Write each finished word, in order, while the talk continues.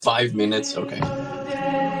5 minutes? Okay.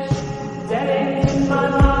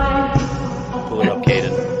 Pull it up,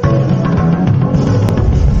 Caden.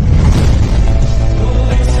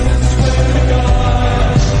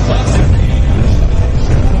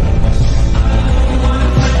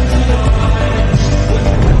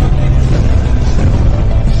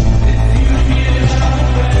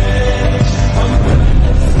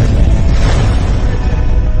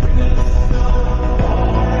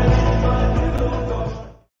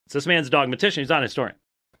 So this man's a dogmatician. He's not a historian.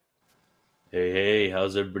 Hey,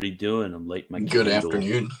 how's everybody doing? I'm late. Good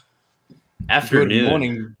afternoon.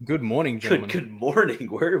 Afternoon. Good morning, gentlemen. Good morning.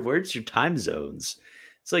 Where's your time zones?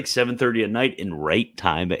 It's like 7:30 at night in right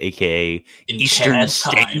time, aka Eastern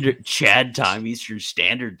Standard Chad time, Eastern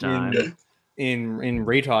Standard Time. In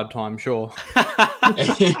retard time, sure.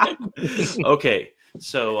 Okay,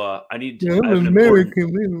 so I need to. Yeah, I'm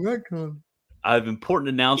American. I have an important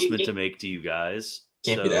announcement to make to you guys.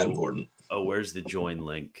 Can't be that important. Oh, where's the join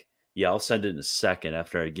link? Yeah, I'll send it in a second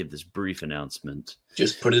after I give this brief announcement.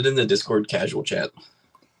 Just put it in the Discord casual chat.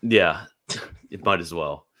 Yeah, it might as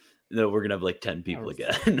well. No, we're gonna have like 10 people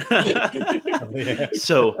again.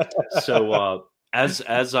 So as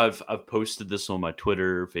I've posted this on my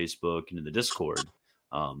Twitter, Facebook, and in the Discord.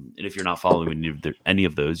 And if you're not following any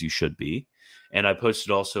of those, you should be. And I posted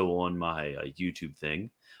also on my YouTube thing.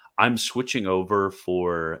 I'm switching over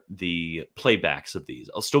for the playbacks of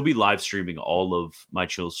these. I'll still be live streaming all of my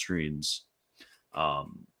chill streams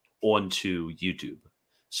onto YouTube.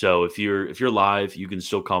 So if you're live, you can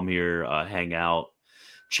still come here, hang out,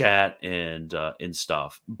 chat, and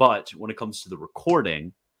stuff. But when it comes to the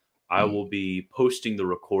recording, I will be posting the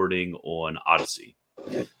recording on Odyssey.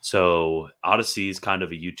 So Odyssey is kind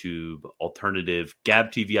of a YouTube alternative.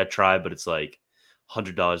 Gab TV I tried, but it's like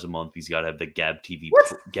 $100 a month. He's got to have the Gab TV,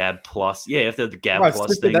 Gab Plus. Yeah, you have to have the Gab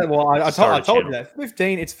Plus thing. I told you that.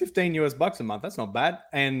 It's $15 a month. That's not bad.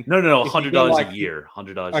 And no, $100 a year.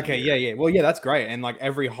 $100. Okay, yeah. Well, yeah, that's great. And like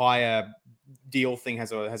every higher deal thing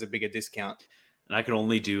has a bigger discount. And I can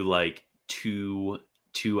only do like two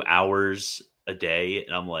hours a day,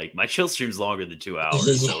 and I'm like, my chill stream's longer than 2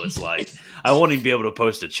 hours, so it's like I won't even be able to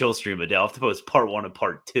post a chill stream a day. I'll have to post part 1 and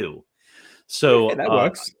part 2. So yeah, that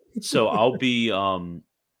works. So I'll be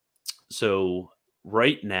so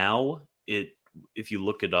right now if you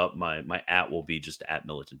look it up, my @ will be just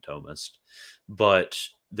 @militant-thomist, but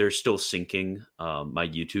they're still syncing my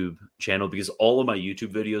YouTube channel because all of my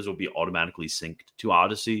YouTube videos will be automatically synced to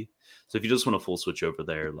Odyssey. So if you just want a full switch over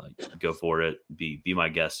there, like go for it. Be my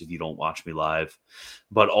guest if you don't watch me live.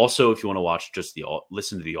 But also if you want to watch just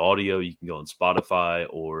listen to the audio, you can go on Spotify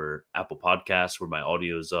or Apple Podcasts where my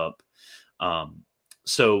audio is up.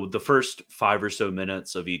 So the first 5 or so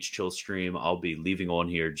minutes of each chill stream, I'll be leaving on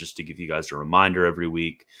here just to give you guys a reminder every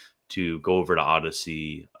week to go over to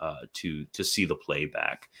Odyssey to see the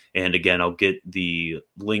playback. And again, I'll get the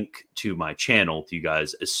link to my channel to you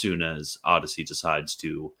guys as soon as Odyssey decides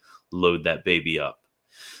to load that baby up.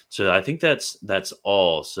 So I think that's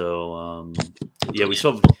all. So yeah, we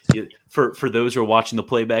still have, for those who are watching the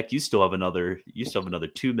playback, you still have another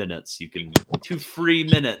 2 minutes. 2 free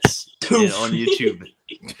minutes on YouTube.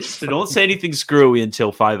 So don't say anything screwy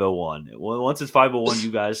until 5:01. Once it's 5:01,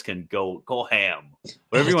 you guys can go ham.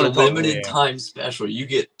 Whatever you want to. Limited time special. You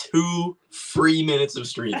get 2 free minutes of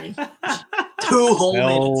streaming. 2 whole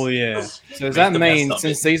minutes. Oh yeah. So does that mean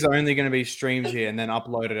since these are only going to be streamed here and then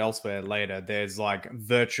uploaded elsewhere later, there's like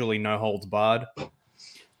virtually no holds barred?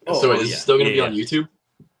 So is it still going to be on YouTube?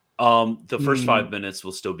 The first 5 minutes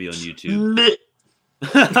will still be on YouTube.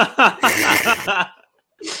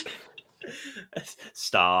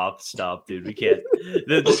 Stop, dude. We can't.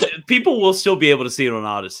 The people will still be able to see it on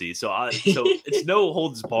Odyssey. So it's no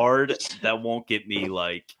holds barred. That won't get me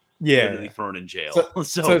like literally thrown in jail.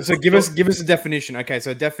 So give us a definition. Okay,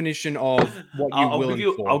 so a definition of what you will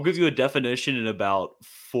inform. I'll give you a definition in about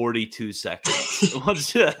 42 seconds.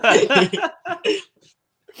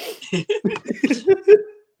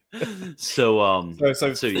 So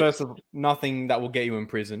first of nothing that will get you in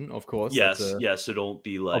prison, of course. Yes. So don't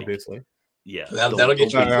be like obviously. Yeah, that'll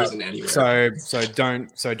get you in prison anyway. So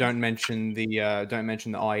don't mention the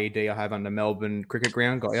IED I have under Melbourne Cricket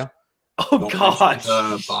Ground. Got ya? Oh gosh,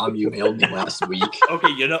 bomb you mailed me last week. Okay,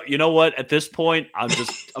 you know what? At this point,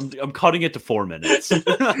 I'm cutting it to 4 minutes.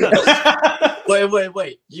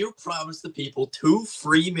 Wait! You promised the people 2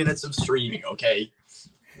 free minutes of streaming. Okay,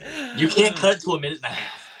 you can't cut it to 1.5 minutes.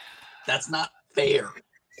 That's not fair.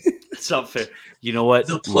 It's not fair. You know what?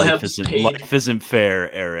 Life isn't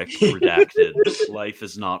fair, Eric. Redacted. Life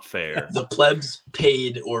is not fair. The plebs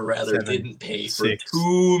paid, or rather didn't pay, for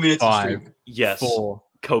 2 minutes of streaming. Yes. 4,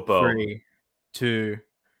 Copo. 3, 2,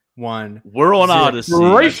 1. We're on 0. Odyssey.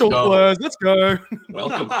 Racial Let's go. slurs. Let's go.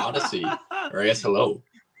 Welcome, Odyssey. Or I guess hello.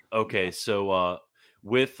 Okay, so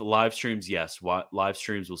with live streams, yes, live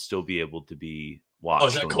streams will still be able to be watched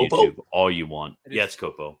is that on Kopo? YouTube all you want. It Yeah, is. it's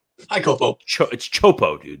Kopo. Hi, Kopo. It's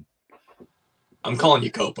Chopo, dude. I'm calling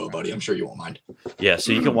you Kopo, buddy. I'm sure you won't mind. Yeah,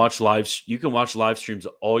 so you can watch live streams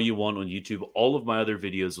all you want on YouTube. All of my other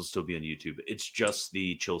videos will still be on YouTube. It's just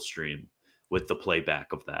the chill stream with the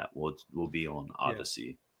playback of that will be on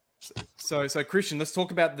Odyssey. So Christian, let's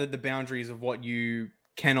talk about the boundaries of what you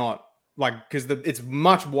cannot because it's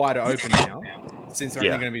much wider open now since they're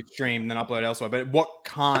only going to be streamed and then uploaded elsewhere. But what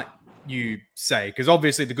can't you say? Because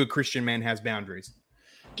obviously the good Christian man has boundaries.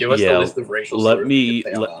 Give us the list of racial slurs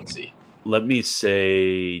Let me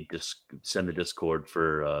say, just send the Discord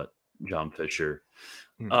for John Fisher.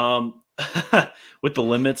 With the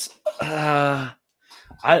limits, I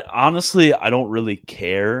don't really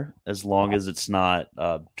care as long as it's not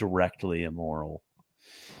directly immoral.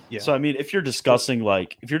 Yeah. So I mean, if you're discussing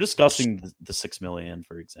the 6 million,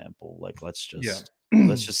 for example, let's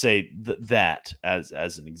just say that as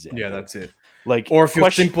an example. Yeah, that's it. Or if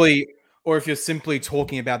you're simply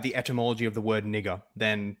talking about the etymology of the word nigger,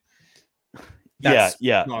 then that's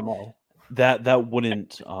not immoral. That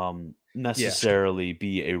wouldn't necessarily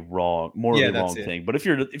be a morally wrong thing. But if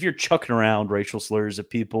you're chucking around racial slurs at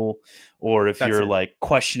people, or if you're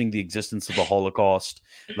questioning the existence of the Holocaust,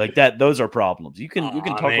 those are problems. You can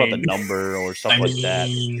talk about the number or stuff like that.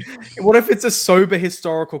 What if it's a sober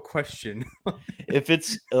historical question? If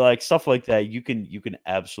it's stuff like that, you can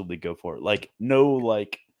absolutely go for it. No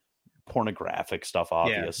pornographic stuff,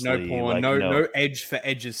 obviously. No porn, no edge for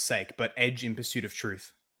edge's sake, but edge in pursuit of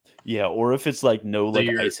truth. Yeah, or if it's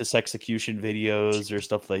ISIS execution videos or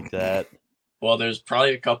stuff like that. Well, there's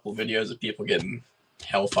probably a couple videos of people getting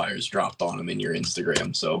hellfires dropped on them in your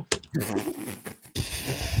Instagram. So,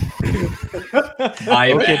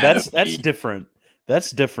 okay, that's different.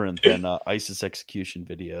 That's different than ISIS execution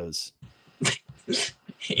videos.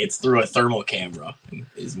 It's through a thermal camera and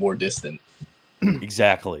is more distant.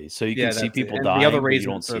 Exactly. So you can see people dying, the other but reason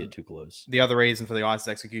you don't see it too close. The other reason for the ISIS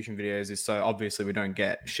execution videos is so obviously we don't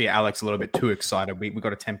get Shia Alex a little bit too excited. We got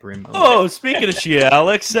to temper him. Speaking of Shia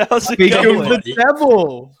Alex, how's it going? Speaking of the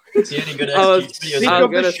devil. See any good I was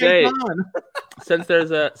gonna say, since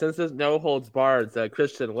there's no holds barred,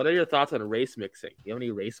 Christian, what are your thoughts on race mixing? You have any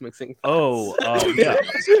race mixing thoughts? Yeah.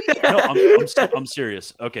 No, I'm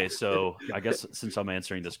serious. Okay, so I guess since I'm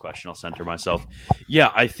answering this question, I'll center myself. Yeah,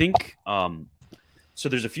 I think so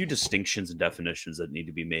there's a few distinctions and definitions that need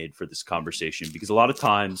to be made for this conversation, because a lot of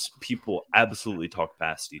times people absolutely talk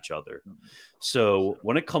past each other. So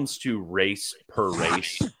when it comes to race per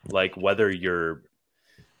race, whether your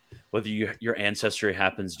ancestry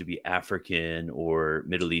happens to be African or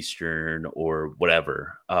Middle Eastern or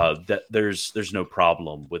whatever, that there's no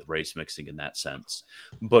problem with race mixing in that sense.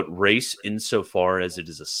 But race, insofar as it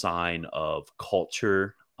is a sign of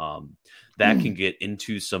culture, that can get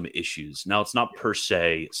into some issues. Now, it's not per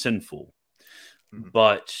se sinful,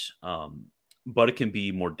 but it can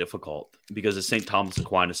be more difficult, because as St. Thomas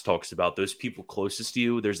Aquinas talks about, those people closest to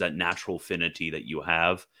you, there's that natural affinity that you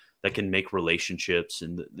have that can make relationships,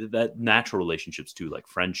 and that natural relationships too, like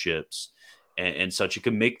friendships and such. It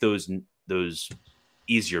can make those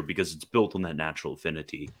easier because it's built on that natural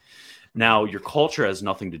affinity. Now, your culture has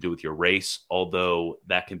nothing to do with your race, although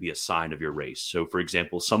that can be a sign of your race. So, for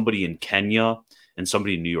example, somebody in Kenya and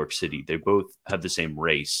somebody in New York City, they both have the same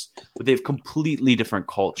race, but they have completely different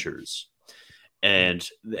cultures. And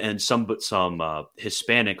some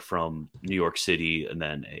Hispanic from New York City and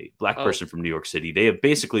then a black person from New York City, they have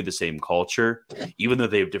basically the same culture, even though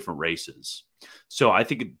they have different races. So I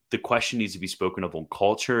think the question needs to be spoken of on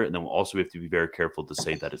culture, and then we'll also have to be very careful to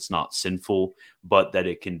say that it's not sinful, but that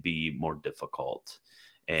it can be more difficult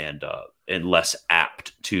and less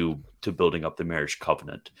apt to building up the marriage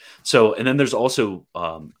covenant. So, and then there's also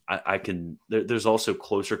there's also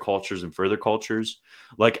closer cultures and further cultures.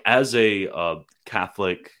 As a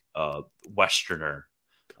Catholic Westerner,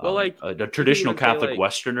 a traditional Catholic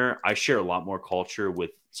Westerner, I share a lot more culture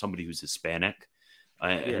with somebody who's Hispanic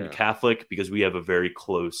and Catholic, because we have a very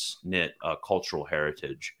close knit cultural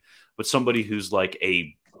heritage. But somebody who's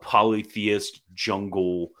a polytheist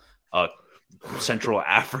jungle Central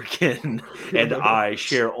African and I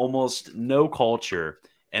share almost no culture,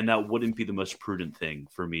 and that wouldn't be the most prudent thing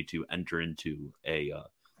for me to enter into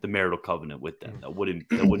the marital covenant with them. That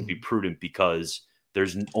wouldn't be prudent, because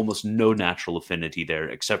there's almost no natural affinity there,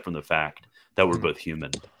 except from the fact that we're both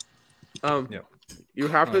human. You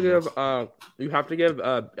have to give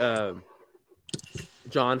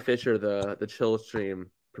John Fisher the chill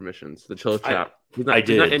stream permissions, the chill chat. He's not, I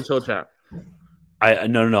He's not did. in chill chat.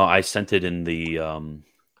 No. I sent it in the.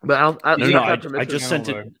 But I just sent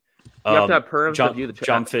it. You have to have perms to John, view the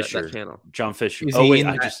John that Fisher. channel. John Fisher. Is Oh he wait, in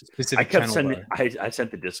I that specific kept channel, sending. though? I sent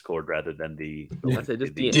the Discord rather than the. I said,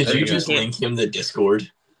 just Did you just can't- link him the Discord?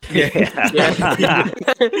 Yeah.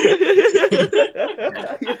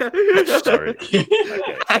 Sorry. Okay.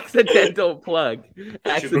 Accidental plug.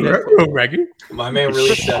 Reggie? My man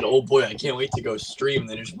really said, "Oh boy, I can't wait to go stream."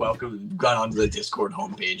 Then just got onto the Discord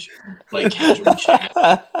homepage, like casual chat.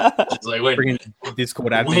 Just like, wait a Bringing minute.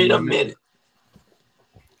 Discord admin. Wait a moment. minute.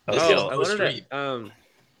 This is I no wanted stream. to,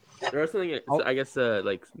 there was something I guess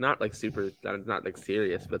like not like super, not like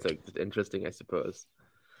serious, but it's like just interesting, I suppose.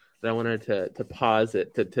 That I wanted to pause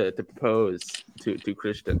it to propose to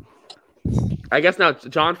Christian. I guess now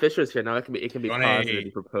John Fisher's here. Now it can be Johnny. paused and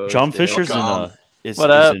be proposed. John Fisher's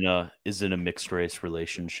Welcome. is in a mixed race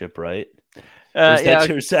relationship, right? Yeah.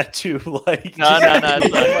 Or is that too like? No.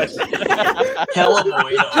 Hella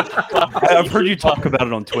bueno. I've heard you talk about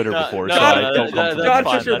it on Twitter No, before, no, so no, I no, don't. no, comfortable. John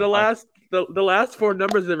fine, Fisher, that's the last four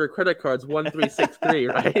numbers of your credit cards 1363,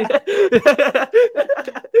 right?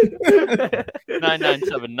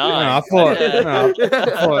 9979. No, I thought. Yeah. No, I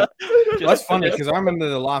thought Just- that's funny because I remember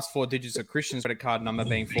the last four digits of Christian's credit card number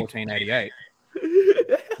being 1488.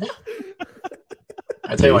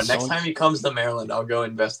 I tell you what, next time he comes to Maryland, I'll go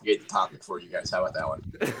investigate the topic for you guys. How about that one?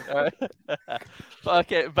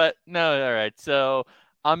 Okay, but no, all right. So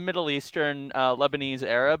I'm Middle Eastern, Lebanese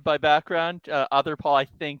Arab by background. Other Paul, I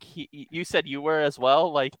think you said you were as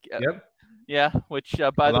well. Like, Yep. yeah. Which,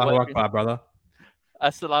 by the Allahu way, Akbar, brother.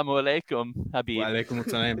 Assalamu alaikum, Habib. Wa alaikum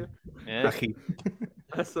assalam. Yeah. Akhi.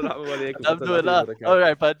 Assalamu alaikum. Alhamdulillah. All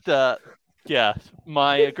right, but yeah,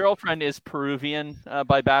 my girlfriend is Peruvian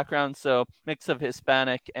by background, so mix of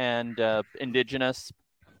Hispanic and indigenous.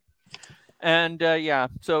 And yeah,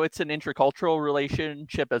 so it's an intercultural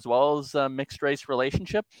relationship as well as a mixed race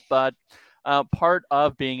relationship. But part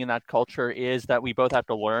of being in that culture is that we both have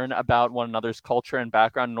to learn about one another's culture and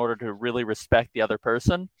background in order to really respect the other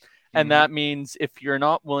person. And that means if you're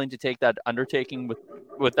not willing to take that undertaking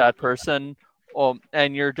with that person,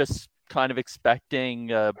 and you're just kind of expecting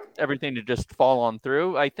everything to just fall on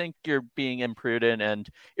through, I think you're being imprudent and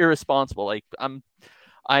irresponsible. Like I'm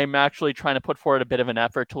actually trying to put forward a bit of an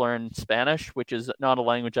effort to learn Spanish, which is not a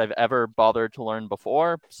language I've ever bothered to learn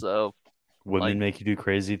before. So Women make you do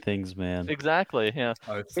crazy things, man. exactly, yeah.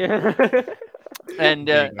 Yeah.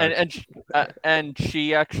 And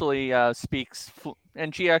she actually speaks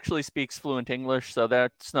fluent English, so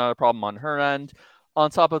that's not a problem on her end. On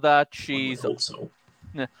top of that,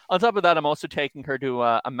 on top of that, I'm also taking her to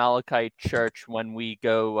a Amalekite church when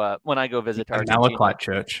I go visit A Argentina. Amalekite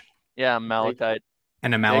church. Yeah, Amalekite.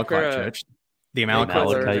 An Amalekite church. The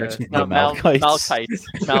Amalekites. Amalekites. No, Amalekites.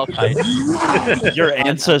 Amalekites. Your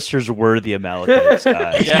ancestors were the Amalekites,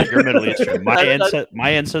 guys. Yeah. You're Middle Eastern.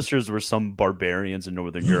 My ancestors were some barbarians in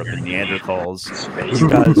Northern Europe, the Neanderthals. You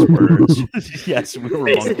guys were. Yes, we were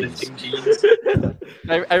monkeys.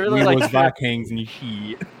 I really We like. was Vikings and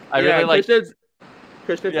shit. I really like.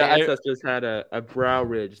 Christian's Yeah, ancestors had a brow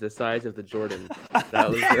ridge the size of the Jordan.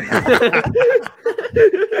 That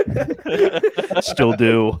was Still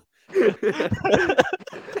do.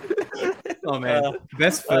 Oh man,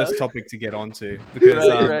 best first topic to get onto because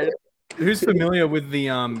Right. who's familiar with the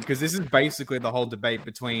because this is basically the whole debate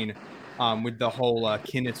between with the whole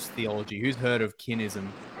kinist theology. Who's heard of kinism?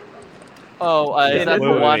 Oh, is that the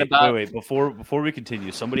one about? Wait. Before we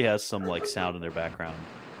continue, somebody has some like sound in their background.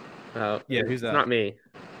 Oh, Yeah, who's that? It's not me.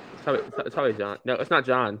 It's probably John. No, it's not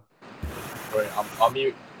John. Wait, I'll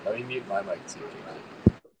mute. Let me mute my mic too.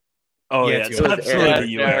 Oh Yeah, yeah, it's it's yours. absolutely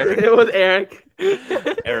you, Eric. It was Eric.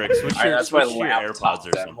 Eric, switch All right, your, that's my switch your laptop. AirPods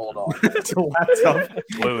or Then. something. Hold on. It's a laptop.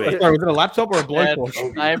 Wait. Sorry, was it a laptop or a And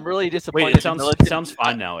blowtorch? I'm really disappointed. Wait, it sounds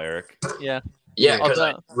fine now, Eric. Yeah. Yeah, because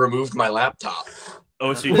I Also- removed my laptop.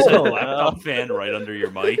 Oh, so you just had a laptop fan right under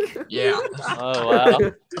your mic? Yeah. Oh wow.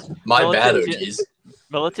 My Well, bad, it's- OGs.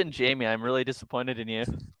 Militant Jamie, I'm really disappointed in you.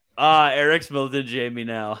 Eric's Militant Jamie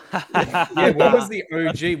now. Yeah, when was the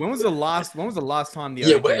OG? When was the last time the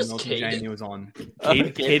Yeah, OG where's Milton Caden? Jamie was on?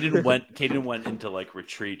 Caden went into like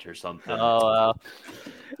retreat or something. Oh wow.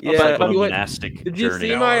 Yeah, It's like but a you went- monastic Did you journey.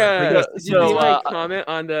 see my So, comment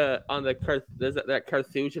on that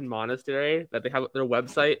Carthusian monastery that they have their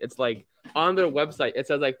website? It's like on their website it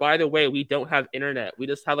says like, by the way, we don't have internet. We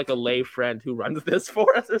just have like a lay friend who runs this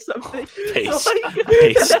for us or something. Paste. So, like,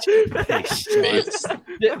 Paste.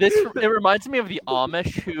 It reminds me of the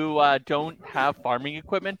Amish who don't have farming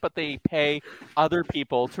equipment, but they pay other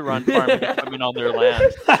people to run farming equipment on their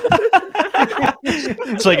land.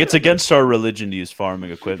 It's like it's against our religion to use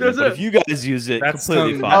farming equipment, but if you guys use it, That's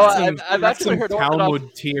completely some, fine. I've actually heard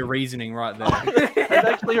Talmud tier reasoning right there. I've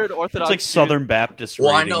actually heard Orthodox. It's like Southern Baptist Well,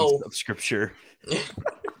 I readings know. of scripture.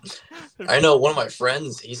 I know one of my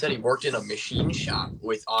friends. He said he worked in a machine shop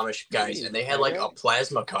with Amish guys, and they had like a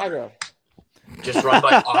plasma cutter just run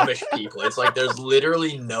by Amish people. It's like there's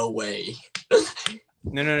literally no way.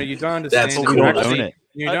 No, you don't understand. That's We cool. don't Actually, own it.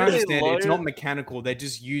 You Are don't they understand. It's lawyers? not mechanical. They're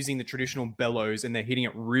just using the traditional bellows and they're hitting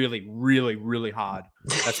it really, really, really hard.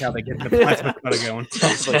 That's how they get the plasma cutter going.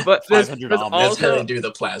 But there's 500 there's omelets. That's how they also do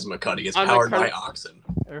the plasma cutting. It's On the powered by cur- oxen.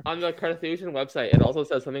 on the Carthusian website, it also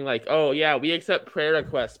says something like, "Oh yeah, we accept prayer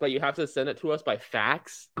requests, but you have to send it to us by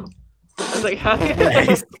fax." I was like, "How?"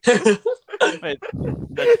 Wait,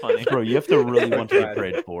 that's funny. Bro, you have to really want to be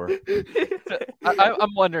prayed for. I'm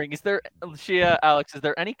wondering, is there, Shia, Alex, is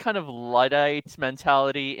there any kind of Luddite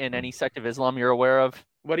mentality in any sect of Islam you're aware of?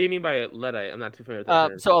 What do you mean by Luddite? I'm not too familiar with that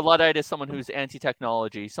term. So a Luddite is someone who's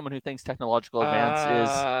anti-technology, someone who thinks technological advance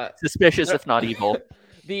Uh, is suspicious, if not evil.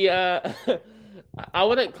 The I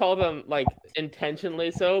wouldn't call them like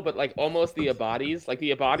intentionally so, but like almost the Abadis. Like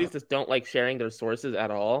the Abadis just don't like sharing their sources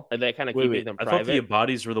at all, and they kind of keep them I thought the private.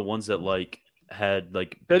 Abadis were the ones that like had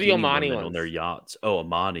like They're the bikini Omani women on ones. their yachts. Oh,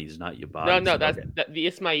 Amanis, not Abadis. No, that's Okay. the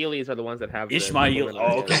Ismailis are the ones that have the Ismail. women Oh,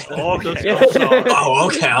 on okay. it. Okay. Yeah. I'm sorry. Oh,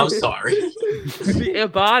 okay. I'm sorry. The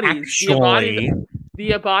Abadis.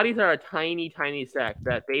 The Abadis are a tiny sect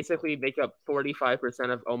that basically make up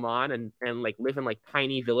 45% of Oman and like live in like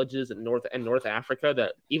tiny villages in North Africa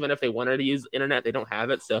that even if they wanted to use internet, they don't have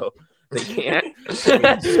it, so they can't. So,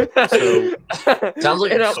 Sounds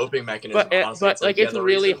like You a know, coping mechanism. but honestly. like yeah, it's the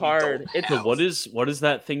really reason we hard. don't It's So have- what is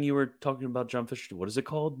that thing you were talking about, John Fisher? What is it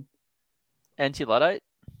called? Anti-Luddite?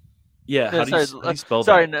 Yeah, how do you spell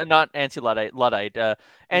sorry, that? not anti-Luddite. Luddite.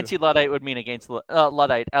 Anti-Luddite would mean against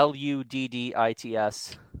Luddite.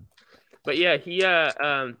 Luddits. But yeah,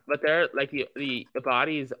 but they're like the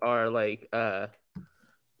Abadis are like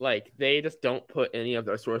they just don't put any of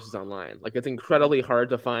their sources online. Like it's incredibly hard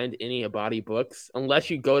to find any Abadi books unless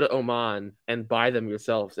you go to Oman and buy them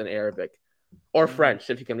yourselves in Arabic or French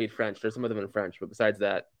if you can read French. There's some of them in French, but besides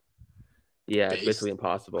that, yeah, it's Based. basically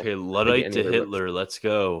impossible. Okay, Luddite to Any of their Hitler. Let's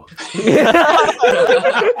go.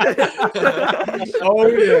 Oh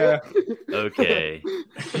yeah. Okay.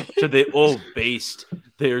 So they all based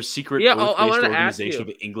their secret Yeah, oath-based I wanted to ask organization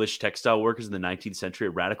you. of English textile workers in the 19th century,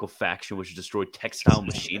 a radical faction which destroyed textile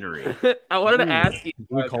machinery. I wanted to ask you,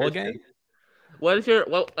 Blue collar Christian, gang? what is your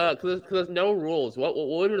because there's no rules. What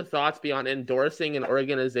would your thoughts be on endorsing an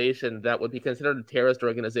organization that would be considered a terrorist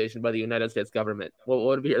organization by the United States government? What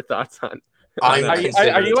would be your thoughts on? I'm Are you-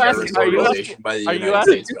 considered are you a asking- terrorist are you organization by the are you United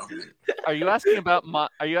asking- States government. Are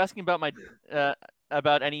you asking about my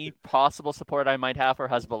about any possible support I might have for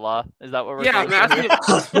Hezbollah? Is that what we're Yeah, I'm saying?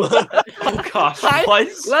 asking. Oh gosh, Hi- what?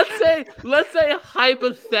 Let's say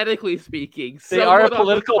hypothetically speaking, They are a someone on the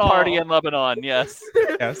political call- party in Lebanon. Yes,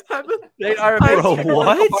 Yes. they are a Bro, political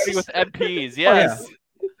what? party with MPs. Yes,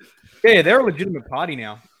 Yeah, they're a legitimate party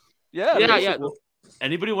now. yeah, Yeah, basically.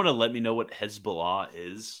 Anybody want to let me know what Hezbollah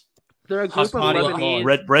is? They're a group of Party of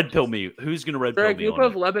Lebanese. Red pill me. Who's gonna red They're a pill me group on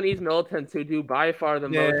of Lebanese militants who do by far the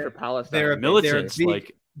They're- most for Palestine. they're a- it? Militants big-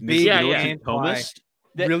 like big Yeah, militant anti- Thomist?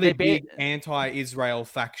 really they big anti-Israel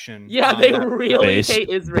faction. Yeah, they that- really Based. hate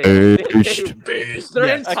Israel. Based. Their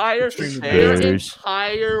Yes, entire extremely their based.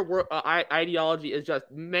 entire ideology is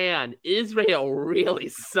just, man, Israel really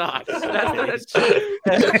sucks. That's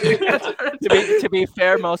what to be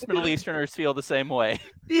fair, most Middle Easterners feel the same way.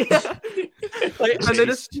 yeah. Like, and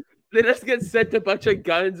they just get sent a bunch of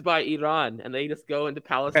guns by Iran, and they just go into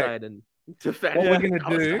Palestine and defend. What we're gonna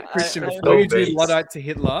do, Palestine. Christian, I- before you do base. Luddite to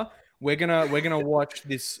Hitler, we're gonna watch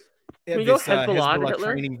this we go this Hezbollah to Hezbollah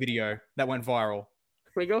Hitler? training video that went viral.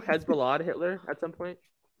 Can we go Hezbollah to Hitler at some point?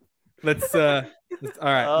 Let's all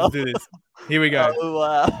right, let's do this. Here we go. Oh,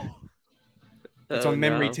 wow. It's Oh, on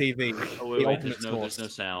Memory no. TV. Oh The wait, ultimate there's source. no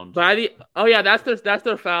sound. Oh yeah, that's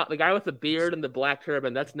their foul. The guy with the beard and the black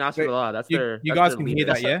turban. That's Nasrallah. That's You their. you that's guys their can hear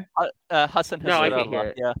leader. that, yeah? Hassan No, I can't Nasrallah, hear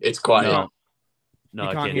it. Yeah. It's quiet. No, no, You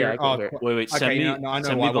I can't can't hear Yeah, it. I Oh, can hear it. cool. Wait, send Okay, me, no, I know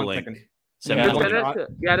send why. me the One link. second. Send Yeah, me the one link.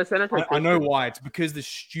 second. To send it to I know Christian. why. It's because the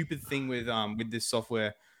stupid thing with this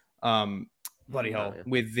software, bloody hell, yeah.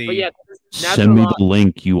 with the But yeah, Send me Nasrallah, the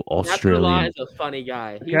link, you Nasrallah Australian. is a funny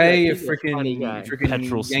guy. okay, you he's a funny guy. freaking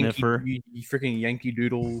Petrol Yankee, sniffer. you freaking Yankee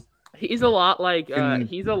Doodle. He's a lot like White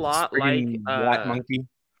monkey.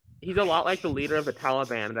 He's a lot like the leader of the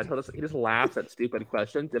Taliban. That told us he just laughs at stupid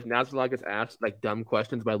questions. If Nasrallah gets asked like dumb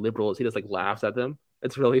questions by liberals, he just like laughs at them.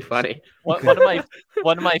 It's really funny. One of my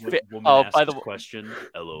by the question,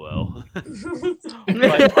 LOL.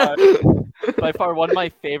 by far, one of my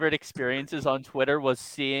favorite experiences on Twitter was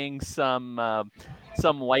seeing some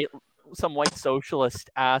white socialist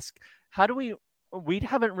ask, "How do we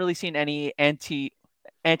haven't really seen any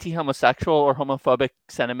anti-homosexual or homophobic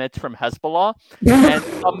sentiments from Hezbollah,"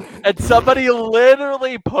 and somebody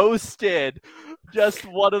literally posted just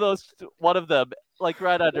one of them like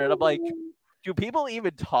right under it. I'm like, do people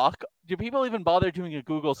even bother doing a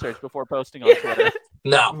Google search before posting on Twitter?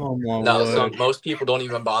 No. So most people don't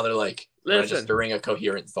even bother registering a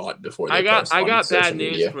coherent thought before they post. I got bad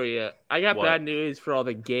news media. for you. I got bad news for all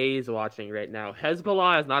the gays watching right now.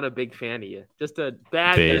 Hezbollah is not a big fan of you. Just a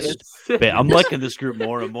bad news. I'm liking this group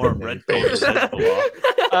more and more. I'm red pilled Hezbollah.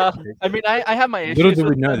 I mean, I have my issues. Little do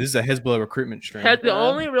we know, this is a Hezbollah recruitment stream. The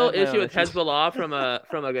only real issue with Hezbollah from a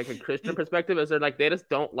Christian perspective is they just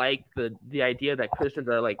don't like the idea that Christians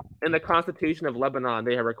are like in the Constitution of Lebanon.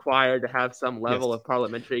 They are required to have some level of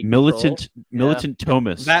parliamentary militant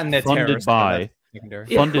Thomas. That and funded by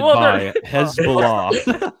Hezbollah.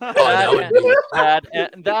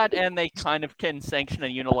 That and they kind of can sanction a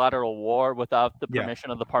unilateral war without the permission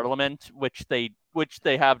of the parliament, which they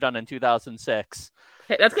have done in 2006.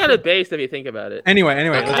 Hey, that's kind of based if you think about it. Anyway,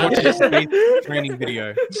 let's watch this training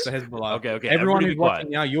video for Hezbollah. Okay. Everyone who's watching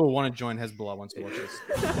now, you'll want to join Hezbollah once you watch this.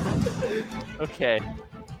 Okay.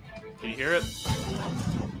 Can you hear it?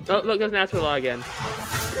 Oh, look, there's Nasrallah again.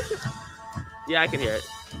 Yeah, I can hear it.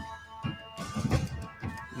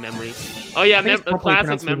 Memory. Oh yeah,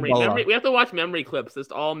 classic memory. We have to watch memory clips.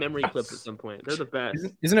 It's all memory clips at some point. They're the best.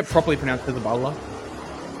 Isn't it properly pronounced Hezbollah?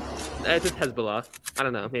 It's just Hezbollah. I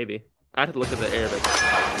don't know. Maybe. I have to look at the Arabic.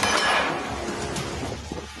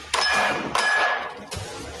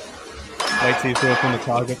 Wait till you see what's on the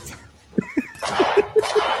targets.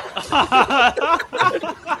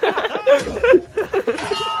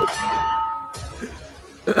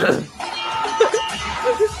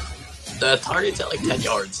 The target's at like 10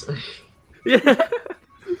 yards. Yeah.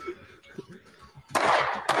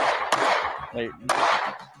 Wait.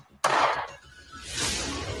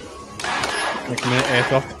 Like a minute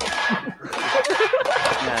airsoft.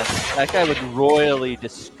 Yeah, that guy would royally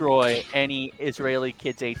destroy any Israeli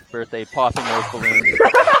kid's 8th birthday popping those balloons.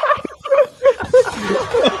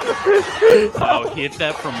 Wow, he hit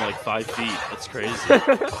that from like 5 feet. That's crazy.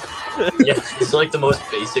 Yeah, it's like the most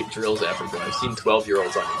basic drills ever, bro. I've seen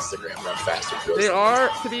 12-year-olds on Instagram run faster drills. They are,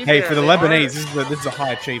 to be fair, for the Lebanese, this is a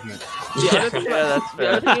high achievement. Yeah, that's fair. The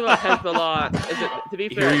other thing about Hezbollah is that, to be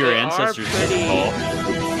fair, Hear your ancestors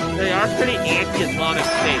they are pretty anti-Islamic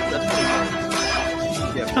states. That's pretty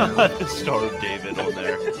funny. The Star of David on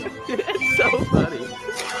there. It's so funny.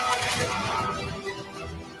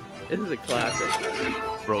 This is a classic.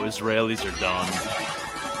 Bro, Israelis are done.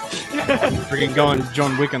 Freaking going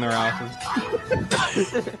John Wick on their asses.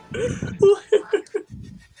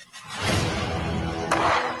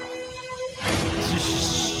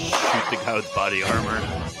 Shoot the guy with body armor.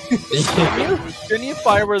 Shouldn't you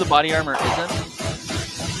fire where the body armor isn't?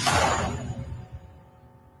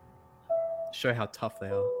 Show how tough they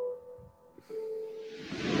are.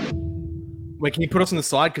 Wait, can you put us on the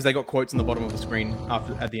side? Because they got quotes on the bottom of the screen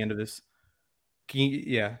at the end of this. Can you,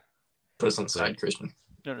 yeah. Put us on the side, Christian.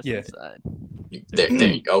 Yeah. There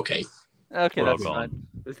you go. Okay. Okay, that's fine.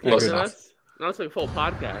 Close enough. Now it's like a full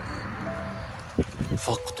podcast.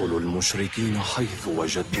 فاقتلوا المشركين حيث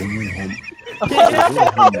وجدتموهم.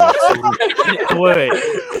 Wait.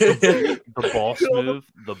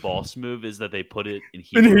 The boss move is that they put it in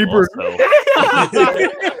Hebrew.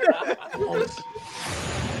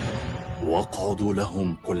 وقعدوا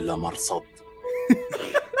لهم كل مرصد.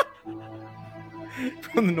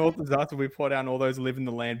 From the north is after we pour down all those who live in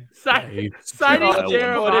the land. Citing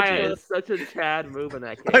Jeremiah is such a Chad move in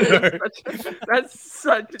that case. That's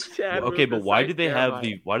such a Chad move. Okay, but why do they have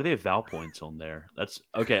vowel points on there? That's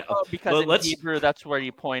okay. Because in Hebrew, that's where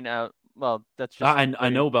you point out. Well, that's just. I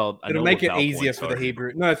know about. It'll make it easier for the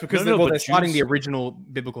Hebrew. No, it's because they're citing the original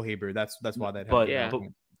biblical Hebrew. That's why they have. But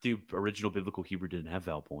the original biblical Hebrew didn't have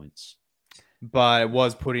vowel points. But it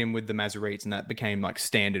was put in with the Masoretes, and that became like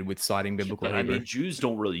standard with citing biblical Hebrew. I mean, Jews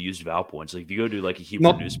don't really use vowel points. Like if you go to like a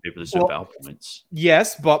Hebrew newspaper, there's no vowel points.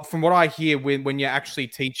 Yes, but from what I hear, when you're actually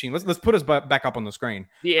teaching, let's put us back up on the screen.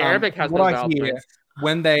 The Arabic has no vowel points.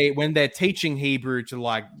 when they're teaching Hebrew to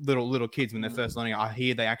like little kids when they're first learning, I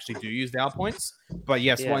hear they actually do use vowel points. But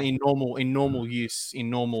yes, in normal use in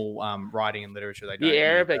normal writing and literature, they don't. The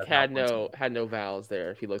Arabic had no vowels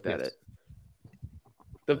there. If you looked at it,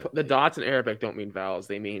 the dots in Arabic don't mean vowels.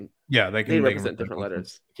 They mean they represent different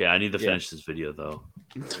letters. Yeah, I need to finish this video though.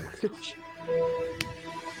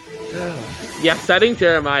 Yeah, citing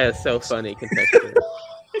Jeremiah is so funny contextually.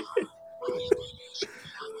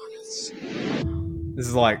 This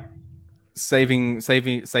is like saving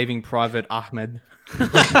Private Ahmed.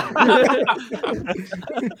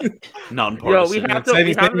 Non-partisan.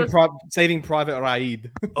 Saving Private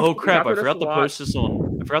Raid. Oh crap! I forgot to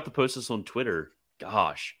post this on Twitter.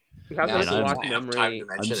 Gosh. I'm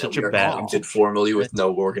such a bad. Did formally with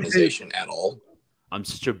no organization at all. I'm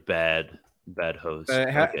such a bad host.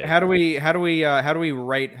 How do we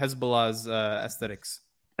rate Hezbollah's aesthetics?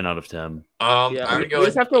 10 out of 10. I'm gonna go. You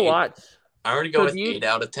just have to watch. I'm gonna go with 8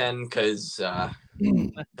 out of 10 because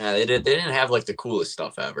they didn't have like the coolest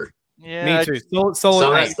stuff ever. Yeah, me too. Some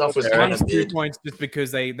of that stuff was kind of 2 points just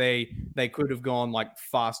because they could have gone like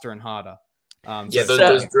faster and harder.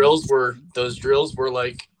 Those drills were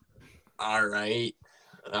like all right.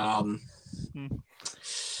 Also,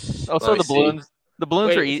 the balloons. The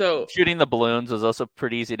balloons shooting the balloons was also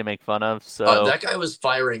pretty easy to make fun of. So that guy was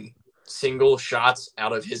firing single shots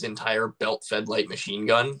out of his entire belt-fed light machine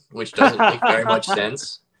gun, which doesn't make very much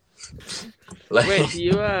sense. Wait, do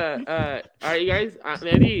you are you guys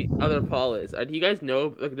maybe other Paul is? Do you guys know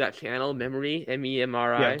that channel Memory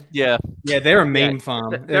MEMRI? Yeah, they're a meme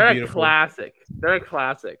farm. They're a classic. They're a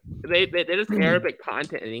classic. They just Arabic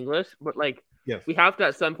content in English, but like. Yes. We have to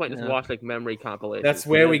at some point just watch like memory compilations. That's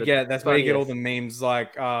where you get all the memes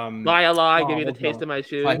like by Allah, give me the taste of my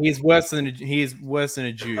shoe. Like, he is worse than a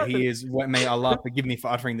Jew. He is may Allah forgive me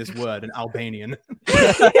for uttering this word, an Albanian.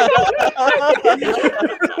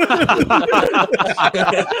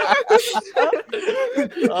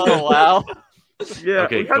 Oh wow. Yeah.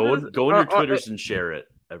 Okay, go on your Twitters and share it.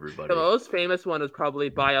 Everybody. The most famous one is probably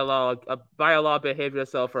by Allah, behave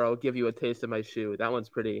yourself, or I'll give you a taste of my shoe. That one's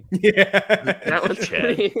pretty. Yeah, that one's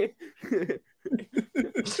pretty.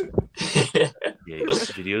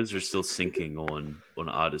 Videos are still syncing on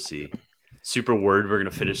Odyssey. Super word. We're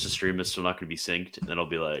gonna finish the stream. It's still not gonna be synced, and then I'll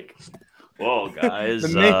be like, "Whoa, guys!"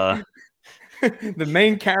 The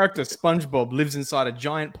main character, SpongeBob, lives inside a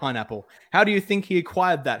giant pineapple. How do you think he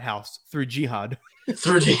acquired that house? Through jihad.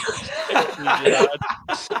 Through jihad.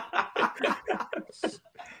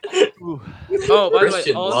 Oh, by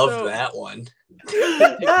Christian the way, also, loved that one.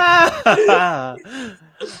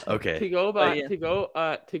 Okay. To go back, because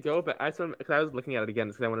I was looking at it again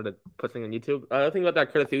because I wanted to put something on YouTube. The thing about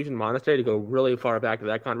that Carthusian monastery, to go really far back to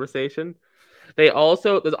that conversation, there's on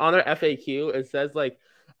their FAQ, it says like,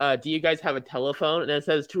 do you guys have a telephone? And it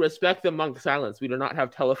says, to respect the monk's silence, we do not have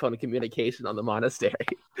telephone communication on the monastery.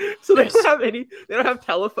 So they don't have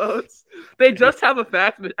telephones. They just have a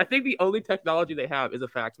fax machine. I think the only technology they have is a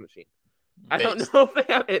fax machine. I don't know if they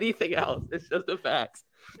have anything else. It's just a fax.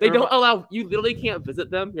 They don't allow, you literally can't visit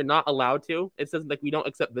them. You're not allowed to. It says like, we don't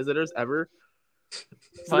accept visitors ever.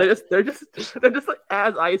 So they're just like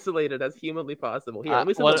as isolated as humanly possible. Here, let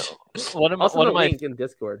me send one of my link in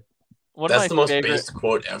Discord. That's the most based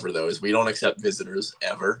quote ever, though, is we don't accept visitors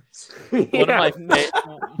ever.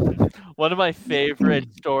 One of my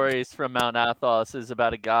favorite stories from Mount Athos is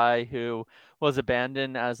about a guy who was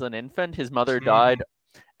abandoned as an infant. His mother died,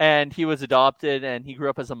 and he was adopted, and he grew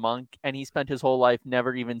up as a monk, and he spent his whole life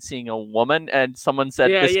never even seeing a woman. And someone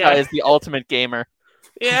said, this guy is the ultimate gamer.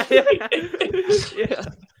 Yeah.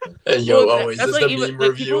 And always is the meme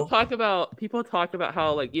review. People talk about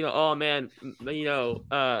how like, oh man,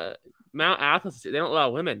 Mount Athos, they don't allow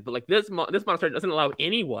women, but like this monastery doesn't allow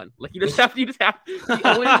anyone. Like you just have the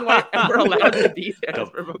only reason why ever allowed to be there.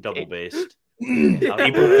 Double based.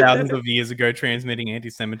 People thousands of years ago transmitting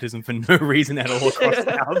anti-Semitism for no reason at all across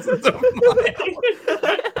thousands of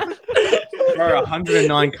miles. Bro,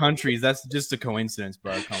 109 countries. That's just a coincidence,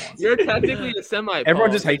 bro. Come on. You're technically a Semite.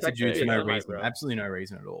 Everyone just hates the Jews for no reason. Bro. Absolutely no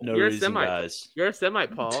reason at all. You're a Semite, guys. You're a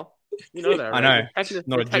Semite, Paul. You know that, right? I know.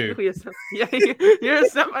 Not a Jew. You're a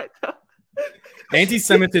Semite.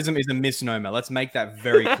 Anti-Semitism is a misnomer. Let's make that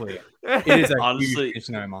very clear. It is a huge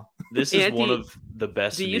misnomer. This is one of the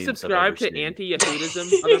best. Do you subscribe to anti-Yahudism,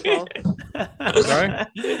 Paul? Sorry?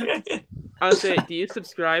 I would say, do you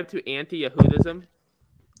subscribe to anti-Yahudism?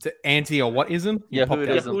 To anti or what ism?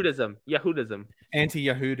 Yahudism.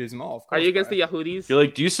 Anti-Yahudism. Oh, of course. Are you against the Yahudis? You're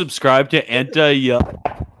like, do you subscribe to anti? Do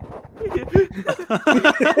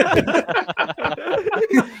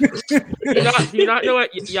you not know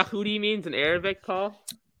what Yahudi means in Arabic, Paul?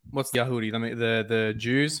 What's Yahudi? I mean, the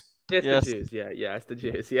Jews. It's the Jews. Yeah, it's the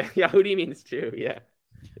Jews. Yeah, Yahudi means Jew. Yeah.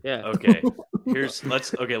 Okay.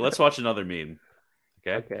 Let's watch ananother meme.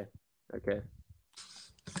 Okay.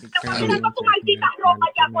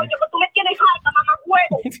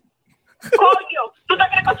 Coño, tú te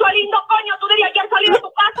crees que soy lindo, coño, tú debías ya salir de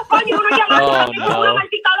tu casa, coño, una llamada una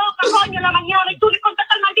maldita loca, coño, en la mañana y tú le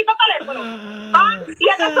contestas el maldito teléfono. ¿Ah? Y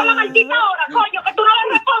acaso a la maldita hora, coño, que tú no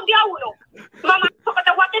le respondes a uno. Mamá, que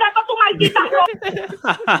te voy a tirar con tu maldita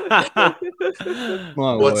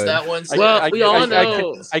ropa. What's that one? Well, we all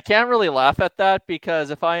know. I can't really laugh at that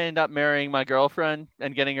because if I end up marrying my girlfriend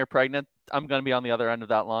and getting her pregnant, I'm going to be on the other end of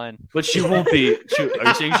that line. But she won't be. Are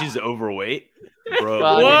you saying she's overweight? Bro,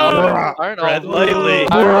 aren't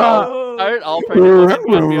all pregnant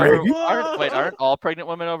women aren't all pregnant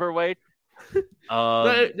women overweight?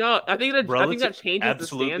 No, I think that changes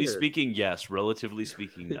absolutely the standard. Speaking, yes. Relatively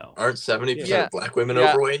speaking, no. Aren't 70% of black women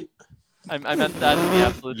overweight? I meant that in the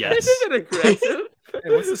absolute. Yes. Isn't it aggressive? Hey,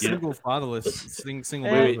 what's the single fatherless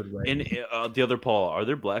single motherhood rate? In the other Paul, are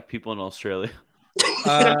there black people in Australia?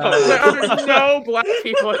 There are no black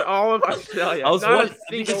people in all of Australia.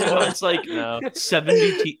 It's like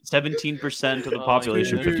 17% of the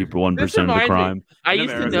population, 51% of the crime. I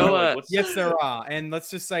used to know. Yes, there are, and let's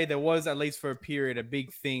just say there was, at least for a period, a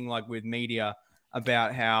big thing like with media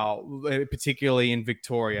about how, particularly in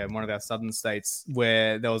Victoria, one of our southern states,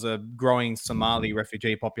 where there was a growing Somali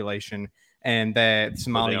refugee population. And the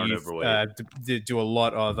Somali youth do a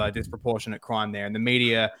lot of disproportionate crime there, and the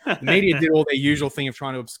media did all their usual thing of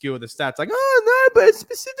trying to obscure the stats, like, oh no, but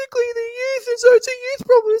specifically the youth, and so it's a youth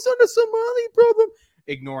problem, it's not a Somali problem,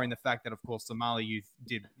 ignoring the fact that, of course, Somali youth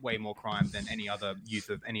did way more crime than any other youth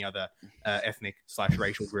of any other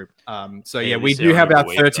ethnic/racial group. So yeah, we do have our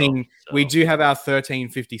 13. We do have our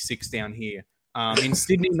 1356 down here. In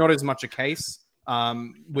Sydney, not as much a case. I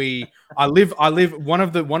live one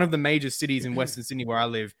of the major cities in Western Sydney where I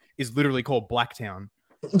live is literally called Blacktown.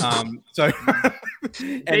 And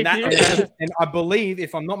I believe,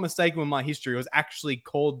 if I'm not mistaken with my history, it was actually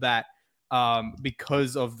called that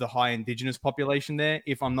because of the high indigenous population there,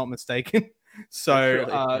 if I'm not mistaken.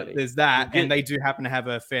 So there's that, and they do happen to have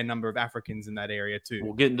a fair number of Africans in that area too.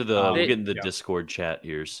 We'll get into the Discord chat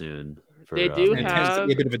here soon. They do have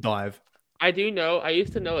a bit of a dive. I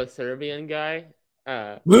used to know a Serbian guy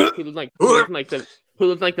who lived like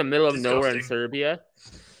the middle of nowhere in Serbia.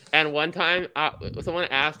 And one time, someone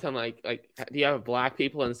asked him like, do you have black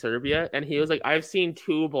people in Serbia? And he was like, I've seen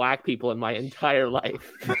 2 black people in my entire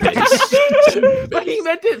life. But he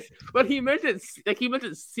meant it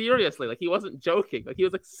seriously. Like, he wasn't joking. Like, he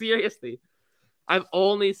was like, seriously, I've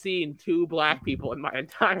only seen 2 black people in my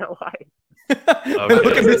entire life. Okay.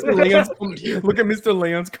 Look at Mr.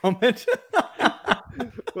 Leon's comment.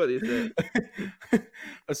 What is it?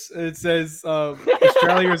 It says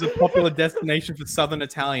Australia is a popular destination for Southern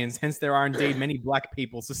Italians, hence there are indeed many black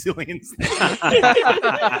people, Sicilians.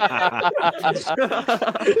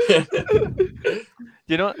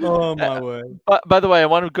 You know, oh my word. By the way, I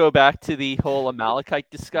want to go back to the whole Amalekite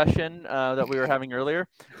discussion that we were having earlier.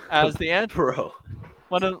 As the answer,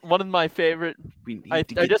 one of my favorite. We need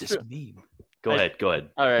to get this meme. Go ahead.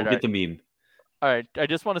 All right, get the meme. All right, I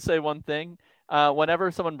just want to say one thing.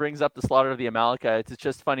 Whenever someone brings up the slaughter of the Amalekites, it's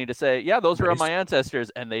just funny to say, yeah, those were my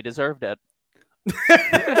ancestors, and they deserved it.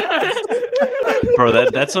 Bro,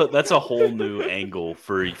 that's a whole new angle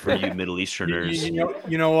for you Middle Easterners. You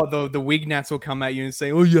know what? The Wignats will come at you and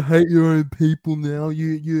say, "Oh, you hate your own people now."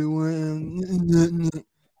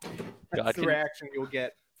 That's the reaction you'll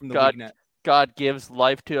get from the Wignat. God gives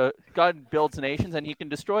life God builds nations, and He can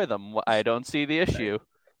destroy them. I don't see the issue.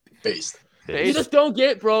 Based. You just don't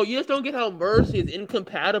get, bro. You just don't get how mercy is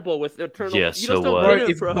incompatible with eternal. Yeah,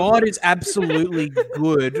 if God is absolutely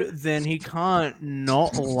good, then He can't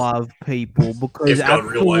not love people, because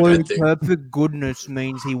absolute perfect goodness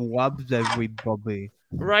means He loves everybody.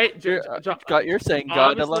 Right, God, you're saying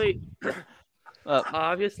God.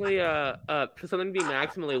 Obviously, for something to be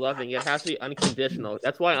maximally loving, it has to be unconditional.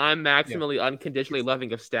 That's why I'm maximally unconditionally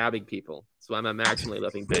loving of stabbing people. So I'm a maximally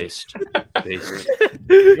loving based.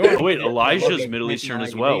 Oh, wait, Elijah's Middle Eastern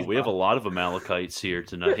as well. We have a lot of Amalekites here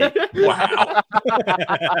tonight. Wow.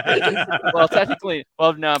 Well, technically,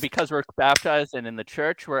 no, because we're baptized and in the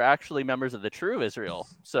church, we're actually members of the true Israel.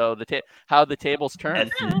 So how the tables turn.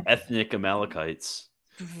 Ethnic Amalekites.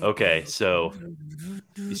 Okay, so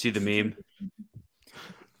you see the meme?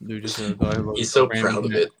 He's so proud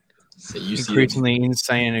of it. So increasingly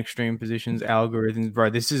insane extreme positions, algorithms, bro.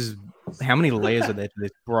 This is How many layers are there to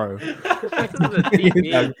this, bro?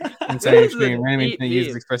 Insane extreme. Random internet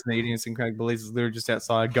users expressing their idiosyncratic beliefs is literally just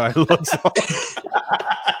outside. Guy logs off.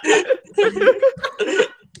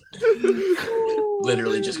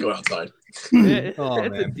 Literally, just go outside.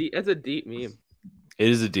 It's a deep meme. It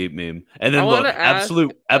is a deep meme. And then look,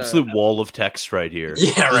 absolute wall of text right here.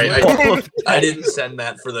 Yeah, right. I didn't send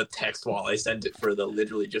that for the text wall. I sent it for the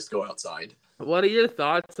literally just go outside. What are your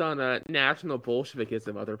thoughts on national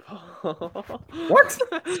Bolshevikism, other Paul? What?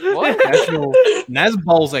 National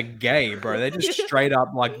Nazbols are gay, bro. They're just straight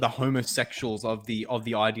up like the homosexuals of the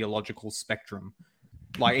ideological spectrum.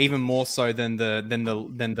 Like even more so than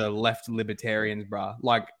the left libertarians, bruh.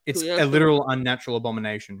 Like it's a literal unnatural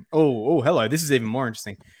abomination. Oh, hello. This is even more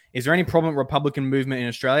interesting. Is there any prominent Republican movement in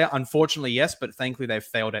Australia? Unfortunately, yes, but thankfully they've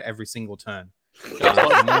failed at every single turn.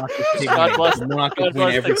 God bless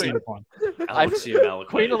every single one.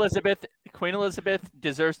 Queen Elizabeth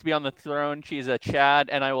deserves to be on the throne. She's a Chad,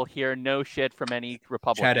 and I will hear no shit from any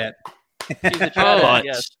Republican. Chadette. She's a Chadette,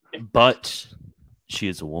 yes. But she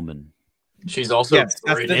is a woman. She's also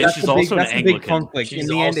British. She's also an Anglican. Big conflict. She's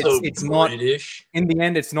in the end, it's not. British. In the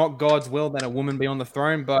end, it's not God's will that a woman be on the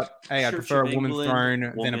throne. But hey, I prefer a woman's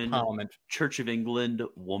throne than a parliament. Church of England,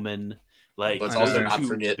 woman. Like, let's also not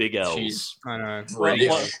forget big L's. I know.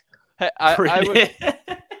 British. I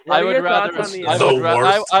would rather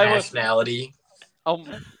nationality. A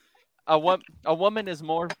woman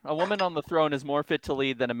on the throne is more fit to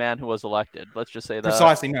lead than a man who was elected. Let's just say that.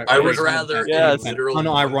 Precisely. No. I would rather. Yes.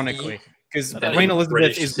 Unironically. Because Queen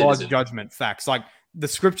Elizabeth is God's judgment. Facts. Like the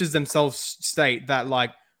scriptures themselves state that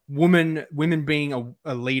like women being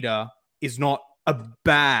a leader is not a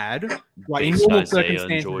bad. Like in normal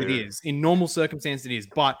circumstances it is. In normal circumstances it is.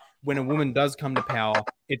 But when a woman does come to power,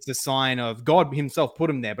 it's a sign of God himself put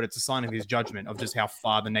him there, but it's a sign of his judgment of just how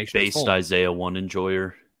far the nation is fallen. Isaiah 1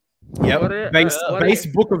 enjoyer. Yep.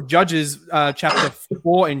 Based Book of Judges, chapter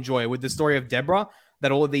 4 enjoyer with the story of Deborah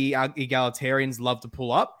that all of the egalitarians love to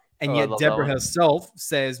pull up. And yet Deborah herself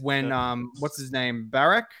says when what's his name?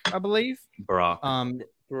 Barak, I believe. Barack.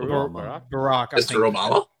 Barack. Mr.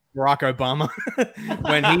 Obama. Barack Obama.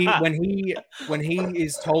 when he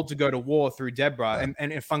is told to go to war through Deborah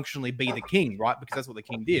and functionally be the king, right? Because that's what the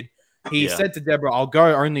king did. He said to Deborah, "I'll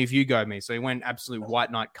go only if you go with me." So he went absolute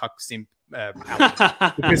white knight cuck simp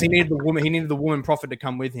because he needed the woman prophet to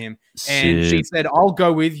come with him. And she said, "I'll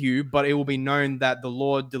go with you, but it will be known that the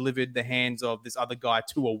Lord delivered the hands of this other guy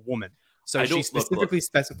to a woman." So she specifically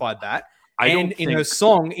specified that. And in her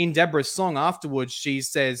song, in Deborah's song afterwards, she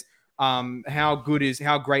says, how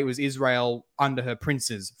great was Israel under her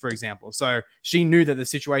princes, for example. So she knew that the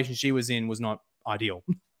situation she was in was not ideal.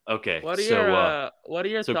 Okay. What are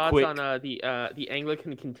your thoughts on the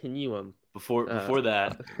Anglican continuum? Before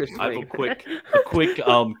that, I have a quick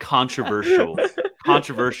controversial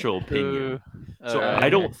opinion. So I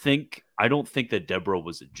don't think that Deborah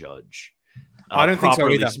was a judge. I don't think so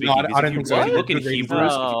either. No, I don't think so. Look in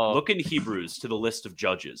Hebrews. Look in Hebrews to the list of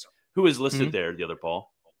judges. Who is listed there? The other Paul.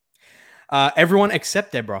 Everyone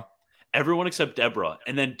except Deborah. Everyone except Deborah.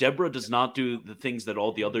 And then Deborah does not do the things that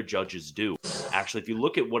all the other judges do. Actually, if you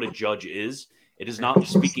look at what a judge is, it is not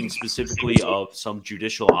speaking specifically of some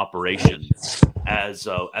judicial operation as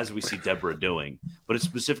we see Deborah doing, but it's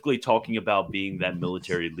specifically talking about being that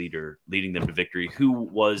military leader, leading them to victory, who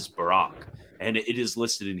was Barak. And it is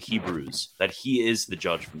listed in Hebrews that he is the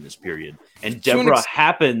judge from this period. And Deborah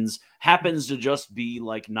happens to just be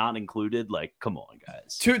like not included. Like, come on,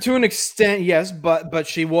 guys. To an extent, yes, but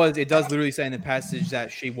she was. It does literally say in the passage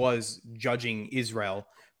that she was judging Israel.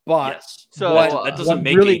 But yes. So that doesn't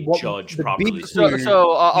make a judge properly.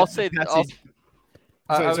 So I'll say that.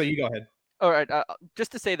 So you go ahead. All right.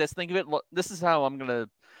 Just to say this, think of it. This is how I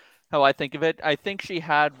think of it. I think she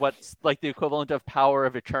had what's like the equivalent of power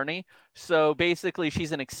of attorney. So basically,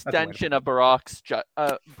 she's an extension of Barak's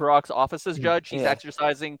office as judge. She's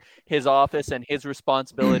exercising his office and his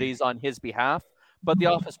responsibilities on his behalf. But the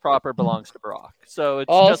office proper belongs to Barak. So it's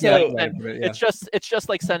also, it's just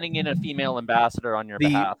like sending in a female ambassador on your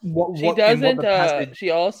behalf. She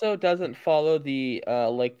also doesn't follow the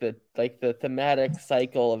thematic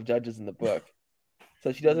cycle of judges in the book.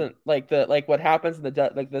 So she doesn't what happens in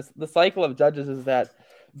the cycle of judges is that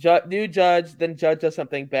new judge, then judge does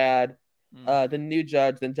something bad, then new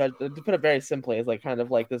judge, then judge. To put it very simply, is like kind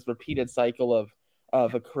of like this repeated cycle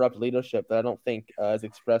of a corrupt leadership that I don't think is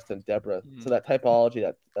expressed in Deborah. So that typology,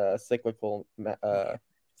 that cyclical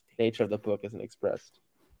nature of the book isn't expressed.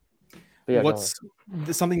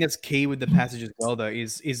 Something that's key with the passage as well, though,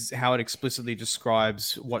 is how it explicitly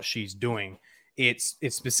describes what she's doing.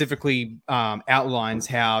 it specifically outlines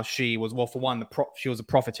how she was, well, for one, she was a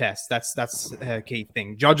prophetess. That's her key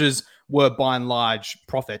thing. Judges were by and large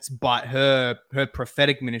prophets, but her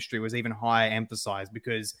prophetic ministry was even higher emphasized,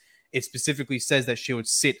 because it specifically says that she would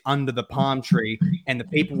sit under the palm tree and the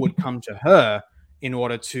people would come to her in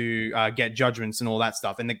order to get judgments and all that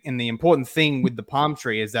stuff. And the important thing with the palm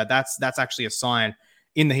tree is that that's actually a sign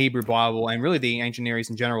in the Hebrew Bible, and really the ancient Near East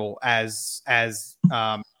in general, as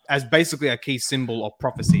basically a key symbol of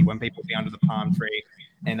prophecy, when people be under the palm tree,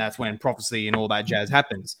 and that's when prophecy and all that jazz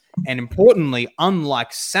happens. And importantly,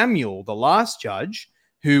 unlike Samuel, the last judge,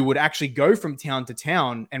 who would actually go from town to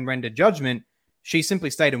town and render judgment, she simply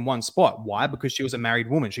stayed in one spot. Why? Because she was a married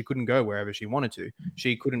woman. She couldn't go wherever she wanted to.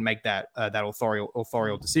 She couldn't make that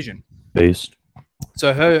authorial decision. Based.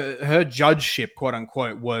 So her judgeship, quote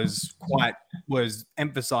unquote, was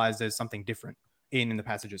emphasized as something different in the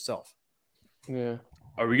passage itself. Yeah.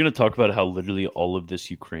 Are we going to talk about how literally all of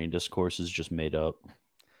this Ukraine discourse is just made up?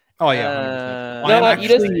 Oh yeah, 100%. No, I'm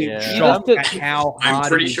actually you shocked just- at how I'm hard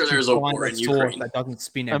pretty it is sure to there's a find war in source Ukraine. that doesn't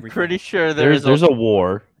spin I'm everything. pretty sure There's a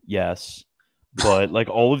war, yes, but like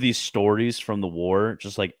all of these stories from the war,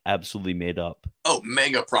 just like absolutely made up. Oh,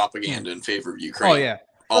 mega propaganda in favor of Ukraine. Oh yeah,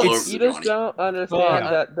 all It's- over You the just money. don't understand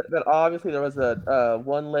Yeah. that obviously there was a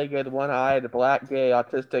one-legged, one-eyed, black, gay,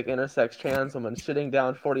 autistic, intersex trans woman shitting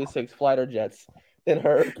down 46 fighter jets in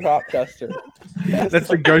her crop duster. that's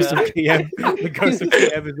the ghost of Kiev. The ghost of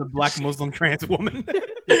Kiev is a black Muslim trans woman.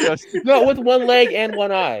 No, with one leg and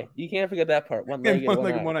one eye. You can't forget that part. One leg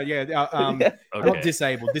and one eye. Yeah, Yeah. not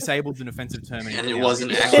disabled. Disabled's an offensive term. And it anymore.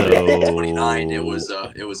 wasn't Yeah. actually So- 29. It was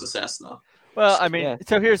a Cessna. Well, I mean, Yeah.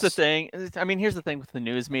 so here's the thing. I mean, here's the thing with the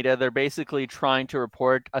news media. They're basically trying to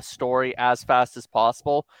report a story as fast as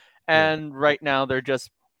possible. And right now they're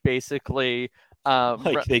just basically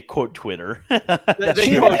Like they quote Twitter.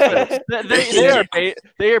 they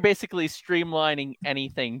are basically streamlining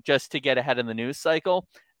anything just to get ahead in the news cycle.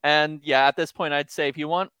 And yeah, at this point, I'd say if you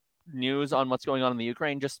want news on what's going on in the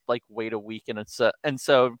Ukraine, just like wait a week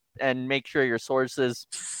and make sure your sources.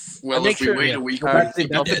 Well, make if we sure- wait a week, Well, that's we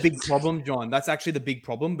the big problem, John. That's actually the big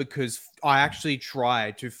problem, because I actually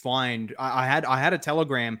tried to find. I had a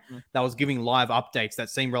Telegram that was giving live updates that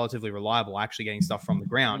seemed relatively reliable, actually getting stuff from the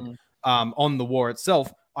ground on the war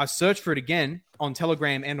itself. I searched for it again on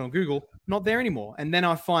Telegram and on Google, not there anymore. And then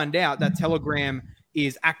I find out that Telegram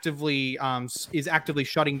is actively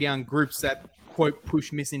shutting down groups that quote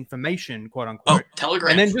push misinformation, quote unquote.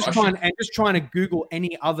 Telegram. And then just trying to Google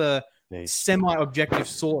any other semi-objective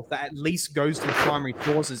source that at least goes to primary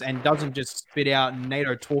sources and doesn't just spit out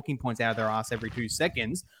NATO talking points out of their ass every 2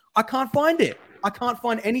 seconds. I can't find it. I can't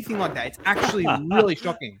find anything like that. It's actually really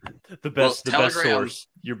shocking. The best Telegram- source.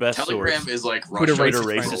 Your best Telegram source. is like Twitter Russia.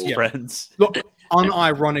 Twitter racist racist friends. friends. Look,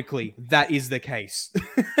 unironically, that is the case.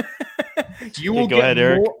 You will go get ahead,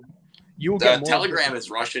 Eric. more. You will get more. Telegram is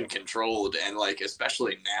Russian controlled, and like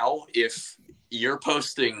especially now, if you're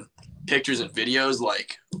posting pictures and videos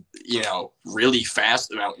like really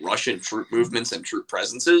fast about Russian troop movements and troop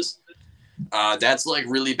presences, that's like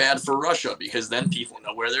really bad for Russia, because then people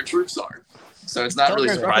know where their troops are. So it's not really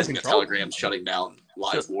Telegram's surprising Russian that Telegram's shutting down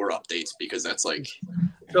live war updates, because that's like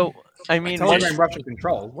So I mean, Telegram Russian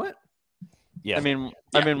control. What? Yeah. I mean,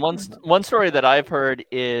 one story that I've heard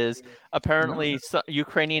is apparently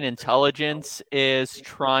Ukrainian intelligence is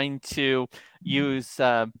trying to use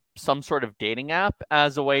some sort of dating app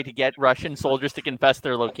as a way to get Russian soldiers to confess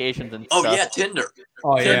their locations and stuff. yeah, Tinder.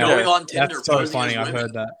 Oh They're yeah, going on Tinder. that's so posing funny. as I've women.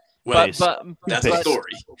 heard that. Well, But that's a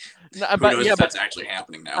story. Who knows if that's actually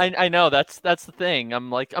happening now? I know that's the thing.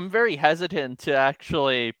 I'm very hesitant to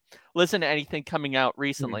actually listen to anything coming out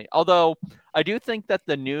recently. Although I do think that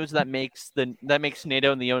the news that makes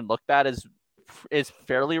NATO and the UN look bad is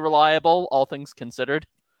fairly reliable, all things considered,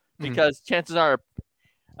 because chances are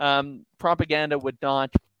propaganda would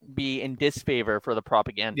not be in disfavor for the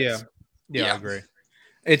propagandists. Yeah, I agree.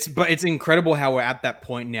 It's incredible how we're at that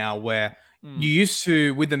point now where you used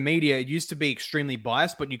to, with the media, it used to be extremely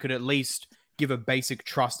biased, but you could at least give a basic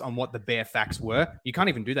trust on what the bare facts were. You can't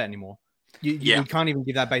even do that anymore. You can't even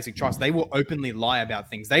give that basic trust. They will openly lie about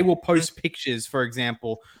things. They will post pictures, for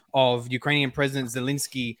example, of Ukrainian President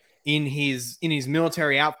Zelensky in his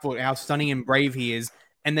military outfit, how stunning and brave he is,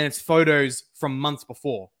 and then it's photos from months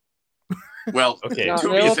before. Well, okay. to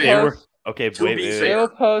be fair, okay, to wait. be fair,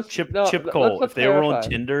 Chip Cole, let's if they were on clarify.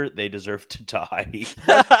 Tinder, they deserve to die.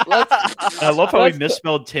 Let's- I love how he let's-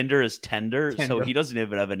 misspelled Tinder as tender, so Tender. he doesn't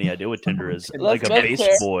even have any idea what Tinder is. Let's- Like a let's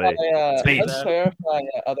base boy. clarify, Base. Let's clarify,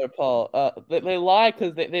 other Paul. They lie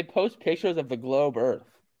because they post pictures of the globe Earth,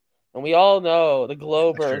 and we all know the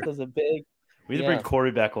globe That's Earth is a big We need to bring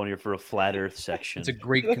Corey back on here for a flat Earth section. It's a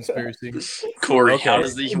Greek conspiracy. Corey, how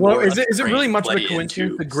does the is it really much of a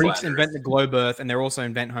coincidence? The Greeks invent the globe Earth, and they also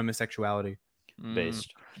invent homosexuality.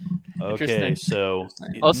 Based. Okay, so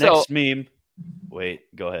also, next meme. Wait,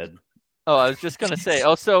 go ahead. Oh, I was just gonna say.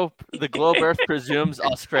 Also, the globe Earth presumes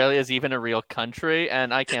Australia is even a real country,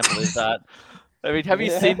 and I can't believe that. I mean, have you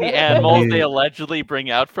seen the animals they allegedly bring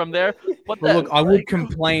out from there? Look, I would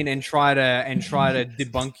complain and try to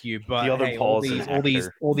debunk you, but the other hey, Paul's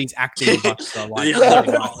all these acting bucks are like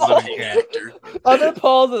Other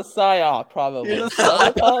Paul's a psyop, probably. He's a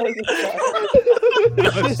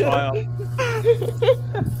psyop.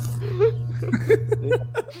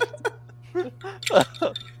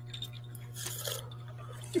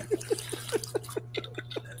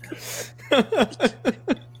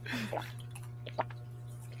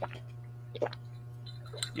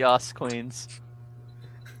 Yas, queens.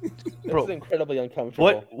 This is incredibly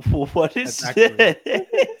uncomfortable. What is this?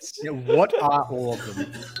 Yeah, what are all of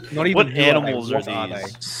them? Not even what animals are they?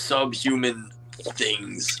 Subhuman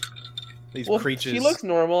things. These Well, creatures. She looks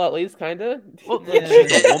normal, at least, kind of. Well,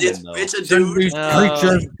 It's a Send these dude.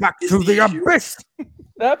 creatures back to the abyss.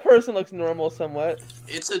 That person looks normal somewhat.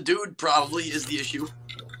 It's a dude. Probably is the issue.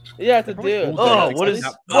 Yeah, it's a dude. Oh, what is?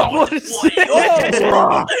 What is What? this?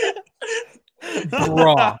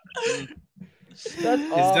 Bruh.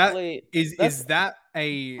 That's awfully. Is that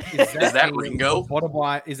Ringo?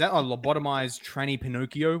 Is that a lobotomized tranny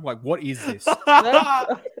Pinocchio? Like, what is this?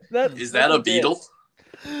 Is that a beetle?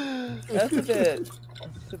 That's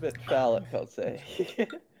a bit phallic, I'll say.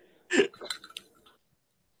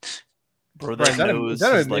 Bro, Bro, that nose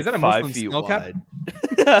is like is that a 5 Muslim feet skull cap? wide.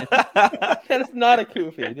 That is not a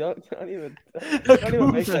kufi. Don't even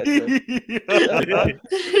make that joke.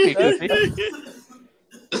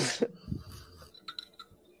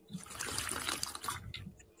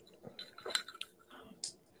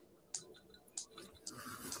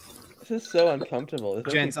 This is so uncomfortable.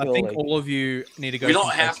 Gents, I think all of you need to go. We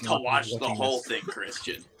don't have to watch the whole thing,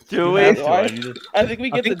 Christian. Do we? I think we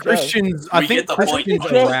get the Christians. I think Christians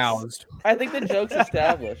are aroused. I think the joke's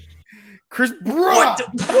established. Chris, bro, What?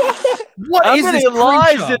 what How is many this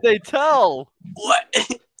lies creature? did they tell? What?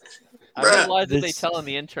 How many Bruh. lies did they This- tell in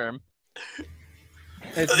the interim?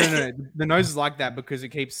 No. The nose is like that because it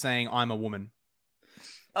keeps saying "I'm a woman."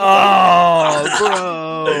 Oh,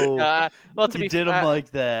 bro! Well, to You be did fair, him like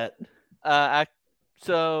that.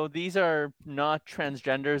 so these are not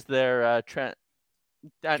transgenders. They're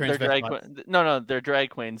they're drag Transvestites. no, they're drag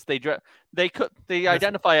queens. They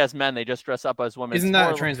identify as men. They just dress up as women. Isn't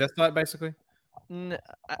that a transvestite, basically?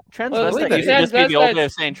 Transvestite used to just be the old way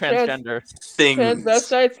of saying transgender. Things.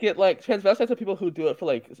 Transvestites are people who do it for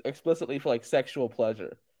like explicitly for like sexual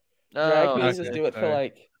pleasure. Drag Oh, queens just do it for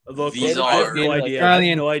like. Look, These I have are- no idea. I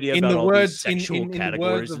Australian- have no idea in about the all words- these sexual in the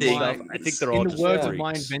categories words and of stuff. my- I think they're all In the just words of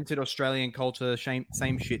my freaks. invented Australian culture, same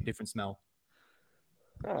shit, different smell.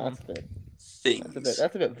 Oh, that's a bit. Things.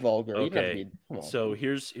 That's a bit vulgar. You don't have to Okay, be- come on. so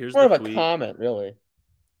here's more the of a tweet. comment, really.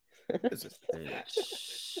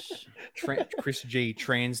 Chris G,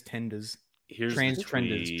 trans tenders, Here's trans the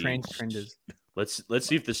trenders, tweet. trans trenders. Let's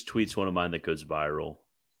see if this tweet's one of mine that goes viral.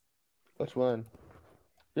 Which one?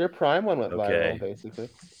 Your Prime one went Okay. viral, basically.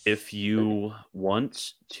 If you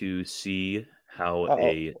want to see how Uh-oh.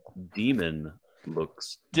 a demon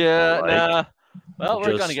looks, Nah. Well,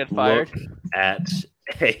 we're just gonna get fired. look at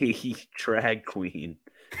a drag queen.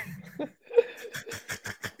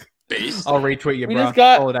 Based. I'll retweet you, We bro. just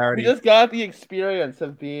got Solidarity. we just got the experience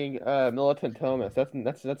of being militant Thomas.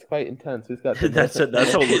 That's quite intense. We've got the That's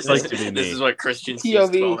how it looks like to be This me. is what Christian sees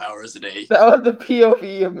POV. 12 hours a day. That was the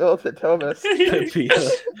POV of militant Thomas.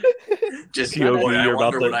 Just POV, boy, I you're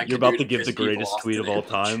wonder what I about could to do give the piss people greatest off tweet of today. all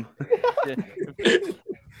time.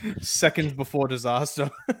 Seconds before disaster.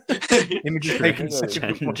 Images taken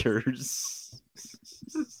seconds before. Transgenders.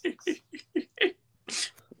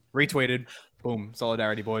 Retweeted. Boom.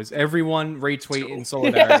 Solidarity, boys. Everyone retweet in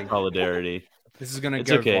solidarity. Solidarity. This is gonna It's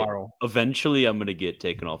go okay. viral. Eventually, I'm gonna get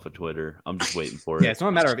taken off of Twitter. I'm just waiting for it. Yeah, it's not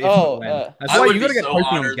a matter of if, Oh, but when. That's I why would you gotta be get so posted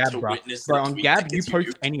on honored Gab, to bro. witness Bro, the on tweet Gab, that you gets post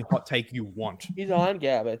viewed. any hot take you want. He's on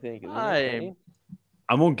Gab, I think. isn't he?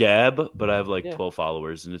 I'm on Gab, but I have like Yeah. 12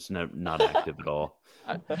 followers, and it's not active at all.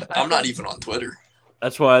 I'm not even on Twitter.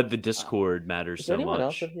 That's why the Discord matters Is there so anyone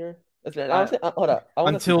else much. in here? Is there, honestly, hold up. I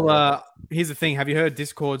wanna see Until something. here's the thing: have you heard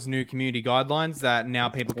Discord's new community guidelines that now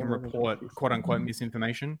people can report "quote unquote"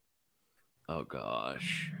 misinformation? Oh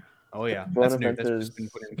gosh. Oh yeah, One that's of new. That's them just been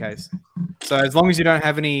put in the case. So as long as you don't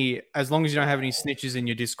have any snitches in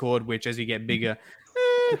your Discord, which as you get bigger,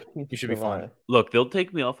 You should be fine. Look, they'll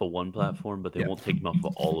take me off of one platform, but they won't take me off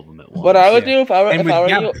of all of them at once. What I would do if I were, and if with I were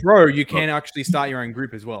Gab you, Pro, you can actually start your own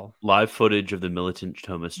group as well. Live footage of the Militant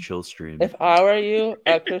Thomas chill stream. if I were you,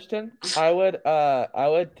 Christian, I would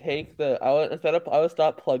take the, I would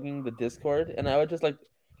stop plugging the Discord, and I would just like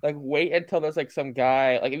wait until there's like some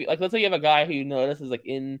guy, like, if you, like, let's say you have a guy who you notice is like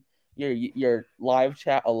in your live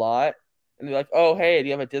chat a lot, and they're like, oh, hey, do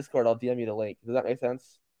you have a Discord? I'll DM you the link. Does that make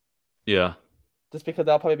sense? Yeah. Just because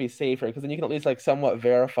that'll probably be safer, because then you can at least like somewhat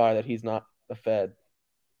verify that he's not a Fed.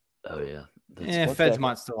 Oh yeah. Feds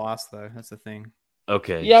might still ask though. That's the thing.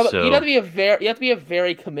 Okay. Yeah, but so... you have to be a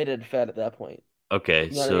very committed Fed at that point. Okay,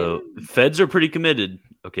 You know what I so Feds are pretty committed.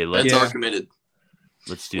 Okay, Feds are committed.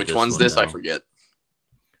 Let's do Which this one's one this? now. I forget.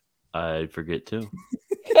 I forget too.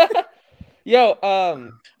 Yo,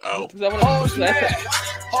 Oh.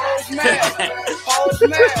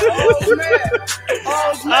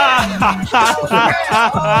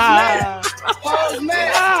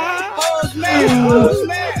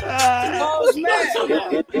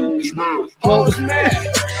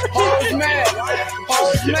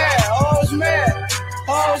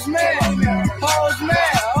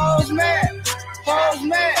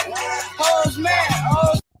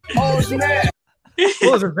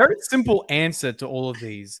 Well, there's a very simple answer to all of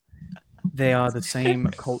these. They are the same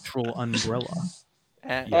cultural umbrella.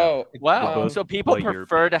 Oh, wow. So people Well,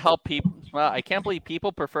 prefer to help people. Well, I can't believe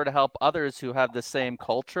people prefer to help others who have the same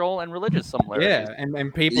cultural and religious similarities. Yeah,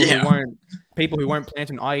 and people who won't plant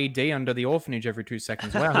an IED under the orphanage every 2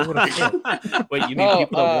 seconds. Wow, who would have thought? Wait, you mean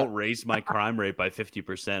people that won't raise my crime rate by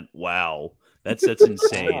 50%? Wow, that's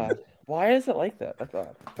insane. God. Why is it like that? That's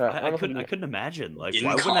odd. I couldn't imagine. Like,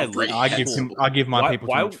 why wouldn't I give my people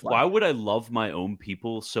too much flack. Why would I love my own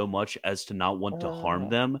people so much as to not want to harm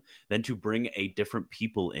them, than to bring a different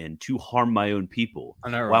people in to harm my own people? I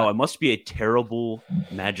know, right? Wow, I must be a terrible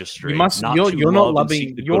magistrate. You're not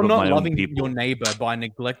loving your neighbor by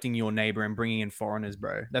neglecting your neighbor and bringing in foreigners,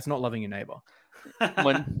 bro. That's not loving your neighbor.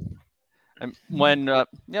 when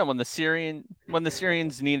the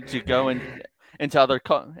Syrians needed to go into other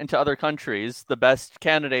countries, the best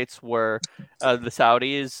candidates were the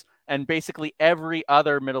Saudis and basically every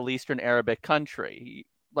other Middle Eastern Arabic country.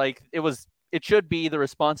 Like, it should be the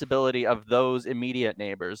responsibility of those immediate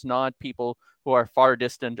neighbors, not people who are far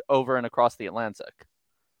distant over and across the Atlantic.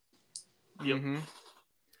 Yep. Mm-hmm.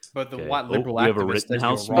 But the Okay. white liberal we have a activists says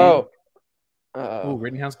Rittenhouse you're meme? wrong. Oh,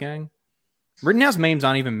 Rittenhouse gang. Rittenhouse memes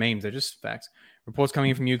aren't even memes; they're just facts. Reports coming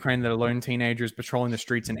in from Ukraine that a lone teenager is patrolling the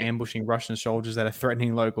streets and ambushing Russian soldiers that are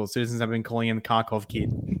threatening locals. Citizens have been calling him the Kharkov kid.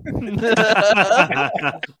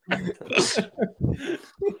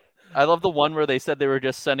 I love the one where they said they were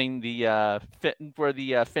just sending the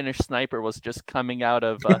Finnish sniper was just coming out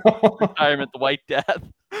of retirement, the White Death,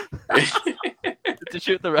 to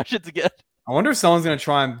shoot the Russians again. I wonder if someone's going to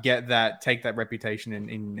try and take that reputation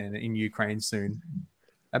in Ukraine soon.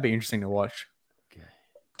 That'd be interesting to watch.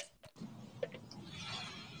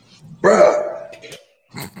 Bruh.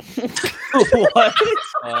 What?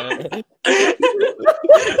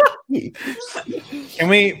 Can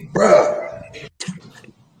we? Bruh.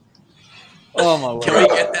 Oh my word! Can we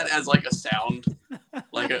get that as like a sound,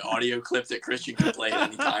 like an audio clip that Christian can play at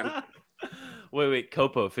any time? Wait,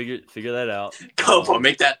 Copo, figure that out. Copo,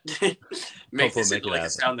 make that make Copo, this make into it like a happen.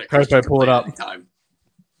 sound that Copo, Christian pull can it play up. at any time.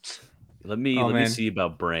 Let me see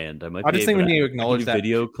about brand. I just think we need to acknowledge that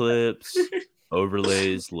video clips,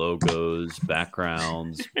 overlays, logos,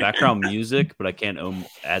 backgrounds, background music, but I can't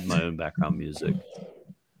add my own background music.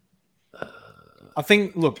 I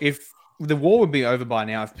think. Look, if the war would be over by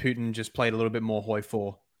now, if Putin just played a little bit more Hoi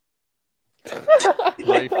 4.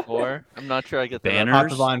 Hoi 4? I'm not sure I get that.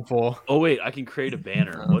 Banners? Hypervine 4. Oh wait, I can create a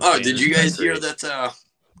banner. What Oh, banners did you can I guys hear create? that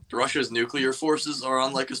Russia's nuclear forces are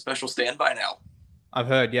on like a special standby now? I've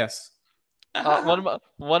heard, yes. One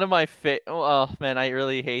of my oh man, I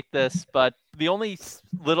really hate this, but the only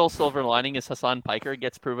little silver lining is Hassan Piker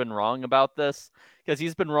gets proven wrong about this, because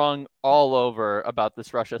he's been wrong all over about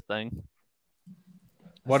this Russia thing.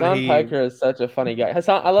 Hassan Piker is such a funny guy.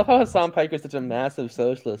 I love how Hassan Piker is such a massive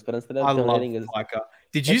socialist, but instead of donating his Piker.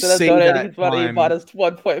 Did you see that money, he bought his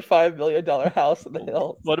 $1.5 million house in the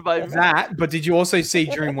hills? What about that? But did you also see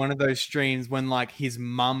during one of those streams when like his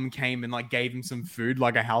mum came and like gave him some food,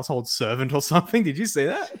 like a household servant or something? Did you see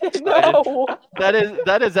that? No.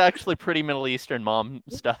 That is actually pretty Middle Eastern mom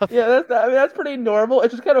stuff. Yeah, that's pretty normal.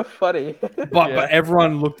 It's just kind of funny. But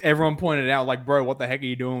everyone pointed out like, bro, what the heck are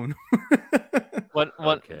you doing?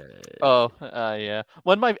 Okay. Yeah.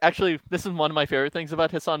 This is one of my favorite things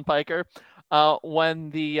about Hassan Piker. When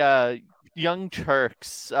the Young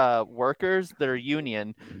Turks workers, their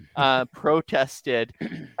union, protested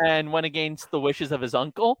and went against the wishes of his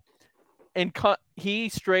uncle. And he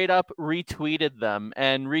straight up retweeted them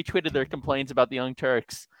and retweeted their complaints about the Young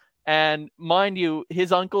Turks. And mind you,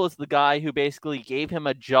 his uncle is the guy who basically gave him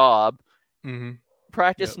a job,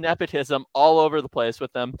 practiced nepotism all over the place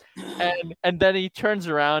with them, and then he turns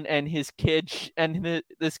around and his nephew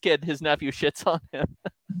shits on him.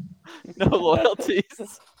 No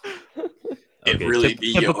loyalties. It really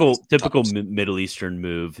be typical Middle Eastern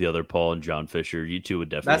move. The other Paul and John Fisher, you two would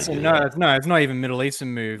definitely. It's not even Middle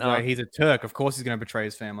Eastern move. No. Like, he's a Turk. Of course, he's going to betray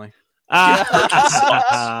his family.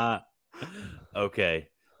 Okay,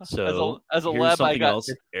 so as a here's lab, something else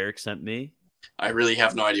Eric sent me. I really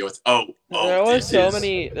have no idea what's. There were so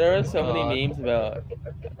many memes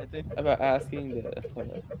about asking the.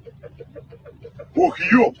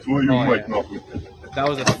 That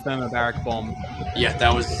was a thermobaric bomb. Yeah,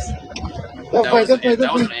 that was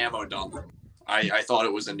an ammo dump. I thought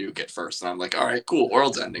it was a nuke at first, and I'm like, all right, cool,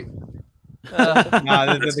 world's ending.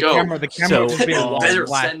 Let's go. The camera would just be a better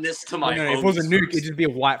white. Send this to my. If it was a nuke, it'd just be a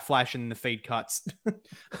white flash and the feed cuts.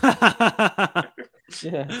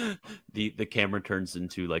 Yeah. The camera turns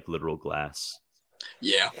into like literal glass.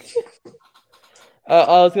 Yeah.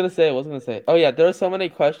 I was gonna say. Oh yeah, there were so many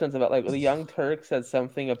questions about like the Young Turks said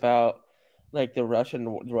something about like the Russian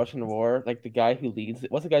war, like the guy who leads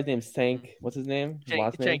it. What's the guy's name? What's his name?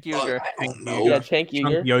 Cenk Uygur. Yeah, Cenk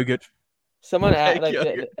Uygur. Yogurt. Someone asked, like,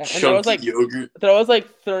 and there was like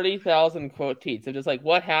 30,000 quote tweets of just like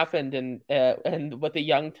what happened and with the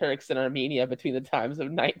Young Turks in Armenia between the times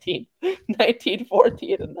of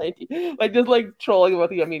 1914 and 19, like just like trolling about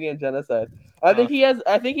the Armenian genocide. I think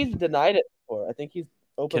he's denied it before. I think he's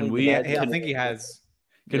openly denied it. I think he has.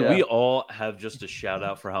 Can we all have just a shout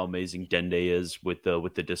out for how amazing Dende is with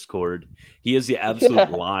the Discord? He is the absolute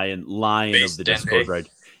lion of the Discord, right?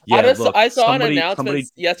 Yeah, I saw an announcement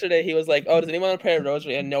yesterday. He was like, "Oh, does anyone want to pray a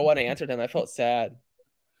rosary?" And no one answered him. I felt sad.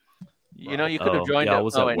 You know, you could have joined it. You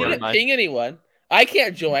didn't ping anyone. I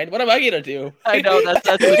can't join. What am I gonna do? I know that's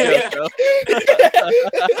the joke,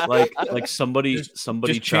 bro. like somebody just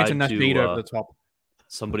tried to over the top.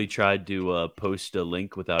 Somebody tried to post a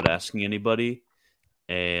link without asking anybody,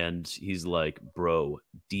 and he's like, "Bro,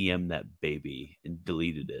 DM that baby," and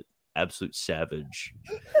deleted it. Absolute savage.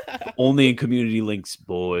 Only in community links,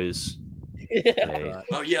 boys. Yeah. Okay.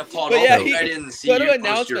 Oh yeah, Paul. I didn't see you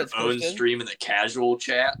post your own stream in the casual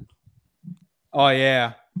chat. Oh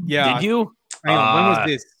yeah. Did you? Hang on, when was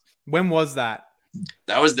this? When was that?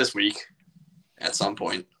 That was this week. At some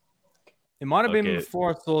point. It might have been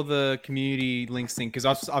before I saw the community links thing, because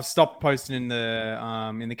I've stopped posting in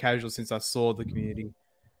the casual since I saw the community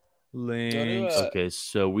links. Okay,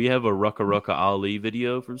 so we have a Rucka Ali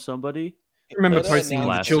video from somebody. I remember posting in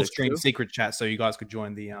the Chill Stream secret chat so you guys could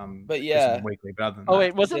join the weekly. But other than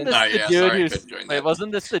wait, wasn't this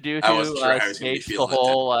the dude who staged the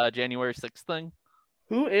whole January 6th thing?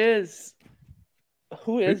 Who is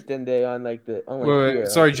Dende on like the?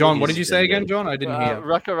 Sorry, John. What did you say again, John? I didn't hear.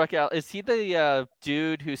 Rucka, is he the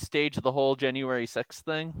dude who staged the whole January 6th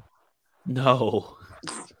thing? No.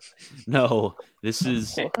 This is.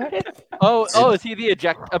 Is he the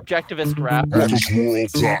objectivist rapper?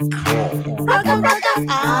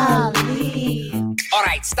 All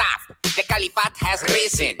right, stop. The Caliphate has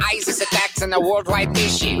risen. ISIS attacks on a worldwide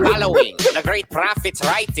mission. Following the great prophet's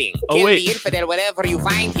writing. Kill the infidel wherever you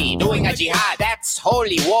find him. Doing a jihad, that's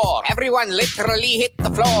holy war. Everyone literally hit the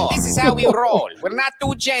floor. This is how we roll. We're not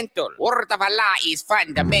too gentle. Word of Allah is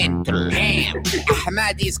fundamental. Damn,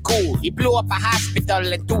 Ahmad is cool. He blew up a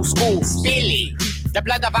hospital and 2 schools. Spilling the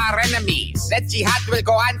blood of our enemies. That jihad will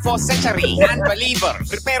go on for centuries. Unbelievers,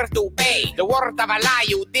 prepare to pay. The word of Allah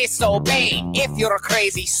you disobey. If you're a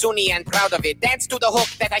crazy Sunni and proud of it, dance to the hook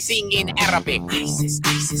that I sing in Arabic. ISIS,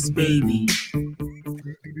 ISIS, baby.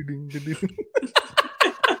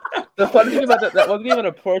 The funny thing about that wasn't even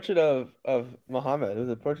a portrait of Muhammad. It was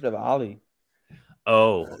a portrait of Ali.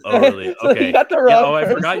 Oh, really? So okay. you got the wrong I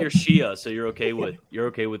person. forgot you're Shia, so you're okay with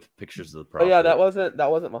pictures of the prophet. Oh yeah, that wasn't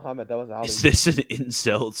Muhammad. That was Ali. Is this an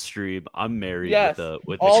incel stream? I'm married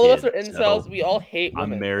with all a of kid, us are incels. We all hate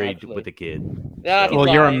women. I'm married actually. with a kid. Yeah, well,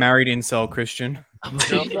 you're a married incel, Christian. I'm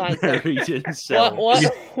married incel. One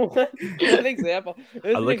example.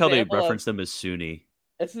 I like how they reference them as Sunni.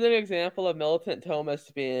 This is an example of Militant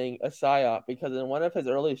Thomas being a psyop, because in one of his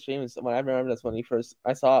early streams, when I remember this,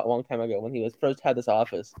 I saw it a long time ago when he was first had this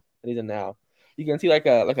office that he's in now. You can see like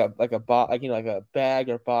a bag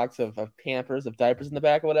or box of Pampers, of diapers in the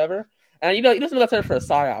back or whatever. And he doesn't know that's there for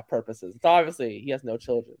psyop purposes. It's obviously he has no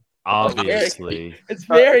children. Obviously. It's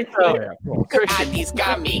very clear. He's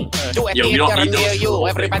got me. To a Yo, we don't theater need near those you. little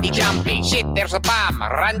Everybody things. jumping. Shit, there's a bomb.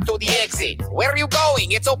 Run to the exit. Where are you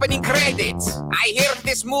going? It's opening credits. I hear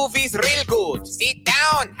this movie's real good. Sit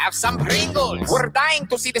down, have some Pringles. We're dying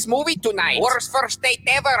to see this movie tonight. Worst first date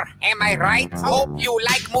ever. Am I right? Hope you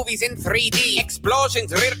like movies in 3D.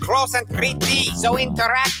 Explosions real close and pretty. So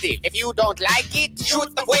interactive. If you don't like it,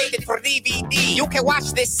 shoot the waited for DVD. You can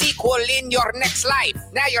watch the sequel in your next life.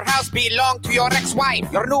 Now your house belongs to your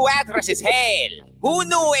ex-wife. Your new address is hell. Who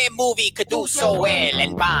knew a movie could do so well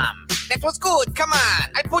and bomb? That was good, come on.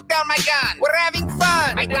 I put down my gun. We're having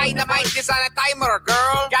fun. My dynamite is on a timer,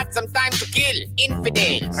 girl. Got some time to kill.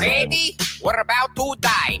 Infidels. Ready? We're about to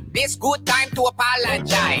die. This good time to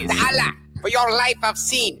apologize. To Allah. For your life I've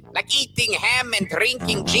seen, like eating ham and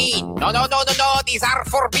drinking gin. No, these are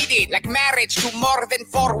forbidden. Like marriage to more than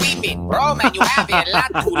 4 women. Bro, man, you have a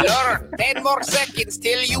lot to learn. 10 more seconds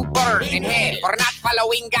till you burn in hell for not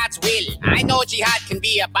following God's will. I know jihad can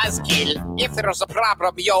be a buzzkill. If there's a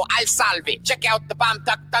problem, yo, I'll solve it. Check out the bomb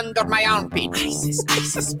tucked under my armpit.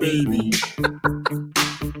 ISIS, baby.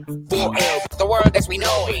 Forever, the world as we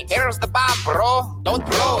know it. Here's the bomb, bro. Don't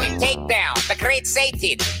throw it. Take down the great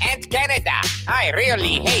Satan and Canada. I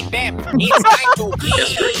really hate them. It's time to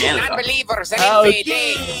kill non-believers and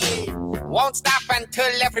infidels. Won't stop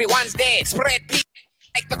until everyone's dead. Spread peace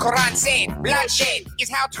like the Quran said. Bloodshed is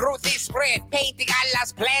how truth is spread. Painting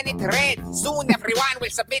Allah's planet red. Soon everyone will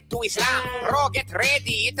submit to Islam. Bro, get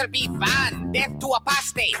ready, it'll be fun. Death to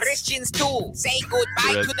apostates, Christians too. Say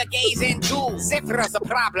goodbye to the gays and Jews. If there's a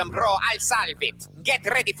problem, bro, I'll solve it. Get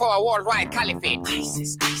ready for a worldwide caliphate.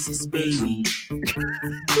 ISIS, baby.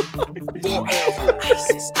 Forever.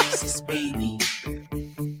 ISIS, baby.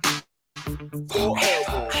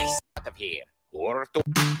 Forever. Out of here. Or to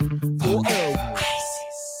forever.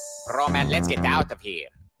 ISIS. Bro, man, let's get out of here.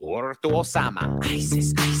 Or to Osama.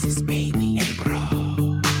 ISIS, baby. Hey, bro.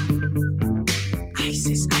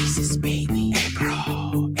 ISIS, baby. Hey,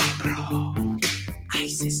 bro.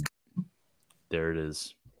 ISIS. There it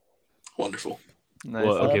is. Wonderful. Nice.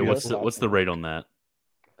 Well, okay, what's the rate on that?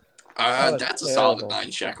 That's a solid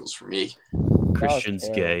 9 shekels for me. Christian's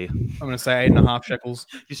gay. I'm gonna say 8.5 shekels.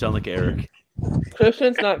 You sound like Eric.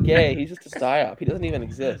 Christian's not gay. He's just a psyop. He doesn't even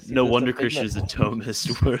exist. He's No just wonder a Christian is a figment.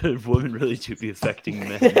 Thomist. Women really do be affecting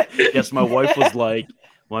men. Yes, my wife was like,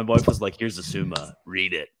 here's a summa.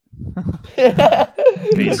 Read it.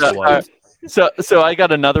 Face wife. So I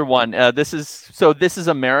got another one. This is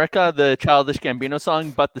America, the Childish Gambino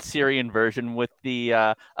song, but the Syrian version with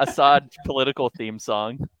the Assad political theme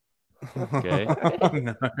song. Okay.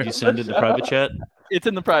 No. You send it to private chat? It's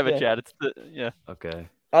in the private chat. Okay.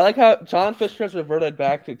 I like how John Fisher has reverted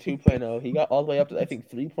back to 2.0. He got all the way up to, I think,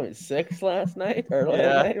 3.6 last night. Or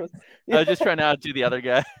night. I was just trying to outdo the other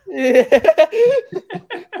guy.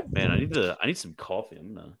 Man, I need some coffee.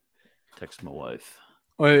 I'm gonna text my wife.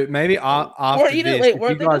 Well, maybe after even- this, wait, if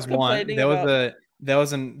weren't you they guys just want, complaining there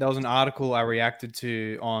was an article I reacted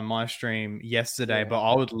to on my stream yesterday, but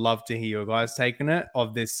I would love to hear your guys taking it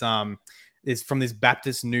of this is from this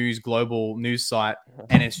Baptist News global news site,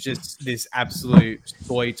 and it's just this absolute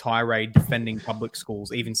soy tirade defending public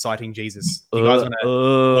schools, even citing Jesus. You guys want to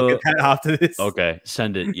look at that after this? Okay,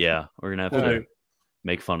 send it. Yeah, we're gonna have to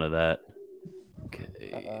make fun of that. Okay.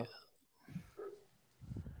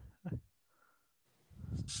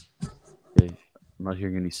 Okay, I'm not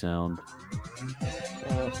hearing any sound.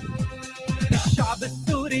 الشعب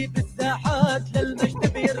السوري بالساحات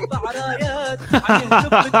للمجد بيرفع رايات عم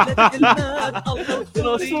يهتف بثلاث كلمات الله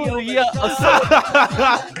وسوريا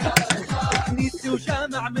كنيسة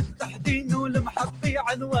وجامع متحدين والمحبي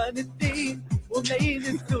عنوان الدين وملايين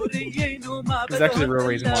السوريين وما There's actually a real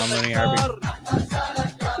reason why I'm learning Arabic.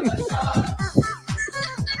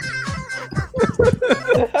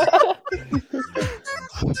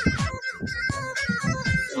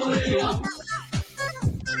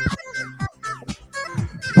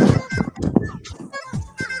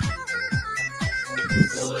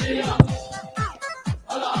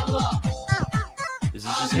 Is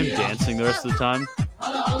this just him dancing the rest of the time?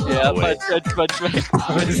 Yeah, wait. but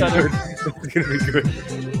It's gonna be good.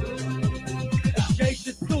 الجيش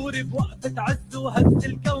السوري بوقفة عزه هز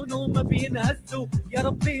الكون وما بينهزوا يا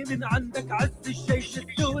ربي من عندك عز الجيش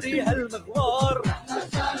السوري هالمغوار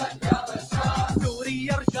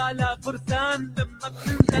سوريا رجالة فرسان لما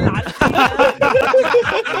بتنزل على الخيام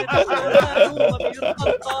وما بيرقى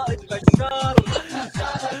القائد بشار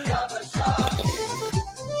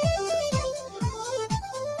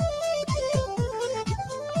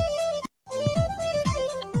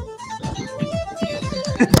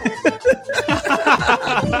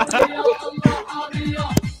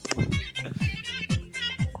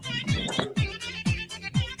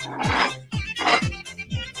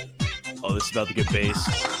based.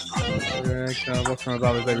 What's from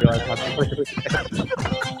above is they realize how to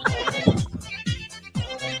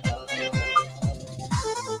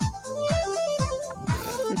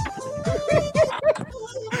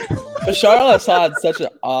Bashar al-Assad's such an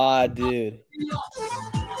odd dude.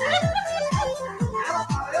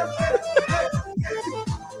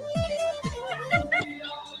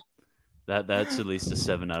 That's at least a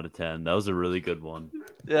 7 out of 10. That was a really good one.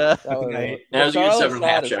 Yeah. That was a good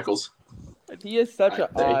 7.5 shekels. He is such an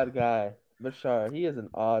odd guy. Bashar, he is an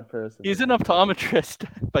odd person. He's an optometrist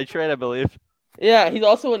by trade, I believe. Yeah, he's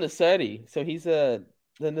also a Nasedi. So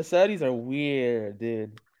the Nasedis are weird,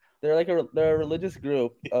 dude. They're like they're a religious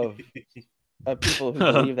group of people who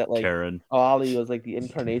believe that like Karen. Ali was like the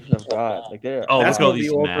incarnation of God. Like they're that's not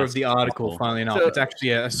the author of the article. Funnily enough, it's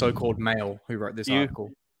actually a so-called male who wrote this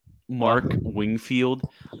article. Mark Wingfield.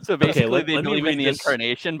 So basically, they believe in the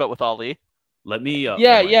incarnation, but with Ali. Let me.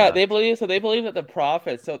 Yeah. They believe that the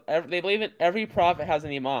prophets. So they believe that every prophet has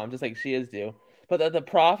an imam, just like Shias do. But that the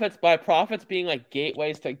prophets, by prophets being like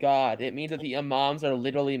gateways to God, it means that the imams are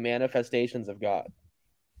literally manifestations of God.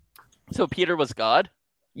 So Peter was God?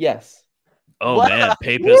 Yes. Oh what? Man,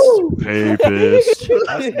 papist. Papist.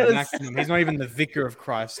 That's the maximum. He's not even the vicar of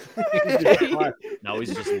Christ. No,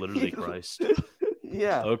 he's just literally Christ.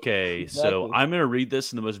 Yeah. Okay, exactly. So I'm gonna read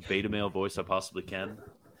this in the most beta male voice I possibly can.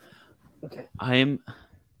 Okay. I am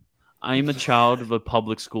a child of a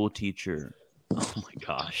public school teacher. Oh my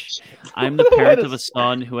gosh. I'm the parent of a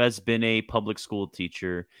son who has been a public school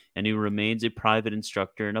teacher and who remains a private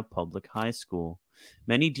instructor in a public high school.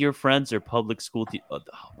 Many dear friends are public school oh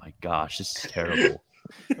my gosh, this is terrible.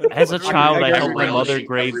 As a child, I helped my mother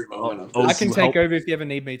grade. I can take over if you ever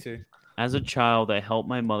need me to. As a child, I helped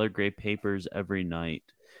my mother grade papers every night,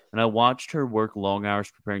 and I watched her work long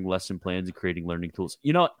hours preparing lesson plans and creating learning tools.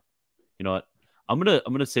 You know what? I'm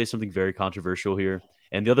gonna say something very controversial here.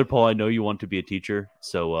 And the other Paul, I know you want to be a teacher,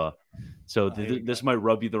 so this might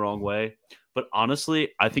rub you the wrong way. But honestly,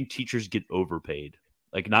 I think teachers get overpaid.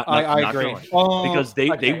 Like I agree because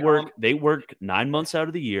they work 9 months out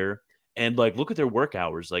of the year, and like look at their work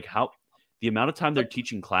hours, like how the amount of time they're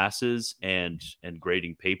teaching classes and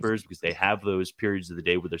grading papers because they have those periods of the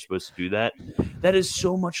day where they're supposed to do that. That is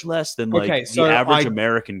so much less than like the average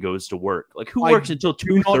American goes to work. Like who works until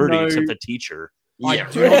 2:30 except a teacher? I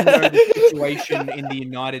do not know the situation in the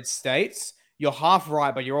United States. You're half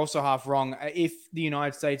right, but you're also half wrong. If the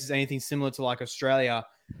United States is anything similar to like Australia,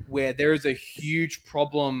 where there is a huge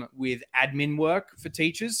problem with admin work for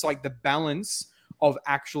teachers, like the balance of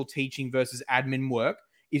actual teaching versus admin work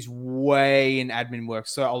is way in admin work.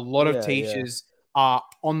 So a lot of teachers are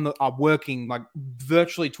working like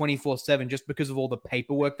virtually 24/7 just because of all the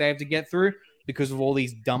paperwork they have to get through, because of all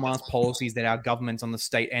these dumbass policies that our governments on the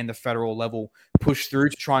state and the federal level push through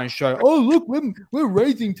to try and show, oh, look, we're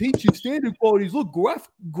raising teaching standard qualities. Look,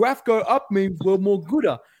 graph go up means we're more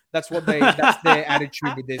gooder. That's their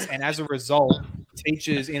attitude with this. And as a result,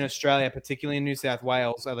 teachers in Australia, particularly in New South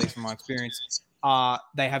Wales, at least from my experience,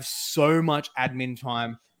 they have so much admin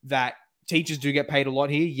time that teachers do get paid a lot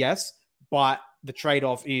here, yes, but the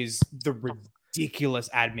trade-off is the ridiculous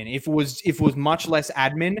admin. If it was much less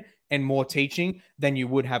admin and more teaching, then you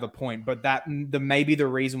would have a point. But maybe the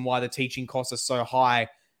reason why the teaching costs are so high,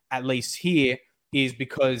 at least here, is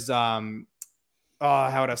because how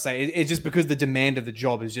would I say? It's just because the demand of the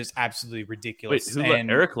job is just absolutely ridiculous. Wait,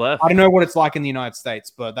 Eric left? I don't know what it's like in the United States,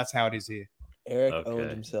 but that's how it is here. Eric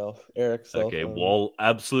owned himself.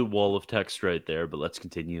 Absolute wall of text right there, but let's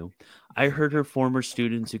continue. I heard her former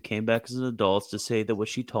students who came back as adults to say that what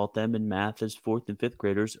she taught them in math as 4th and 5th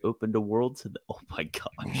graders opened a world to them. Oh my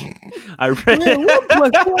gosh. I read I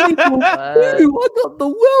got the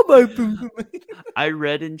world open for me. I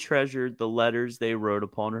read and treasured the letters they wrote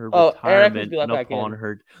upon her retirement and upon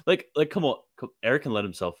her come on. Eric can let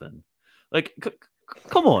himself in.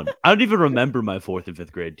 Come on. I don't even remember my 4th and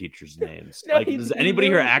 5th grade teachers' names. Does anybody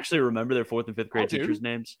here actually remember their 4th and 5th grade teachers'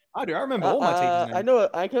 names? I do. I remember all my teachers' names.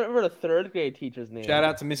 I can remember the 3rd grade teacher's name. Shout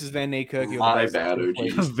out to Mrs. Van Niekerk.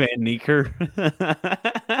 Van Niekerk.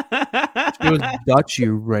 She was Dutch,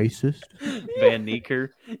 you racist. Van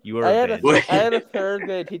Niekerk. You are I had a 3rd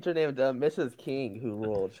grade teacher named Mrs. King who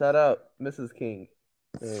ruled. Shout out Mrs. King.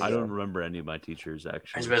 I don't remember any of my teachers,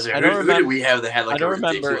 actually. Who did we have that had like a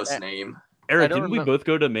ridiculous name? Eric, didn't we both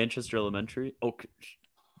go to Manchester Elementary? Oh,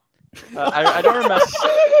 I don't remember.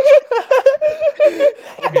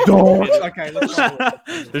 Okay, let's go.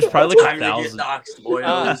 There's probably like Time to get 1,000. doxxed, boys.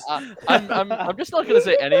 I'm just not gonna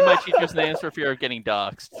say any of my teachers' names for fear of getting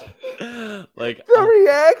doxxed. Like The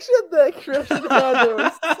reaction that Christian had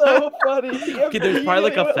was so funny. okay, there's probably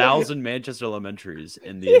like 1,000 Manchester Elementaries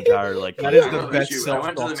in the entire like. That is I the don't know best issue. I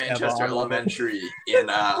went to the self-dox Manchester ever. Elementary in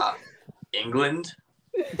England.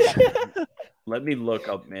 Let me look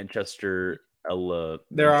up Manchester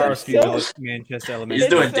There are a That's few so- Manchester He's Elementary.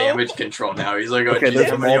 doing so- damage control now. He's like, oh, Okay, geez,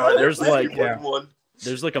 there's how many more- are there? there's like- Yeah. One.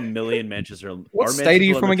 There's like a million Manchester. What our state are you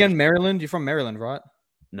Manchester from again? Elementary- Maryland? You're from Maryland, right?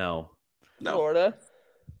 No, No, Florida.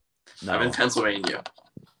 I'm in no, Pennsylvania.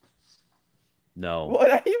 no. What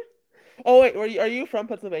are you? Oh wait, are you from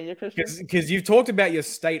Pennsylvania, Christian? Because you've talked about your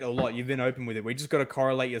state a lot. You've been open with it. We just got to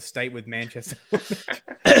correlate your state with Manchester.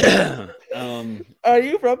 Are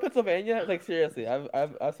you from Pennsylvania? Like seriously, I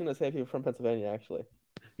was gonna say if you're from Pennsylvania actually.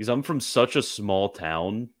 Because I'm from such a small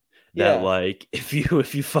town that Yeah. like if you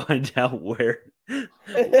find out where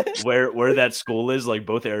that school is, like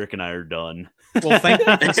both Eric and I are done. Well, thank you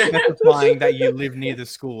for specifying that you live near the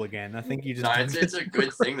school again. I think you just. No, it's a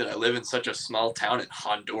good thing that I live in such a small town in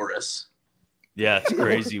Honduras. Yeah, it's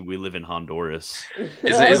crazy. We live in Honduras.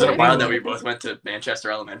 Is it wild that we both went to Manchester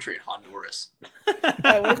Elementary in Honduras?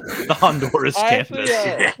 The Honduras I actually,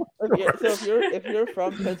 campus. if you're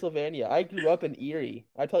from Pennsylvania, I grew up in Erie.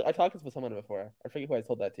 I talked this with someone before. I forget who I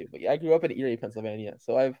told that to, but yeah, I grew up in Erie, Pennsylvania.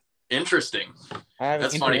 So Interesting. I have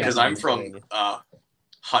That's an funny because interest I'm in from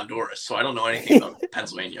Honduras, so I don't know anything about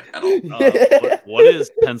Pennsylvania at all. What is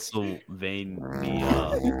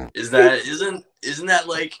Pennsylvania? Is that isn't that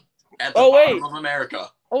like at the Oh, bottom wait. of America?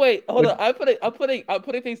 Oh wait, hold on. I'm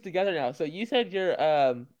putting things together now. So you said your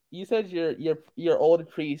old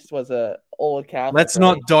priest was a old Catholic. Let's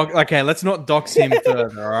right? not let's not dox him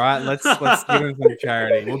further. All right, let's give him some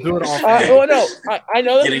charity. We'll do it off. Oh no, I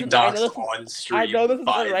know this. Getting doxxed on stream. I know this is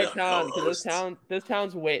by the right the town because co-hosts. this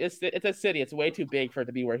town's it's a city. It's way too big for it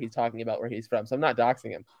to be where he's talking about where he's from. So I'm not doxing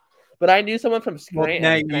him. But I knew someone from Well, Scranton.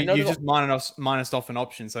 now and I know you there's just minus off an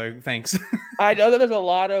option. So thanks. I know that there's a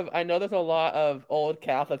lot of old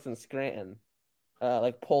Catholics in Scranton,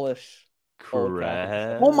 like Polish.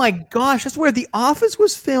 Correct. Oh my gosh, that's where The Office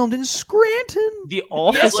was filmed in Scranton. The That's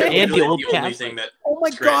Office like and the literally old the only Catholic. thing that Oh my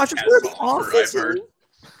Scranton gosh, that's has where to The offer, Office I've heard. is.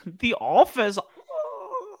 The Office.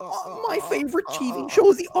 My favorite TV show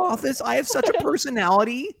is The Office. I have such a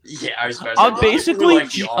personality. Yeah, I was about to say, I'm a lot of people basically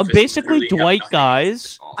like The I'm Office basically literally have Dwight, nothing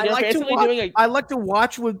guys. on. I You're like to basically watch. doing a- I like to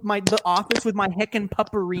watch with The Office with my heckin'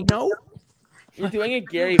 pupperino. You're doing a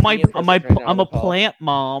Gary My V impersonation right now, I'm a Other Paul. plant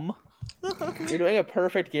mom. You're doing a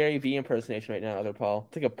perfect Gary V impersonation right now, Other Paul.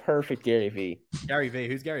 It's like a perfect Gary V. Gary V.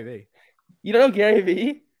 Who's Gary V? You don't know Gary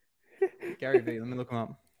V? Gary V. Let me look him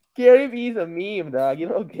up. Gary V's a meme, dog. You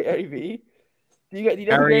don't know Gary V? Do you know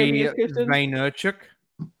who Gary V Gary is, Christian? Vaynerchuk.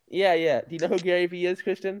 Yeah. Do you know who Gary V is,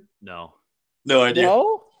 Christian? No. No idea.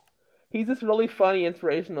 No? He's this really funny,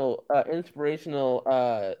 inspirational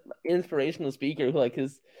speaker who like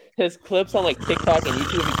his clips on like TikTok and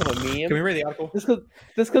YouTube become a meme. Can we read the article? Just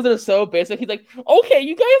because they're so basic. He's like, okay,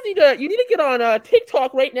 you guys need to get on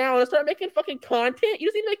TikTok right now and start making fucking content. You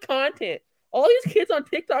just need to make content. All these kids on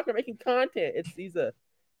TikTok are making content. He's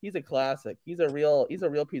a classic. He's a real piece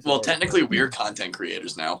of Well, work. technically, we're content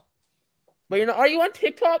creators now. But you're not. Are you on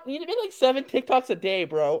TikTok? You need to make like 7 TikToks a day,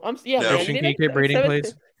 bro. No. Man. You Christian, need can you to make keep reading, 7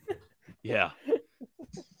 please? Yeah.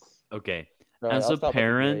 Okay. Alright, As I'll a stop with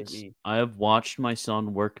parent, Gary V. I have watched my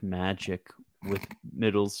son work magic with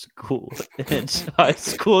middle school and high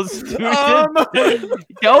school students.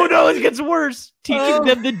 Oh no, it gets worse. Teaching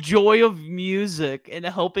them the joy of music and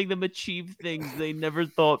helping them achieve things they never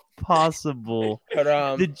thought possible.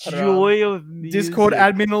 The joy of music. Discord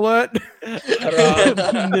admin alert.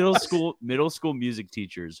 middle school music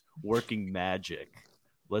teachers working magic.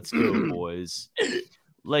 Let's go, boys.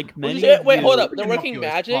 Like many. Wait, hold up. They're Freaking working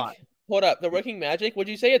Oculus, magic. fine. Hold up. They're working magic. Would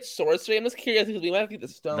you say it's sorcery? I'm just curious because we might have to get the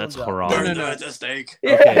stones. That's out. haram. No. It's a steak.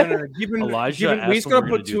 Okay. No. Elijah We asked just when got we're to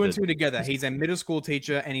gonna put do 2 and this. 2 together. He's a middle school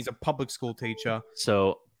teacher and he's a public school teacher.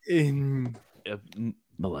 So In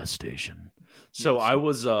molestation. So I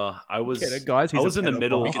was guys, I was in the pedophile.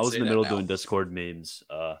 middle. We I can was say in the that middle now. doing Discord memes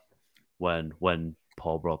when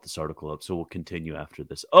Paul brought this article up. So we'll continue after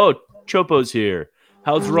this. Oh, Chopo's here.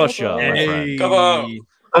 How's Russia, my friend? Hey. Come on.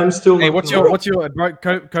 I'm still. Hey, what's your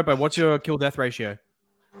Kopo? What's your kill death ratio?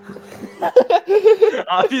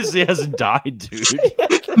 Obviously hasn't died, dude.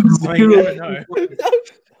 I mean, you never know.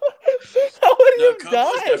 How would No, you Copo's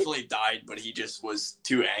die? definitely died, but he just was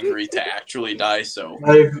too angry to actually die. So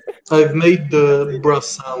I've made the brass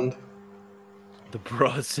sound. The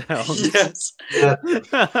bra sound. Yes.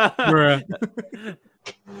 Bruh.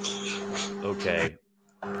 Okay.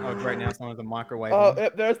 Oh, great! Now someone's a microwave. Oh,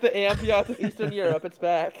 there's the ambiance of Eastern Europe. It's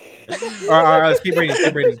back. All right, let's keep reading.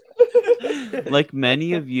 Keep reading. Like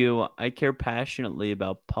many of you, I care passionately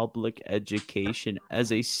about public education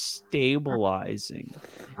as a stabilizing,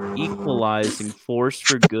 equalizing force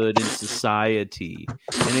for good in society,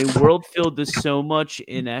 in a world filled with so much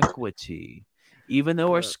inequity. Even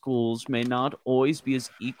though our schools may not always be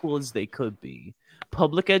as equal as they could be,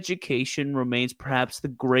 public education remains perhaps the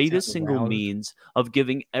greatest single means of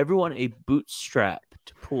giving everyone a bootstrap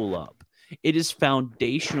to pull up. It is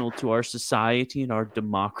foundational to our society and our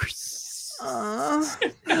democracy.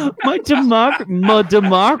 My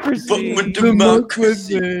democracy.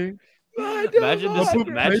 Imagine this.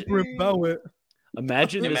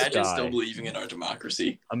 Imagine this guy still believing in our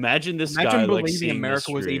democracy. Imagine this guy believing like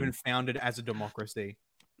America was even founded as a democracy.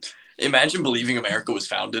 Imagine believing America was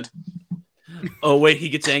founded. Oh wait, he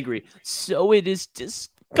gets angry. So it is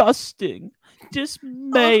disgusting,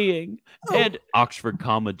 dismaying, and Oxford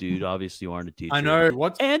comma, dude. Obviously, you aren't a teacher. I know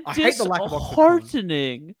what. And I hate the lack of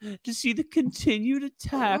disheartening to see the continued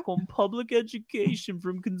attack on public education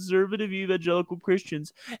from conservative evangelical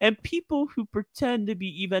Christians and people who pretend to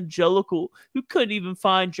be evangelical who couldn't even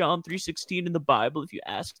find John 3:16 in the Bible if you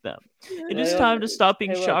asked them. It is time to stop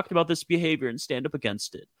being shocked about this behavior and stand up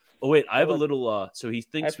against it. Oh wait, I have a little. So he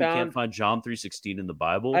thinks we can't find John 3:16 in the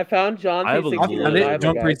Bible. I found John 3:16.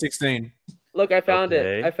 John 3:16. Look, I found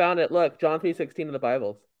it. I found it. Look, John 3:16 in the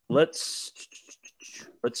Bible. Let's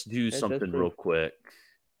do something real quick.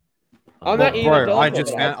 I'm not even. Bro, I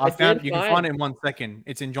found. You can find it in 1 second.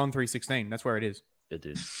 It's in John 3:16. That's where it is. It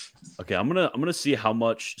is. Okay, I'm gonna see how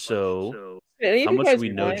much. So how much we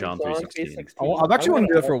know John 3:16. I've actually wanted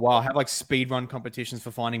to do it for a while. Have like speed run competitions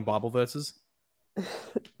for finding Bible verses.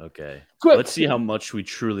 Okay. Quick. Let's see how much we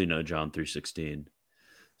truly know John 3:16.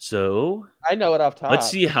 So I know it off top. Let's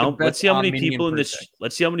see how many people in this.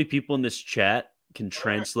 Let's see how many people in this chat can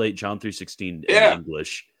translate John 3:16 in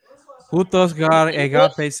English. Hutos gar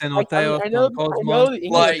agape xenotheos ton cosmos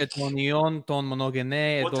ton ion ton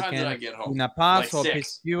monogene unapas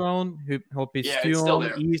hopistion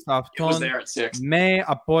is afton me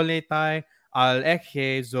apolitai al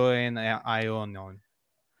eche zoen ionon.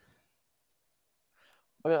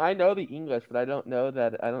 I mean, I know the English, but I don't know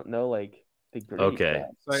like the Greek. Okay.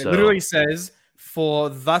 So it literally says,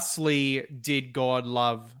 "For thusly did God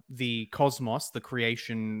love the cosmos, the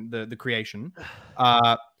creation, the creation,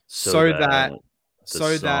 so that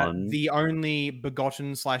the only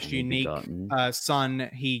begotten / unique Son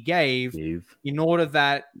He gave, in order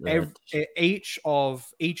that each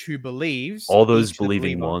who believes, all those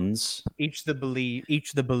believing ones, each the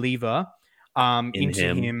believer,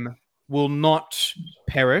 into Him." Will not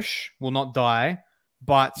perish, will not die,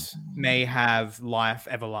 but may have life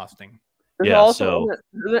everlasting. Isn't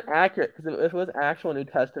it accurate? Because if it was actual New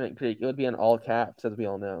Testament Greek, it would be in all caps, as we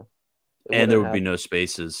all know. And there would be no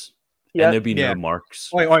spaces. Yep. And there'd be no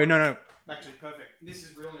marks. Wait, no. Actually, perfect. This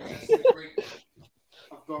is really Greek.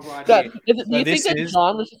 I've got right here. This is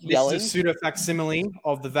a pseudo facsimile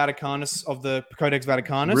of the Vaticanus, of the Codex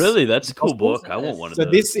Vaticanus. Really? That's a cool book. I want one of those.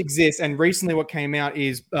 So this exists, and recently what came out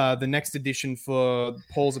is the next edition for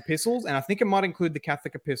Paul's epistles, and I think it might include the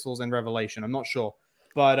Catholic epistles and Revelation. I'm not sure,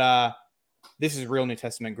 but this is real New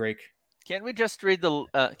Testament Greek. Can't we just read the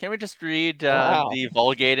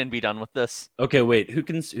Vulgate and be done with this? Okay, wait. Who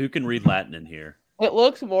can read Latin in here? It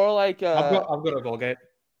looks more like I've got a Vulgate.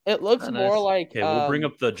 It looks more like. Okay, we'll bring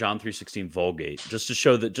up the John 3:16 Vulgate just to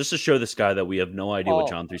show this guy that we have no idea what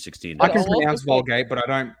John 3:16 is. I can pronounce Vulgate, but I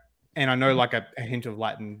don't, and I know like a hint of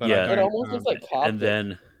Latin, but yeah, I don't, it almost looks like Coptic. And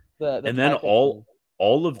then all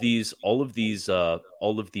of these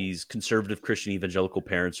conservative Christian evangelical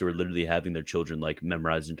parents who are literally having their children like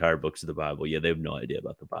memorize entire books of the Bible. Yeah, they have no idea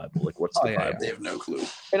about the Bible. Like, what's the Bible? They have no clue.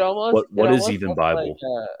 What is even Bible?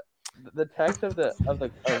 The text of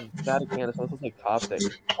Vatican is almost like Coptic.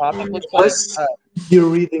 Coptic looks like you're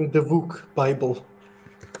reading the book Bible.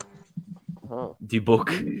 The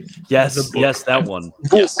book, yes, that one.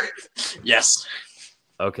 Yes.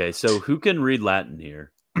 Okay, so who can read Latin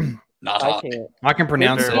here? Not I can't. I can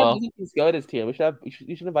pronounce it. Byzantine Scotus here.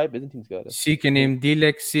 You should invite Byzantine Scotus. Sicenem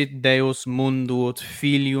dilexit Deus mundut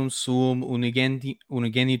filium suum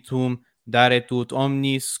unigenitum daretut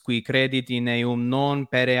omnis qui credit in eum non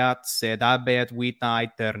pereat sed habeat vita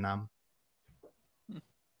aeternam.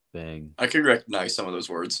 Bang. I could recognize some of those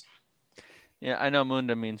words. Yeah, I know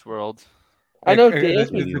Munda means world. I know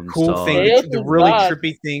Deus means the cool thing. The really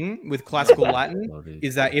trippy thing with classical Latin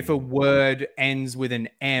is that if a word ends with an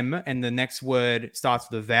M and the next word starts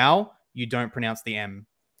with a vowel, you don't pronounce the M.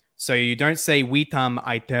 So you don't say vitam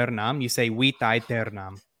aeternam, you say vita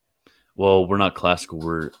aeternam. Well, we're not classical,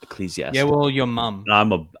 we're ecclesiastical. Yeah, well, your mum.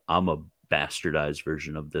 I'm a bastardized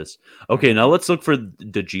version of this. Okay, now let's look for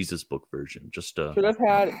the Jesus book version. You should have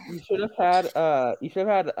had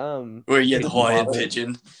where you had the Hawaiian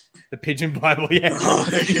pigeon. The pigeon Bible, yeah.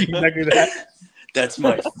 Exactly that. That's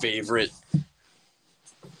my favorite.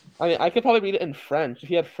 I mean, I could probably read it in French. If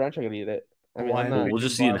you had French, I could read it. I mean, we'll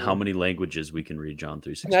just see in how many languages we can read John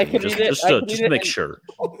 3:16. I could read it. Just to make sure.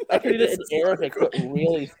 I can read it in Arabic, but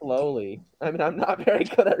really slowly. I mean, I'm not very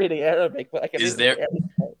good at reading Arabic, but I can.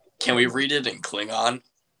 Can we read it in Klingon?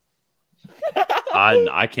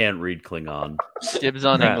 I can't read Klingon. Dibs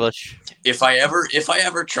on English. If I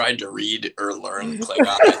ever tried to read or learn Klingon,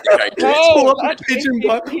 I think I could. Pigeon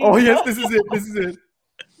Bible. Oh yes, this is it.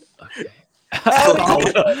 Okay.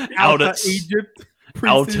 Out of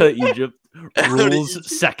Egypt. Rules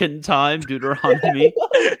second time Deuteronomy.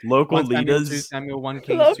 Local 1 Samuel, leaders. 2 Samuel, 1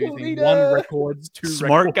 Kings, 2 Kings, 1 Records, 2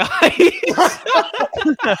 Smart records. guy.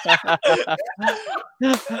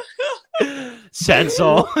 Sad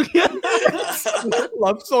song.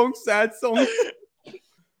 Love song, sad song.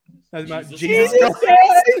 That's about Jesus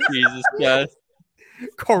Christ.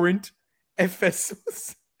 Corinth,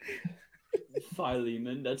 Ephesus.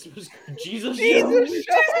 Philemon, that's Jesus. Jesus.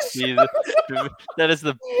 That is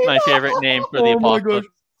my favorite name for the apocalypse.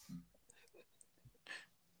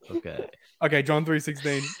 Okay, John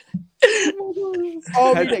 3:16.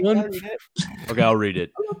 Okay, I'll read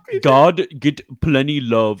it. God get plenty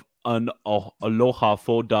love and aloha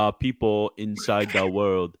for the people inside the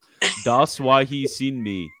world. That's why he seen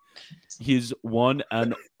me. His one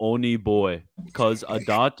and only boy. Cause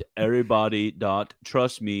that everybody that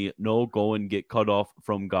trust me no go and get cut off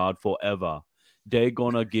from God forever. They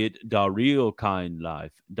gonna get the real kind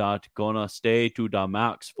life. That gonna stay to the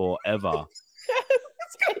max forever.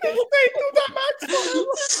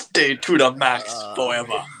 Stay to the max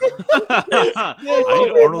forever. I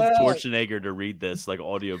need Arnold Schwarzenegger to read this like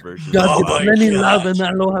audio version. God gets many love and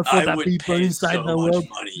aloha for the people inside the world.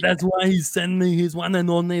 That's why he sent me his one and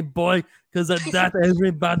only boy. Because of that,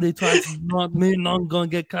 everybody tries to not me, not gonna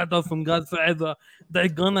get cut off from God forever. They're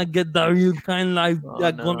gonna get the real kind life.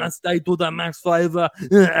 They're gonna stay to the max forever.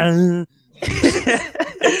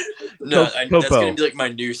 No, that's gonna be like my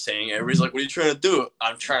new saying. Everybody's like, "What are you trying to do?"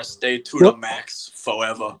 I'm trying to stay to the max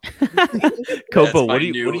forever. Copo, what do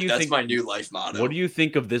you think? That's my new life motto. What do you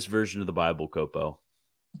think of this version of the Bible, Copo?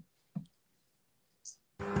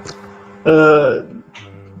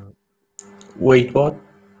 Wait, what?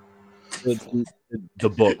 The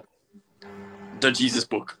book. The Jesus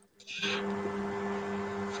book.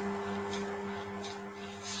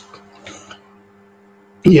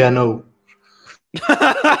 Yeah, no.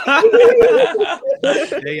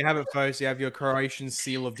 There you have it, folks. You have your Croatian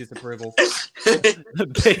seal of disapproval. That's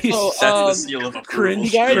the seal of approval.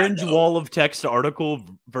 Cringe wall of text article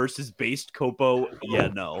versus based Copo. Yeah,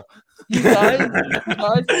 no. You guys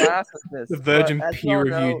laugh at this. The Virgin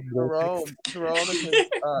peer-reviewed. Jerome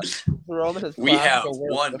we have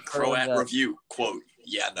one Croat review quote.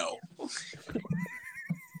 Yeah, no.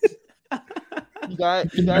 You guys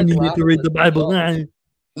need to read the Bible.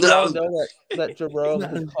 You all know that Jerome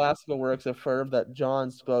in his classical works affirmed that John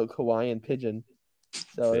spoke Hawaiian Pidgin.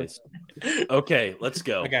 So okay, let's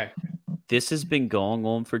go. Okay. This has been going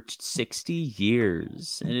on for 60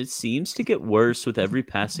 years, and it seems to get worse with every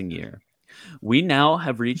passing year. We now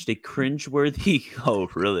have reached a cringeworthy,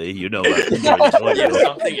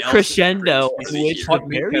 crescendo in which the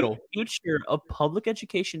very future of public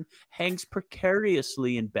education hangs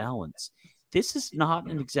precariously in balance. This is not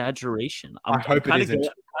an exaggeration. I hope it isn't.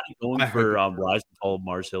 Going for Rise and Fall of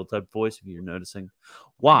Mars Hill type voice, if you're noticing.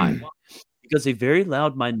 Why? Because a very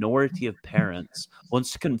loud minority of parents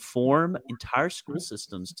wants to conform entire school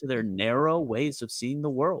systems to their narrow ways of seeing the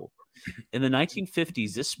world. In the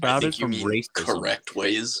 1950s, this sprouted from racism. Correct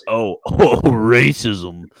ways. Oh,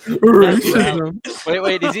 racism.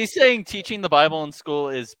 Wait, is he saying teaching the Bible in school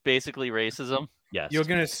is basically racism? Yes. You're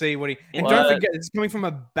going to see what he... And don't forget, it's coming from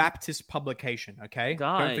a Baptist publication, okay?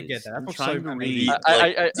 Guys, don't forget that. I'm That's trying to read.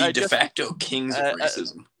 The de facto kings of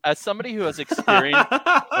racism. As somebody who has experienced...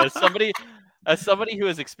 As somebody who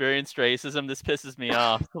has experienced racism, this pisses me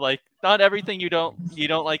off. Like, not everything you don't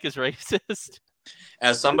like is racist.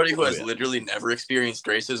 As somebody who has literally never experienced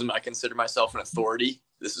racism, I consider myself an authority.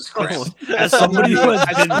 This is correct. As somebody who has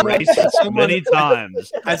been racist many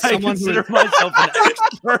times, I consider myself an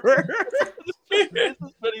expert.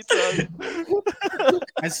 Many times.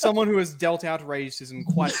 As someone who has dealt out racism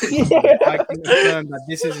quite frequently, I can confirm that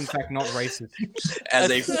this is in fact not racist.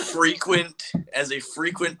 As a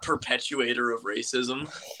frequent perpetuator of racism.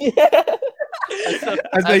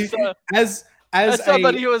 As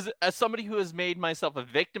somebody who has made myself a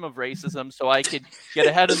victim of racism so I could get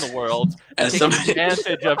ahead in the world and take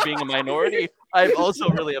advantage of being a minority, I'm also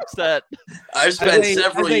really upset. I've spent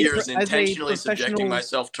several years intentionally subjecting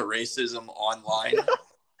myself to racism online.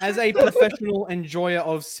 As a professional enjoyer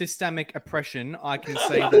of systemic oppression, I can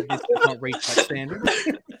say that this does not reach that standard.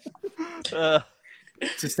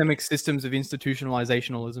 Systemic systems of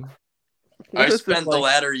institutionalizationalism. I spent the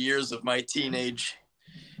latter years of my teenage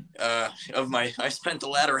I spent the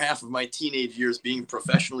latter half of my teenage years being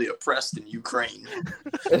professionally oppressed in Ukraine.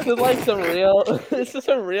 This is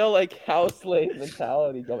some real like house slave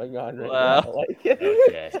mentality going on right now. Like,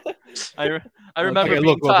 okay. I remember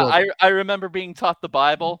I remember being taught the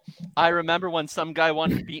Bible. I remember when some guy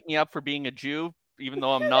wanted to beat me up for being a Jew, even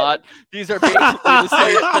though I'm not. These are basically the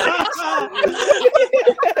same things.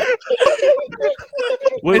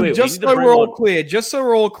 Wait, just so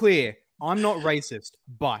we're all clear, I'm not racist,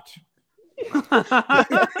 but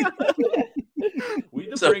we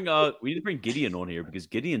need to bring Gideon on here because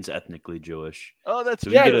Gideon's ethnically Jewish. Oh, that's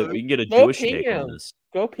so we can get a Jewish take on this.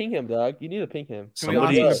 Go ping him, Doug. You need to ping him. Can we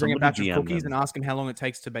ask him to bring a batch of cookies and ask him how long it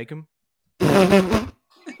takes to bake them? One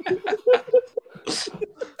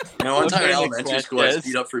time in elementary school, I was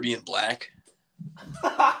beat up for being black.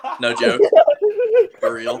 No joke.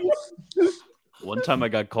 For real. One time I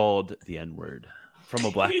got called the N-word from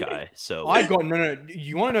a black guy. So I got no.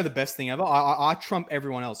 You want to know the best thing ever? I trump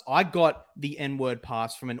everyone else. I got the N-word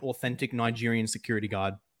pass from an authentic Nigerian security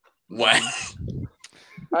guard. What?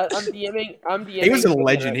 I'm DMing. He was a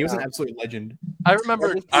legend. He was an absolute legend. I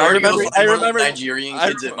remember Nigerian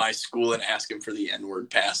kids at my school and ask him for the N-word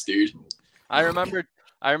pass, dude. I remember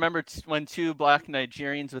when two black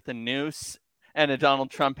Nigerians with a noose and a Donald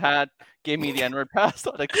Trump hat gave me the N-word pass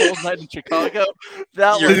on a cold night in Chicago.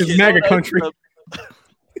 This is mega country.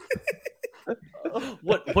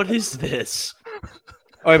 What is this?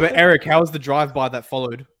 Oh, but Eric, how was the drive-by that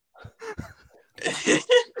followed?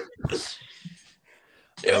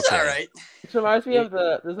 It was all right. It reminds me of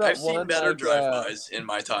I've seen better drive-bys in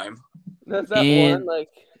my time. There's that one like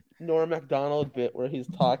Norm Macdonald bit where he's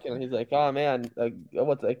talking and he's like, "Oh man,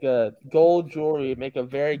 gold jewelry make a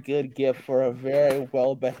very good gift for a very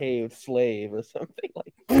well-behaved slave or something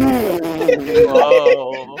like."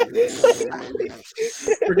 Whoa!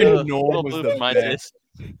 Freaking Norm was the best.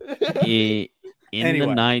 In the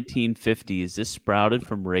 1950s, this sprouted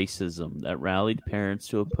from racism that rallied parents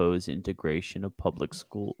to oppose integration of public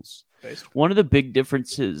schools. One of the big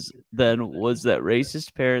differences then was that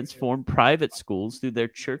racist parents formed private schools through their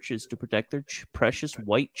churches to protect their precious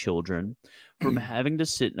white children from having to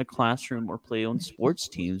sit in a classroom or play on sports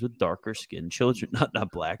teams with darker-skinned children.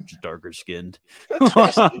 Not black, just darker-skinned. They're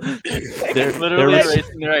literally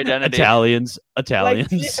erasing their identity. Italians. Looking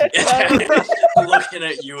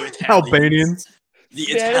at you, Italians. Albanians. The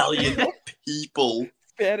Italian people.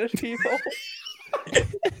 Spanish people.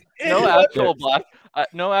 No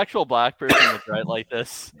actual black person would write like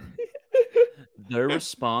this. Their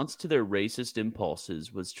response to their racist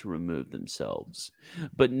impulses was to remove themselves.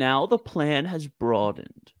 But now the plan has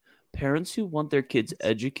broadened. Parents who want their kids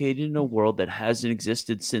educated in a world that hasn't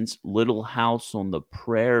existed since Little House on the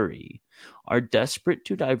Prairie are desperate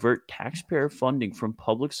to divert taxpayer funding from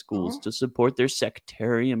public schools to support their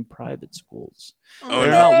sectarian private schools.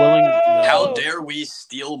 They're not willing. How dare we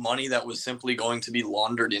steal money that was simply going to be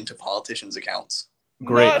laundered into politicians' accounts?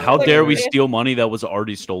 Great. How dare we steal money that was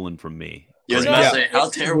already stolen from me? Yes, I say, how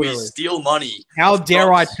dare we steal money? How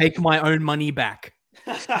dare I take my own money back?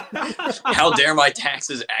 How dare my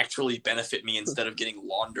taxes actually benefit me instead of getting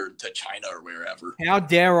laundered to China or wherever? How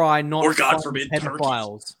dare I not? Or God forbid,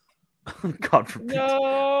 pedophiles? God forbid.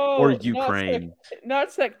 No. Or Ukraine.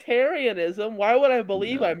 Not sectarianism. Why would I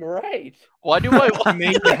believe I'm right? Why do I? What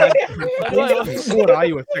are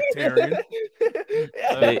you, a sectarian?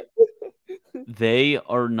 They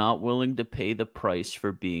are not willing to pay the price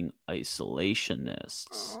for being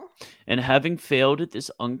isolationists. And having failed at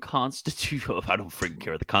this unconstitutional, I don't freaking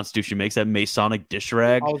care what the Constitution makes, that Masonic dish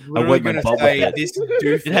rag. I wipe my butt with that.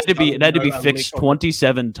 It had to be fixed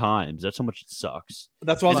 27 times. That's how much it sucks.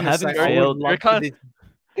 That's what I was going to say.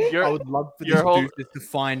 I would love for this doofus to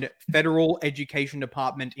find federal education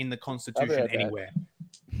department in the Constitution anywhere.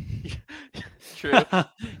 True.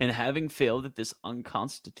 And having failed at this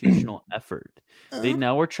unconstitutional effort, they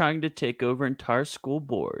now are trying to take over entire school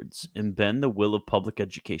boards and bend the will of public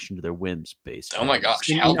education to their whims based. Oh my gosh!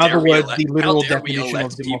 In How other dare we words, elect, the literal how dare we definition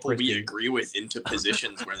elect of people we democracy. agree with into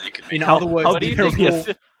positions where they could make In other words, What do you think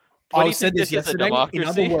this- what do I you said think this this is, a yesterday. In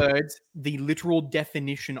other democracy? words, the literal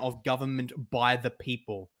definition of government by the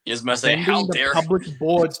people. Yes, must say, Bending how the dare public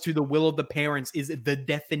boards to the will of the parents is the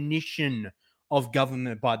definition of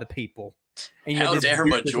government by the people. And yet how this dare group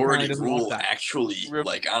apparently majority doesn't want rule that. actually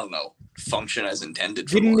like I don't know function as intended?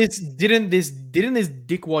 For Didn't one? this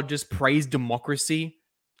dickwad just praise democracy?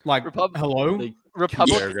 Like hello?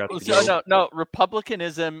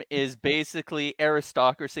 Republicanism is basically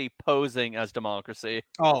aristocracy posing as democracy.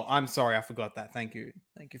 Oh, I'm sorry, I forgot that. Thank you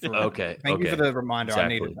for Okay, Thank you okay. for the reminder. I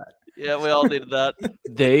needed Exactly. that. Yeah, we all needed that.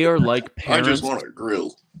 They are like I parents. just want a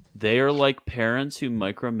grill. They are like parents who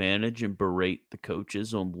micromanage and berate the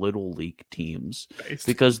coaches on little league teams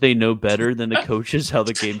because they know better than the coaches how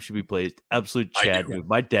the game should be played. Absolute Chad move.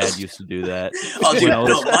 My dad used to do that. Oh, dude, when I was-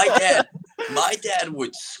 no, my dad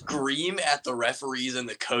would scream at the referees and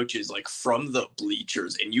the coaches like from the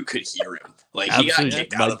bleachers, and you could hear him. Like he got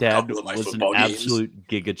kicked out of a couple of my was an football games. absolute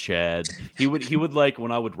giga Chad. He would like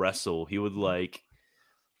when I would wrestle, he would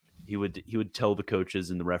tell the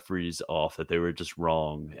coaches and the referees off that they were just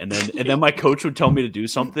wrong. And then my coach would tell me to do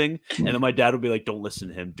something, and then my dad would be like, "Don't listen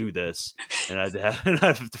to him, do this." And I'd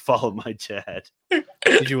have to follow my dad.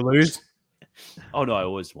 Did you lose? Oh no, I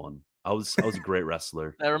always won. I was a great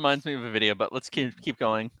wrestler. That reminds me of a video, but let's keep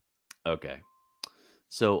going. Okay.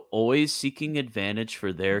 So always seeking advantage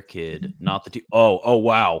for their kid, not the team. Oh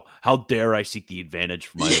wow! How dare I seek the advantage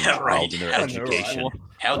for my own child in their education?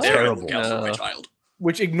 How dare I Terrible. look out for my child?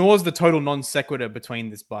 Which ignores the total non sequitur between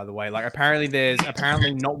this, by the way. Like, apparently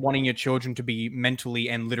not wanting your children to be mentally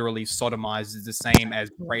and literally sodomized is the same as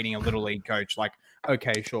berating a little league coach. Like,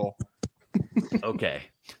 okay, sure. Okay.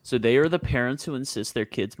 So they are the parents who insist their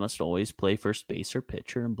kids must always play first base or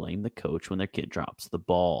pitcher and blame the coach when their kid drops the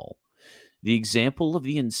ball. The example of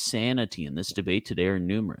the insanity in this debate today are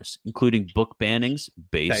numerous, including book bannings,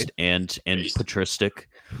 based and patristic,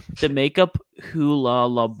 that make up hula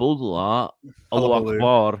la bulla Allahu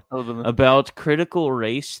Akbar about critical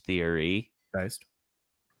race theory. Based.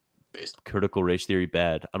 Critical race theory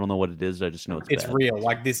bad. I don't know what it is. I just know it's bad. Real.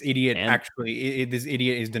 Like this idiot this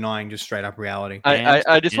idiot is denying just straight up reality.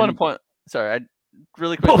 I just want to point. Sorry,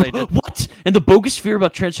 really quickly. What? And the bogus fear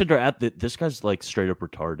about transgender athlete. This guy's like straight up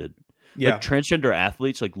retarded. Yeah. Like transgender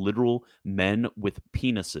athletes, like literal men with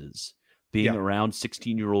penises, being around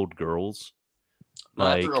 16-year-old girls.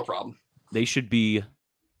 That's a real problem. They should be.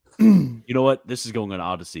 You know what? This is going on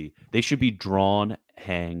Odyssey. They should be drawn,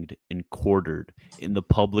 hanged, and quartered in the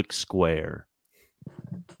public square.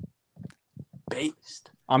 Based.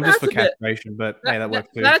 I'm just for castration, but hey, that works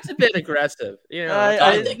too. That's a bit aggressive. You know,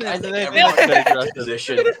 I think everyone's in a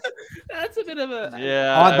position. That's a bit of a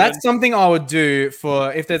that's something I would do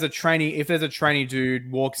for if there's a trainee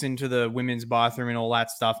dude walks into the women's bathroom and all that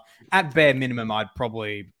stuff. At bare minimum, I'd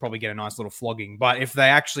probably get a nice little flogging. But if they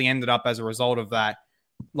actually ended up as a result of that,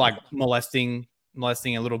 like molesting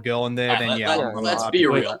a little girl in there, then let's be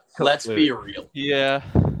real. Let's be real. Yeah.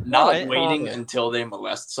 Not waiting until they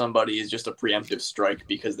molest somebody is just a preemptive strike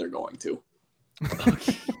because they're going to.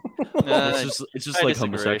 It's just like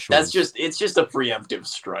homosexuals. It's just a preemptive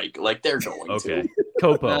strike. Like they're going to.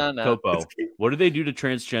 Kopo. What do they do to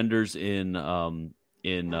transgenders in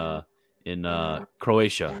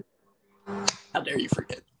Croatia? How dare you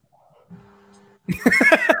forget?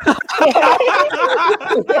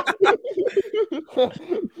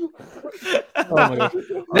 Oh my God.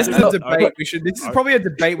 This is a debate we should. This is probably a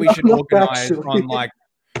debate we should organize on like.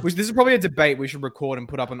 This is probably a debate we should record and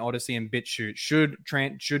put up on Odyssey and BitChute. Should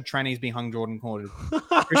trannies be hung Jordan quartered?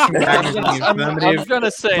 Christian Wagner's on the affirmative. I was gonna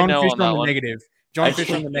say John no Fisher on that the one. negative. John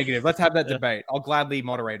Fisher on the negative. Let's have that debate. I'll gladly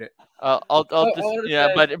moderate it.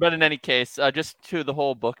 But in any case, just to the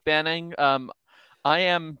whole book banning. I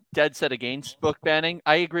am dead set against book banning.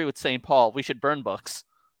 I agree with St. Paul. We should burn books.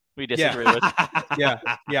 We disagree with. Yeah,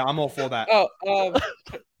 I'm all for that.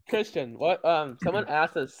 Christian, what? Someone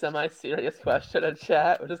asked a semi-serious question in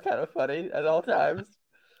chat, which is kind of funny at all times.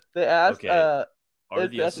 They asked, "Are the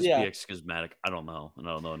SSPX schismatic?" I don't know. I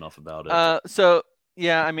don't know enough about it. So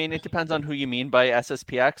yeah, I mean, it depends on who you mean by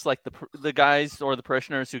SSPX. Like the guys or the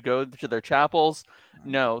parishioners who go to their chapels.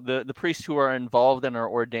 No, the priests who are involved and are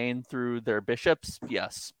ordained through their bishops.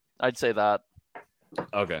 Yes, I'd say that.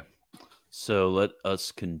 Okay, so let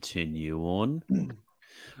us continue on.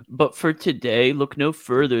 But for today, look no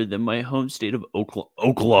further than my home state of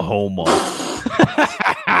Oklahoma.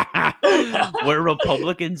 where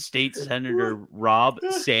Republican State Senator Rob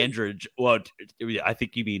Sandridge, well, I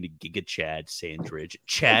think you mean Giga Chad Sandridge,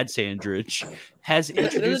 has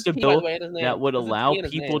introduced a bill that would allow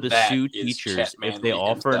people to sue teachers if they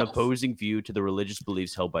offer an opposing view to the religious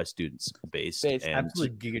beliefs held by students based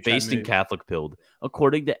in Catholic Pilled,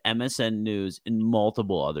 according to MSN News and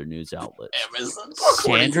multiple other news outlets.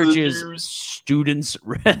 Sandridge's Students'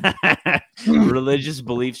 Religious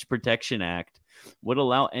Beliefs Protection Act would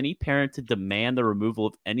allow any parent to demand the removal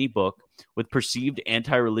of any book with perceived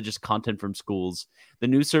anti-religious content from schools. The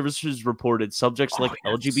news services reported subjects like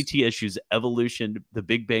LGBT issues, evolution, the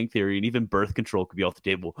Big Bang Theory, and even birth control could be off the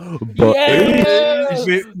table.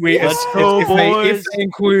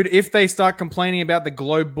 If they start complaining about the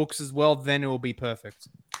Globe books as well, then it will be perfect.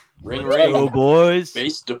 Ring, boys.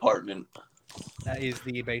 Base department. That is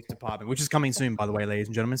the base department, which is coming soon, by the way, ladies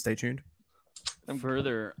and gentlemen. Stay tuned. And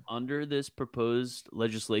further, under this proposed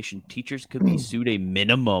legislation, teachers could be sued a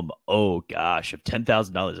minimum, of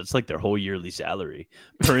 $10,000. That's like their whole yearly salary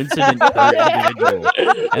per incident per individual.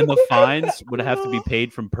 And the fines would have to be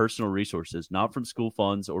paid from personal resources, not from school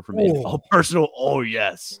funds or from personal. Oh,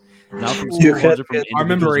 yes. Not from school funds or from I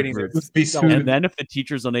remember reading this. And then if the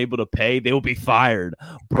teacher's unable to pay, they will be fired.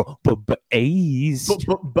 Based.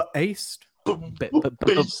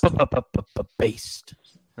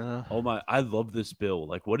 Oh my! I love this bill.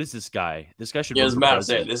 Like, what is this guy? This guy should. Yeah, I was about to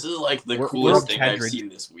say, this is like the coolest thing I've seen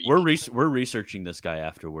this week. We're researching this guy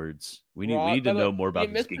afterwards. We need to know more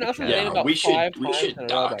about this. Yeah, we should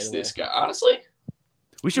dox this guy. Honestly,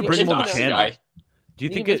 we should bring him on the channel. Do you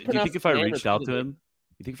think if I reached out to him?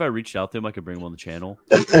 You think if I reached out to him, I could bring him on the channel?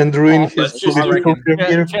 And ruin his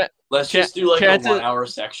Let's just do like a 1 hour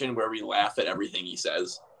section where we laugh at everything he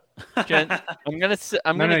says. Jen, I'm gonna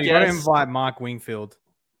you gotta invite Mark Wingfield.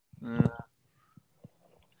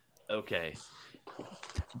 Okay.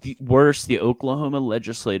 The Oklahoma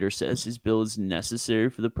legislator says his bill is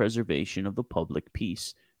necessary for the preservation of the public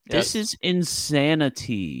peace. This is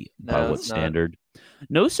insanity by what standard?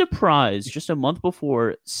 No surprise, just a month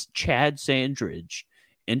before, Chad Sandridge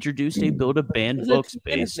introduced a bill to ban books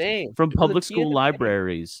based from public school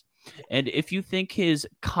libraries. And if you think his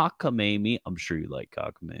cockamamie, I'm sure you like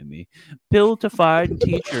cockamamie, bill to fire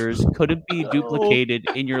teachers couldn't be duplicated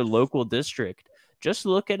in your local district, just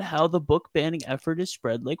look at how the book banning effort is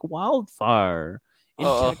spread like wildfire. In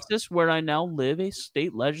Texas, where I now live, a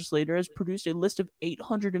state legislator has produced a list of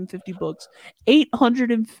 850 books.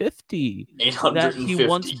 850 that he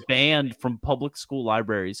once banned from public school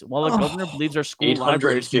libraries. While the governor believes our school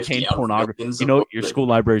libraries contain pornography. You know, your school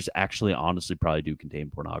libraries actually honestly probably do contain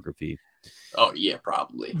pornography. Oh, yeah,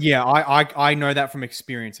 probably. Yeah, I know that from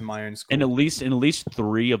experience in my own school. And at least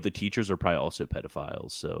 3 of the teachers are probably also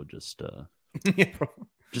pedophiles. So just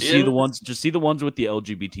see the ones with the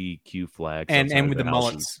LGBTQ flag and with the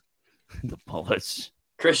mullets. The mullets.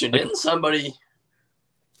 Christian, didn't somebody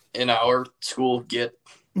in our school get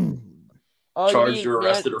charged or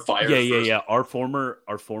arrested or fired? Yeah. Our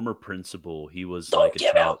former principal, he was Don't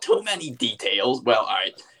give out too many details. Well,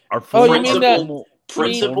 our principal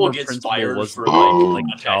gets fired for like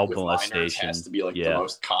child molestation. Has to be like the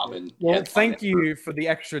most common. Well, thank you for the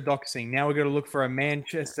extra doxing. Now we're going to look for a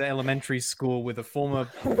Manchester elementary school with a former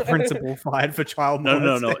principal fired for child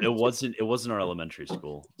molestation. No. It wasn't our elementary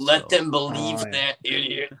school. Let them believe that,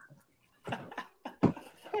 idiot.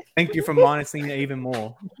 Thank you for minusing it even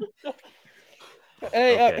more.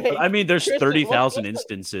 Hey, I mean, there's 30,000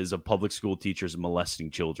 instances of public school teachers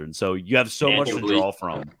molesting children, so you have so much to draw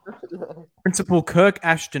from. Principal Kirk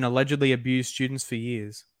Ashton allegedly abused students for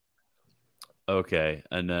years. Okay,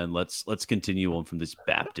 and then let's continue on from this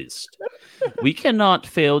Baptist. We cannot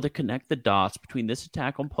fail to connect the dots between this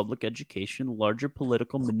attack on public education and larger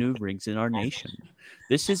political maneuverings in our nation.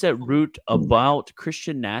 This is at root about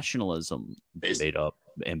Christian nationalism, made up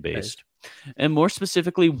and based. And more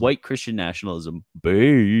specifically, white Christian nationalism.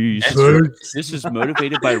 Based. This is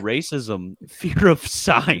motivated by racism, fear of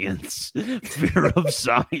science, and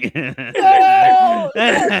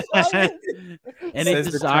a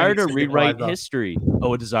desire to rewrite history.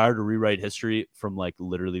 A desire to rewrite history from like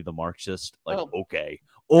literally the Marxist. Like, okay.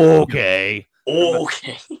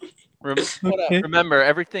 Remember,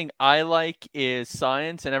 everything I like is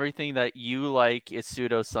science, and everything that you like is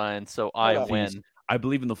pseudoscience. So I win. I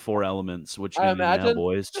believe in the 4 elements, which you now,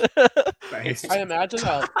 boys. I imagine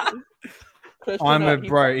how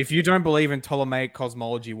Bro. If you don't believe in Ptolemaic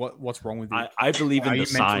cosmology, what's wrong with you? I believe in the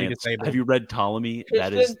science. Have you read Ptolemy?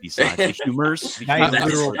 That is the science. The humors. If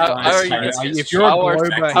you're a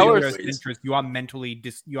globe-centrist, you are mentally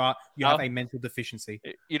you have a mental deficiency.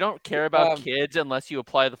 You don't care about kids unless you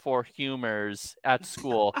apply the 4 humors at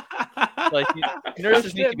school. Like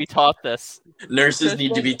nurses need to be taught this. Nurses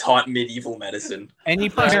need to be taught medieval medicine. Any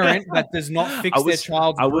parent that does not fix their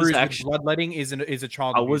child's bruise with bloodletting is a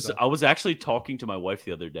child abuser. I was actually talking to my wife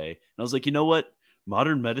the other day, and I was like, you know what?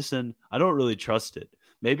 Modern medicine, I don't really trust it.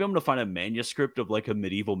 Maybe I'm gonna find a manuscript of like a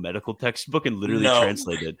medieval medical textbook and literally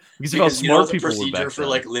translate it. Because how smart people were back then. The procedure for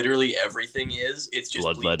like literally everything it's just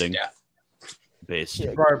bloodletting. Based. No.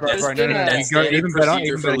 You go to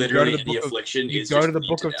the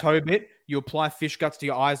book of Tobit, you apply fish guts to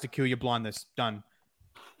your eyes to kill your blindness. Done.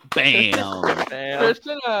 Bam.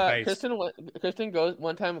 Christian goes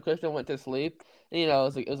one time. Christian went to sleep.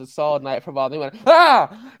 And, it was a solid night for a while. He went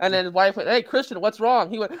and then his wife went, "Hey, Christian, what's wrong?"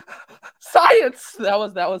 He went, "Science." That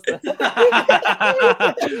was the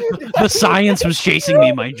the science was chasing me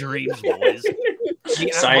in my dreams, boys.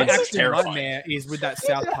 Science is terrifying. Nightmare is with that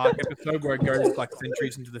South Park episode where it goes like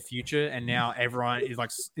centuries into the future, and now everyone is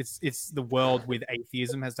like, it's the world with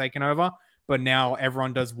atheism has taken over. But now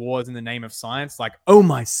everyone does wars in the name of science. Like, oh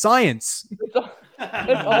my science!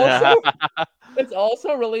 It's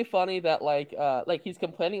also really funny that like he's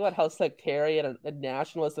complaining about how sectarian and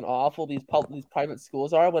nationalist and awful these private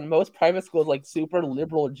schools are, when most private schools like super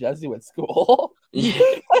liberal Jesuit school. Yeah,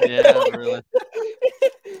 really.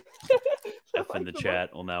 F in the chat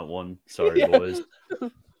on that one. Sorry, boys.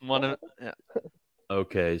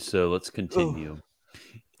 Okay, so let's continue.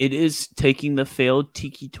 It is taking the failed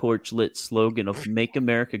Tiki Torch lit slogan of Make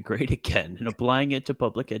America Great Again and applying it to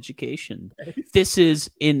public education. This is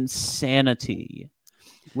insanity.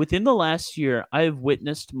 Within the last year, I have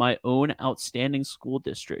witnessed my own outstanding school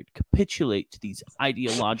district capitulate to these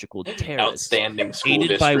ideological terrorists. Outstanding school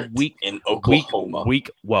aided district by in Oklahoma. Weak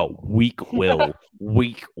will.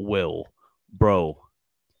 Bro.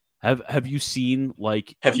 Have you seen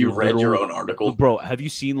like? Have you read your own article, bro? Have you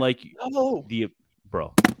seen like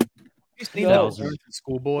bro?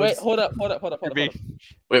 School boys. Wait, hold up.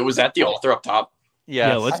 Wait, was that the author up top?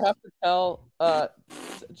 Yeah. I have to tell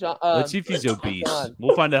John. Let's see if he's obese. John.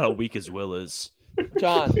 We'll find out how weak his will is.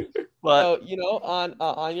 John, so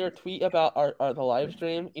on your tweet about the live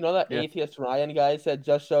stream, that atheist Ryan guy said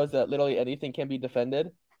just shows that literally anything can be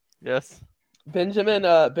defended. Yes. Benjamin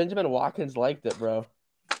Watkins liked it, bro.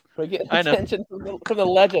 We're getting attention from the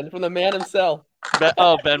legend, from the man himself.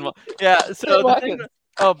 Ben. Yeah. So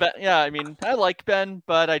Ben. Yeah. I mean, I like Ben,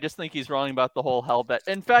 but I just think he's wrong about the whole hell bet.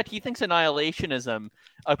 In fact, he thinks annihilationism,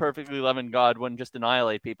 a perfectly loving God, wouldn't just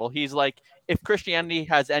annihilate people. He's like, if Christianity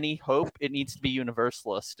has any hope, it needs to be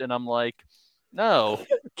universalist. And I'm like, no.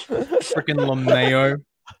 Freaking LeMayo.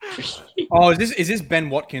 Oh, is this Ben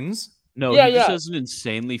Watkins? No, he just has an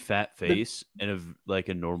insanely fat face and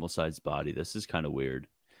a normal sized body. This is kind of weird.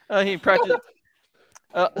 He practiced.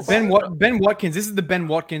 Ben Watkins. This is the Ben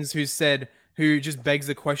Watkins who just begs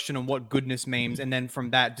the question on what goodness means, and then from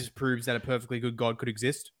that disproves that a perfectly good God could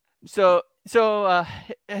exist. So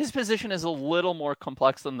his position is a little more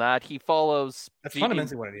complex than that. He follows. That's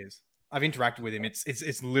fundamentally what it is. I've interacted with him.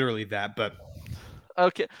 It's literally that, but.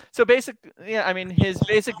 Okay, so his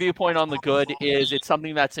basic viewpoint on the good is it's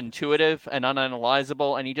something that's intuitive and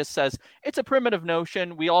unanalyzable, and he just says it's a primitive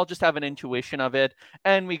notion. We all just have an intuition of it,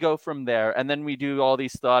 and we go from there. And then we do all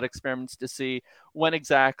these thought experiments to see when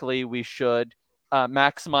exactly we should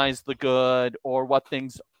maximize the good or what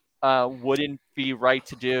things wouldn't be right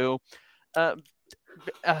to do.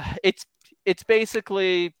 It's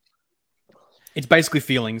basically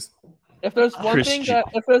feelings. If there's one thing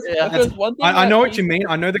I know what you mean.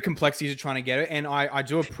 I know the complexities you're trying to get at, and I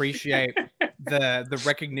do appreciate the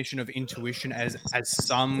recognition of intuition as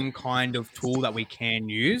some kind of tool that we can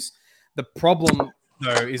use. The problem,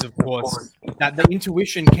 though, is of course that the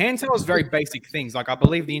intuition can tell us very basic things. Like I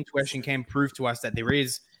believe the intuition can prove to us that there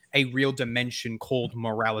is a real dimension called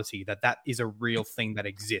morality, that is a real thing that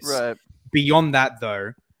exists. Right. Beyond that,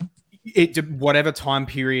 though, whatever time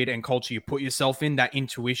period and culture you put yourself in, that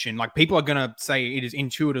intuition, like people are going to say it is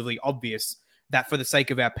intuitively obvious that for the sake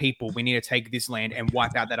of our people, we need to take this land and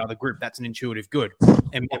wipe out that other group. That's an intuitive good.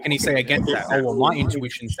 And what can he say against that? Oh, well, my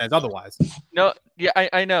intuition says otherwise. No, yeah,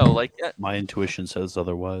 I know. Like my intuition says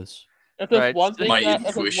otherwise. Right. My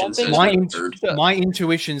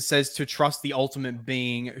intuition says to trust the ultimate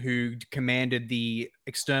being who commanded the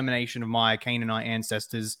extermination of my Canaanite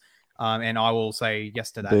ancestors and I will say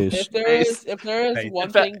yes to that. If there is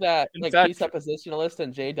one thing that like presuppositionalist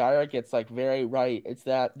and Jay Dyer gets like very right, it's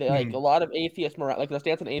that they like a lot of atheist like the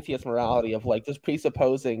stance on atheist morality of like just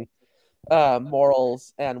presupposing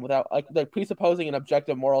morals and without like presupposing an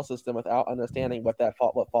objective moral system without understanding what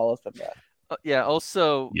follows from that. I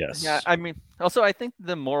think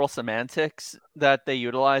the moral semantics that they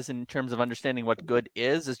utilize in terms of understanding what good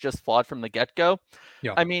is just flawed from the get-go.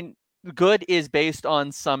 Yeah. I mean, good is based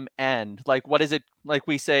on some end. Like, what is it? Like,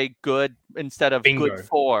 we say good instead of good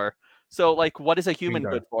for. So, like, what is a human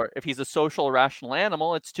good for? If he's a social, rational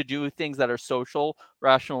animal, it's to do things that are social,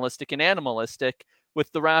 rationalistic, and animalistic,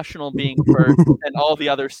 with the rational being first and all the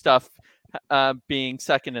other stuff being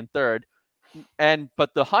second and third.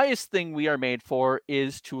 But the highest thing we are made for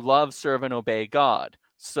is to love, serve, and obey God.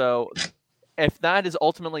 So if that is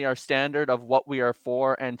ultimately our standard of what we are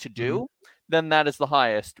for and to do, then that is the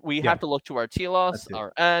highest. We have to look to our telos,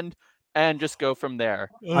 our end, and just go from there.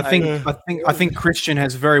 I think Christian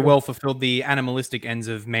has very well fulfilled the animalistic ends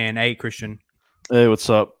of man. Hey, Christian. Hey, what's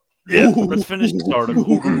up? Yeah, let's finish this article.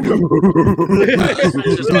 All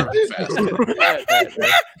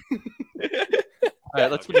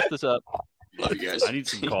right, let's finish this up. Love you guys. I need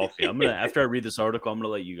some coffee. After I read this article, I'm gonna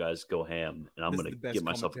let you guys go ham, and I'm gonna get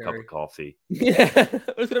myself a cup of coffee. Yeah, I'm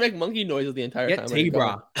just gonna make monkey noises the entire time. Get tea,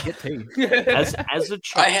 bro. Get tea. As a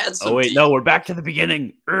I had some. Oh wait, tea. no, we're back to the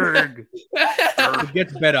beginning. It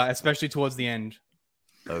gets better, especially towards the end.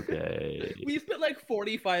 Okay. We spent like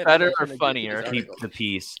 45 better minutes or trying to funnier. get this Keep article. the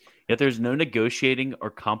peace. Yet there's no negotiating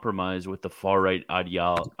or compromise with the far right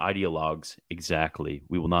ideologues. Exactly.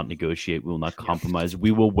 We will not negotiate. We will not compromise.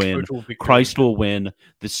 We will win. Christ will win.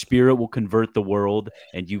 The Spirit will convert the world,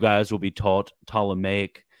 and you guys will be taught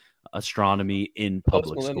Ptolemaic astronomy in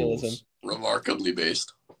public schools. Remarkably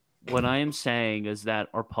based. What I am saying is that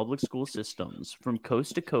our public school systems, from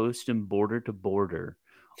coast to coast and border to border.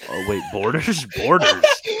 Oh wait, borders?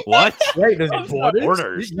 What? Wait, there's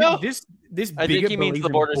borders? Borders. This I think he means the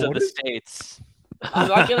borders of the states. I'm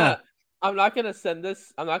not gonna send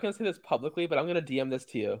this. I'm not gonna say this publicly, but I'm gonna DM this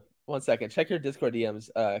to you. 1 second. Check your Discord DMs,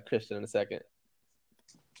 Christian, in a second.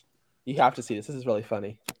 You have to see this. This is really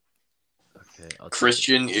funny. Okay,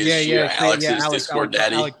 Christian is Alex's Discord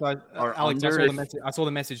daddy. Alex, I saw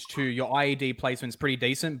the message too. Your IED placement's pretty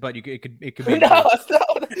decent, but it could be. No,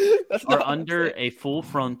 that's are not under a full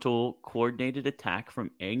frontal coordinated attack from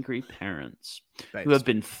angry parents who have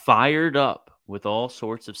been fired up with all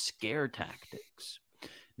sorts of scare tactics.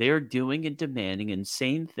 They are doing and demanding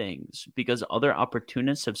insane things because other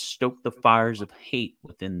opportunists have stoked the fires of hate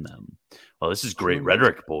within them. Well, this is great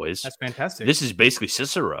rhetoric, boys. That's fantastic. This is basically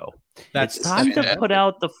Cicero. That's it's time to put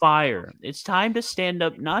out the fire. It's time to stand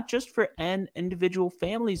up not just for an individual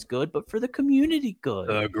family's good, but for the community good.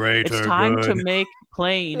 The greater It's time good. to make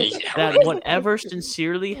plain that whatever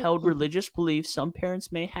sincerely held religious beliefs some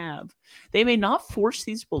parents may have, they may not force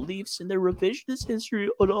these beliefs in their revisionist history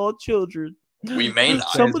on all children. We may not.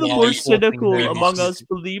 Some of the more cynical among us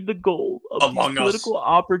believe the goal of these Among us. political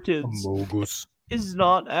operatives Amogus. is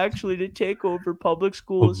not actually to take over public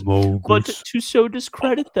schools, Amogus. but to so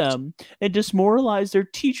discredit them and demoralize their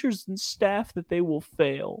teachers and staff that they will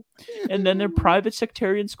fail. And then their private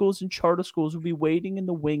sectarian schools and charter schools will be waiting in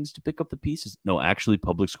the wings to pick up the pieces. No, actually,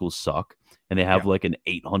 public schools suck. And they have like an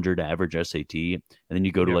 800 average SAT. And then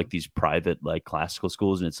you go to like these private like classical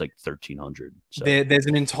schools and it's like 1300. So. There's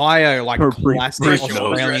an entire like classic Christian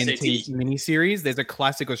Australian SAT. miniseries. There's a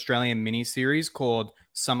classic Australian miniseries called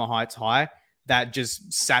Summer Heights High that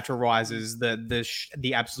just satirizes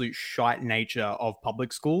the absolute shite nature of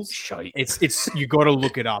public schools. Shite. It's you got to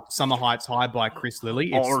look it up. Summer Heights High by Chris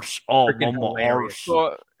Lilly. It's freaking hilarious.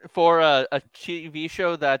 For a TV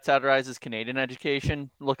show that satirizes Canadian education,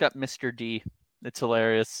 look up Mr. D. It's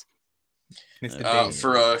hilarious. Mr. D.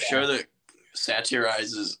 For a show that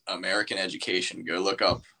satirizes American education, go look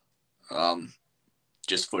up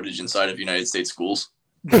just footage inside of United States schools.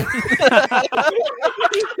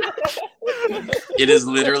 It is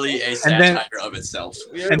literally a satire of itself.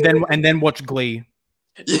 And then watch Glee.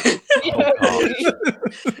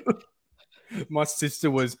 My sister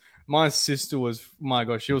was my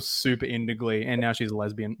gosh, she was super into Glee, and now she's a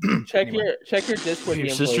lesbian. Check your Discord. Your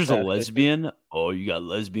sister's a lesbian? Oh, you got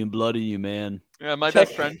lesbian blood in you, man. Yeah, my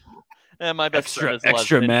best friend. Yeah, my best friend is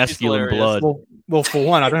extra lesbian. masculine She's blood. Well, for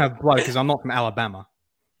one, I don't have blood because I'm not from Alabama.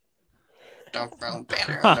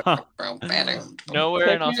 Nowhere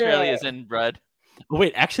in Australia is inbred.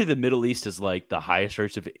 Wait, actually, the Middle East is like the highest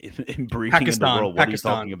rates of inbreeding in the world. What are you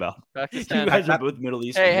talking about? Pakistan. You guys are both Middle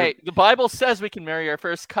Eastern. Hey, the Bible says we can marry our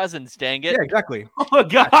first cousins, dang it. Yeah, exactly. Oh,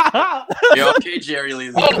 God. Yeah, okay, Jerry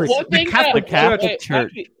Lee. One thing the Catholic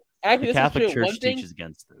Church. Actually, the this Catholic is true. Church teaches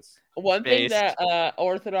against this. One thing that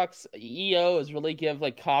Orthodox EOs really give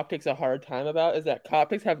like Coptics a hard time about is that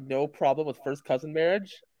Coptics have no problem with first cousin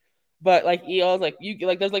marriage, but like EOs,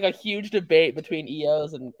 there's like a huge debate between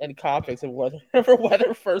EOs and Coptics and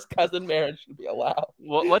whether first cousin marriage should be allowed.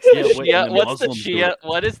 What is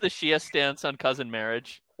the Shia stance on cousin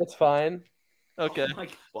marriage? It's fine. Okay.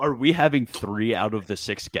 Are we having 3 out of the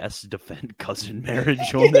 6 guests defend cousin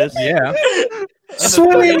marriage on this? Yeah.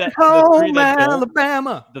 Sweet home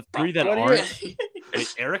Alabama. The 3 that aren't.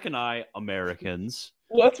 Eric and I, Americans.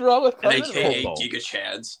 What's wrong with cousin? AKA Giga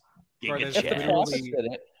Chads.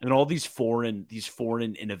 And all these foreign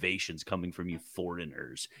innovations coming from you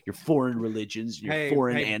foreigners, your foreign religions, your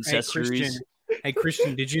foreign ancestries. Hey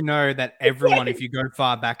Christian, did you know that everyone, if you go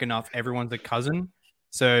far back enough, everyone's a cousin?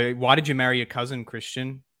 So why did you marry your cousin,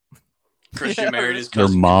 Christian? Christian married his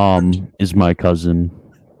cousin. Your mom is my cousin.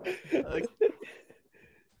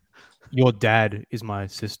 Your dad is my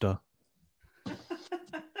sister.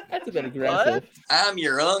 That's a bit aggressive. I'm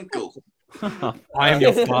your uncle. I am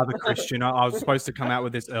your father, Christian. I was supposed to come out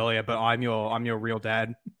with this earlier, but I'm your real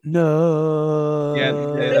dad. No. Yeah,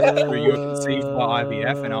 that's true. You were conceived by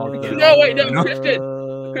IVF, and I'll get. No, wait, no,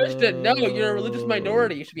 Christian, no, you're a religious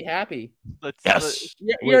minority. You should be happy.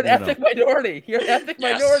 You're an ethnic minority. You're an ethnic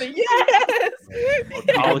minority. Yes.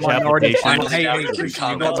 College application. Hey,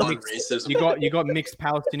 Christian, you got mixed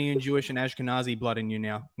Palestinian, Jewish, and Ashkenazi blood in you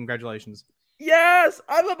now. Congratulations. Yes,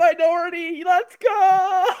 I'm a minority. Let's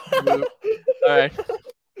go. All right.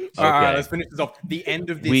 All right, let's finish this off. The end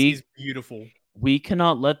of this is beautiful. We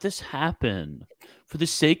cannot let this happen. For the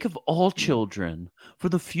sake of all children, for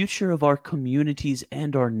the future of our communities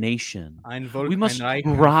and our nation, we must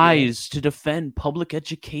rise to defend public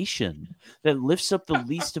education that lifts up the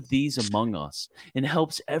least of these among us and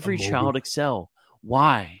helps every child excel.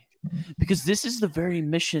 Why? Because this is the very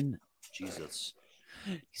mission Jesus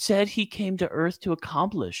said he came to earth to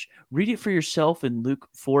accomplish. Read it for yourself in Luke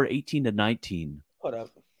 4:18-19. Hold up.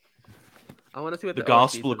 I want to see what the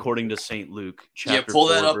Gospel according to St. Luke, chapter pull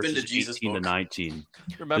 4, that up verses into Jesus 18-19.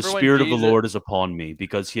 Remember the Spirit of the Lord is upon me,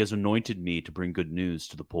 because he has anointed me to bring good news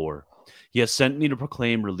to the poor. He has sent me to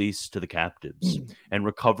proclaim release to the captives and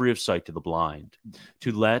recovery of sight to the blind,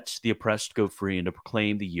 to let the oppressed go free, and to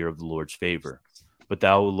proclaim the year of the Lord's favor. But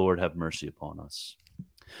thou, O Lord, have mercy upon us.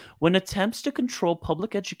 When attempts to control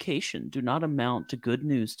public education do not amount to good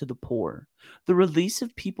news to the poor, the release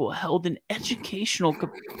of people held in educational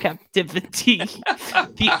captivity,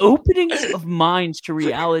 the openings of minds to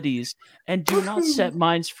realities, and do not set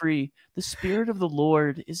minds free, the Spirit of the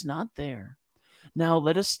Lord is not there. Now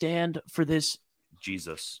let us stand for this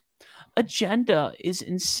Jesus. Agenda is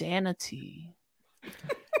insanity.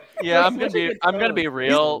 Yeah, I'm gonna be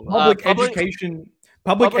real.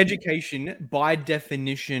 Public education, by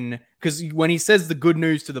definition, because when he says the good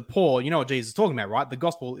news to the poor, you know what Jesus is talking about, right? The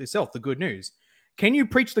gospel itself, the good news. Can you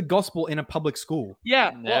preach the gospel in a public school? Yeah,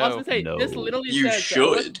 well, I was going to say, this literally you says...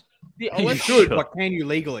 should. You should, but can you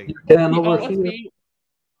legally? Two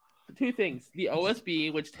things. The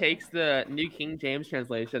OSB, which takes the New King James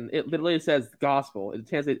translation, it literally says gospel. It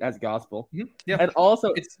translates as gospel. Mm-hmm. Yeah. And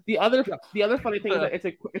also, the other funny thing is that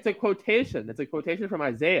it's a quotation. It's a quotation from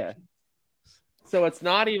Isaiah. So it's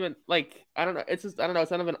not even like I don't know. It's kind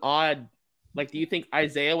of an odd. Like, do you think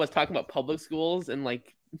Isaiah was talking about public schools and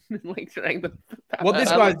like trying to? What this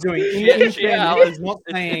guy's doing? He's not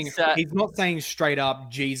saying straight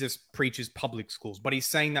up Jesus preaches public schools, but he's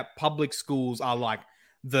saying that public schools are like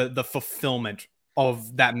the fulfillment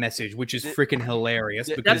of that message, which is freaking hilarious.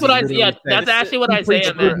 That's what that's actually what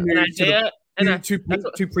Isaiah meant.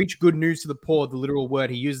 To preach good news to the poor, the literal word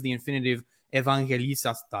he used the infinitive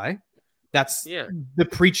evangelisastai. That's the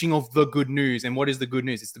preaching of the good news. And what is the good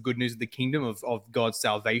news? It's the good news of the kingdom of God's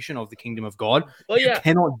salvation, of the kingdom of God. Well, you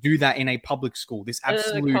cannot do that in a public school. This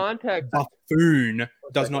absolute buffoon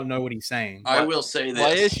does not know what he's saying. I will say this.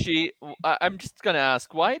 Why is she? I'm just going to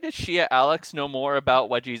ask, why does Shia Alex know more about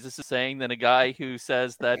what Jesus is saying than a guy who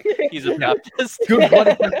says that he's a Baptist? Good.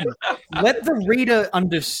 Let the reader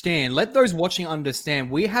understand. Let those watching understand.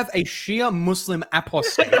 We have a Shia Muslim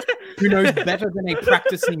apostate who knows better than a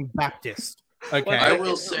practicing Baptist. Okay, I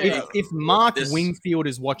will say if Mark Wingfield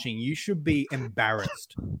is watching, you should be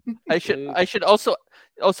embarrassed. I should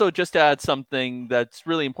also just add something that's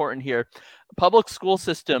really important here. Public school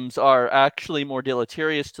systems are actually more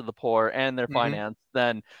deleterious to the poor and their finance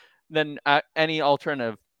than any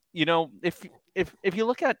alternative. You know, if you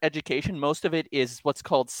look at education, most of it is what's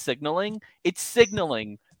called signaling. It's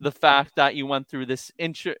signaling the fact that you went through this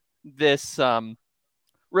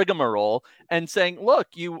rigmarole and saying, look,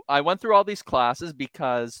 I went through all these classes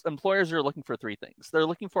because employers are looking for three things. They're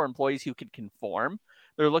looking for employees who can conform.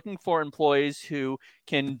 They're looking for employees who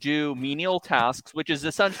can do menial tasks, which is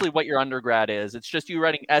essentially what your undergrad is. It's just you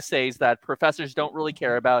writing essays that professors don't really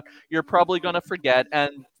care about. You're probably going to forget,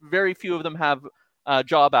 and very few of them have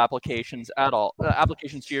job applications at all,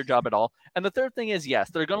 applications to your job at all. And the third thing is, yes,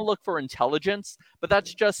 they're going to look for intelligence, but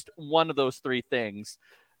that's just one of those three things.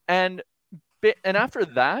 And after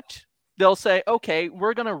that, they'll say, okay,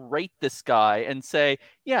 we're going to rate this guy and say,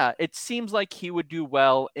 yeah, it seems like he would do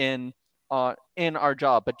well in our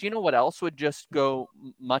job. But do you know what else would just go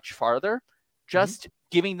much farther? Just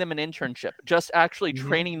giving them an internship, just actually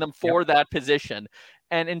training them for that position.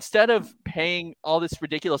 And instead of paying all this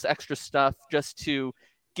ridiculous extra stuff just to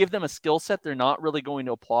give them a skill set they're not really going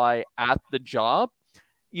to apply at the job,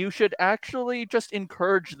 you should actually just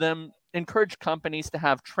encourage companies to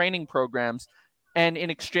have training programs. And in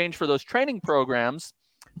exchange for those training programs,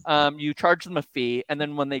 you charge them a fee. And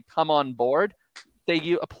then when they come on board,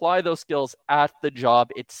 you apply those skills at the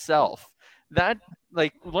job itself. That,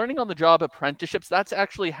 like, learning on the job apprenticeships, that's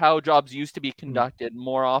actually how jobs used to be conducted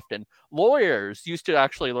more often. Lawyers used to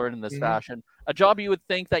actually learn in this fashion. A job you would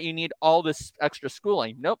think that you need all this extra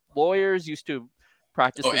schooling. Nope. Lawyers used to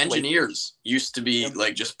practice. Engineers used to be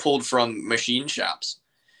like just pulled from machine shops.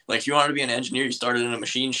 Like if you wanted to be an engineer, you started in a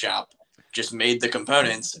machine shop, just made the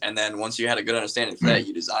components, and then once you had a good understanding for that,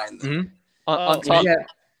 you designed them.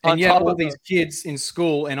 And yet all these kids in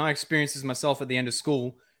school, and I experienced this myself at the end of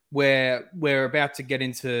school, where we're about to get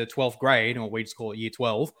into 12th grade, or we just call it year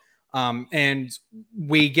 12, and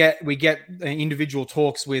we get individual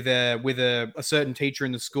talks with a certain teacher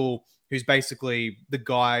in the school who's basically the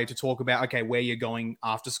guy to talk about, okay, where you're going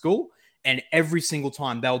after school. And every single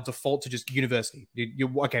time they'll default to just university.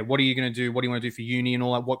 Okay, what are you going to do? What do you want to do for uni and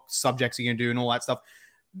all that? What subjects are you going to do and all that stuff?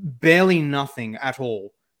 Barely nothing at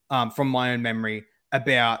all from my own memory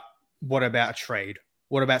about what about a trade?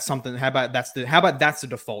 What about something? How about that's the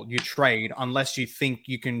default? You trade unless you think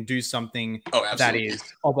you can do something that is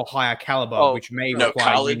of a higher caliber, which may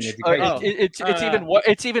require college education.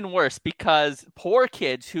 It's even worse because poor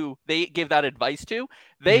kids who they give that advice to,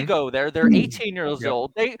 they go there. They're 18 years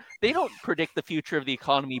old. They don't predict the future of the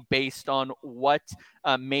economy based on what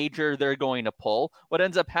major they're going to pull. What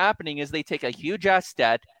ends up happening is they take a huge ass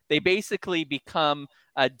debt. They basically become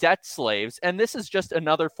debt slaves, and this is just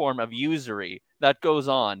another form of usury that goes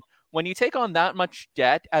on. When you take on that much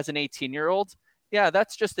debt as an 18-year-old,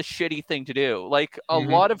 that's just a shitty thing to do. Like a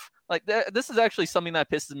lot of this is actually something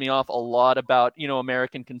that pisses me off a lot about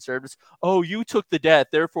American conservatives. Oh, you took the debt,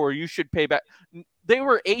 therefore you should pay back. They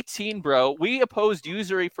were 18, bro. We opposed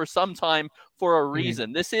usury for some time for a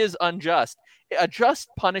reason. This is unjust. A just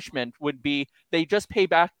punishment would be they just pay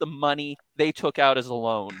back the money they took out as a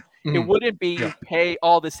loan. It wouldn't be you pay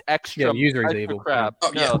all this extra crap.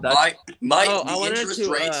 The interest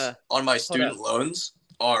rates on my student loans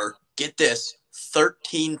are, get this,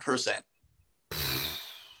 13%.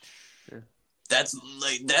 That's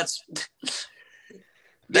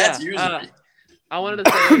usury. I wanted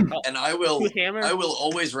to say, and I will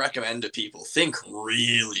always recommend to people, think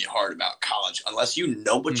really hard about college. Unless you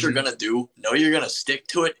know what you're gonna do, know you're gonna stick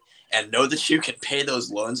to it, and know that you can pay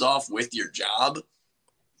those loans off with your job.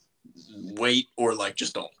 Wait, or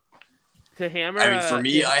just don't. To hammer. I mean, for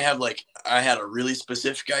me, I had a really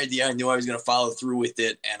specific idea. I knew I was gonna follow through with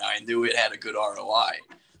it, and I knew it had a good ROI.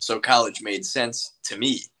 So college made sense to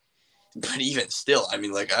me. But even still, I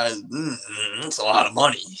mean, it's a lot of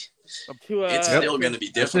money. It's still going to be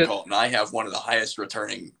difficult, and I have one of the highest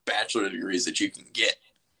returning bachelor degrees that you can get.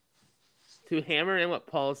 To hammer in what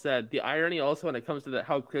Paul said, the irony also when it comes to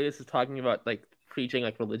how clearly this is talking about preaching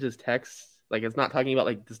religious texts, it's not talking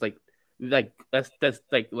about that's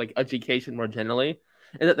education more generally,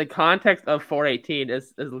 is that the context of 4:18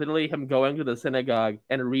 is literally him going to the synagogue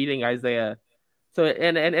and reading Isaiah. So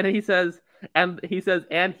and he says. And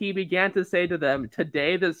he began to say to them,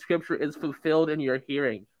 "Today the scripture is fulfilled in your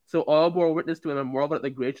hearing." So all bore witness to him and marveled at the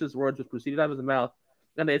gracious words which proceeded out of his mouth.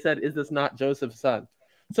 And they said, "Is this not Joseph's son?"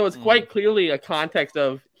 So it's quite clearly a context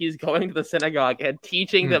of he's going to the synagogue and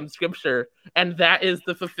teaching them scripture, and that is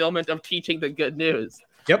the fulfillment of teaching the good news.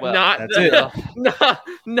 Yep, not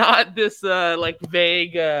this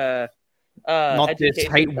vague. Not this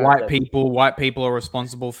hate white people. White people are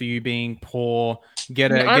responsible for you being poor.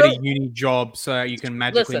 Get a uni job so you can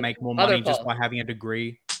magically make more money just by having a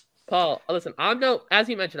degree. Paul, listen, as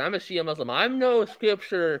you mentioned, I'm a Shia Muslim. I'm no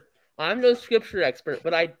scripture expert,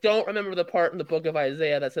 but I don't remember the part in the book of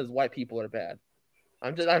Isaiah that says white people are bad.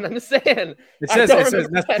 I'm just saying. It says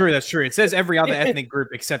that's true. That's true. It says every other ethnic group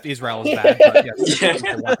except Israel is bad.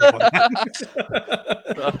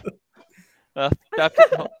 But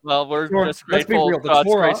well, we're just let's be grateful. real.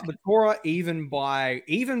 The Torah, even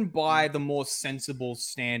by the more sensible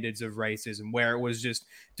standards of racism, where it was just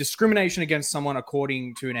discrimination against someone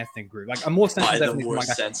according to an ethnic group, like a more sensible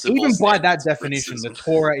definition. Like even by that definition, the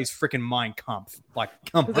Torah is freaking Mein Kampf. Like,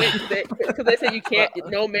 come on. Because they say you can't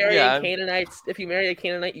marry Canaanites. If you marry a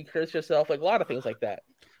Canaanite, you curse yourself. Like a lot of things like that.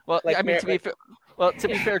 Well, like, I mean, to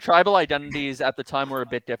be fair, tribal identities at the time were a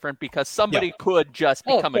bit different because somebody could just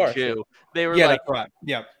become a Jew. They were that's right.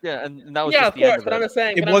 And that was just the end of it. But I'm just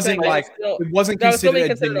saying, it wasn't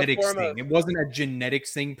considered a genetics thing. It wasn't a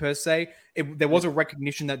genetics thing per se. There was a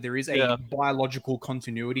recognition that there is a biological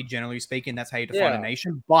continuity, generally speaking. That's how you define a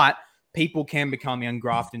nation. But people can become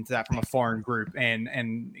engrafted into that from a foreign group and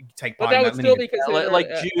take part in that. But that would still be considered like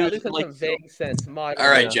Jews, like vague sense. All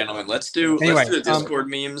right, gentlemen, let's do the Discord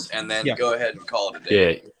memes and then go ahead and call it a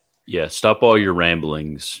day. Yeah. Stop all your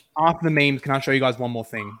ramblings. After the memes, can I show you guys one more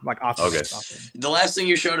thing? Like after the last thing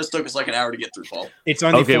you showed us took us like an hour to get through, Paul. It's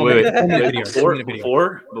only wait.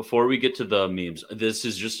 Before we get to the memes, this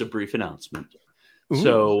is just a brief announcement. Ooh.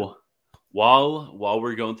 So while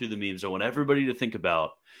we're going through the memes, I want everybody to think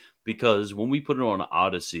about. Because when we put it on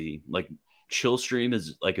Odyssey, like chill stream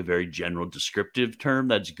is like a very general descriptive term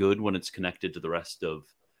that's good when it's connected to the rest of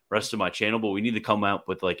my channel, but we need to come out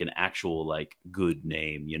with like an actual like good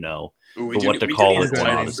name, what to call it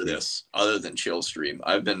on for this other than chill stream.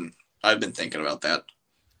 I've been thinking about that.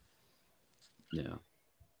 Yeah.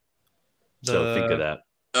 So think of that.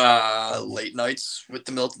 Late nights with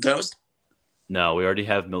the Milton Toast? No, we already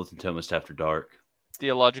have Milton Toast After Dark.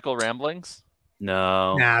 Theological ramblings?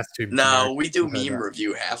 No. Nah, it's too no, we do meme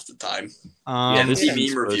review half the time. This is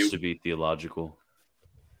supposed to be theological.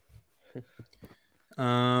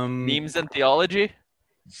 Memes and theology?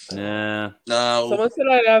 Nah. No. Someone said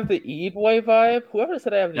I have the E-boy vibe. Whoever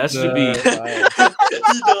said I have the E-boy vibe.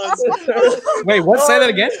 He does. Wait, what? Say that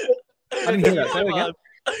again? I didn't hear that. Say that again.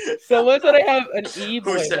 Someone said I have an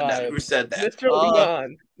E-boy vibe. Who said that? Mr.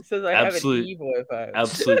 Leon says I have an E-boy vibe.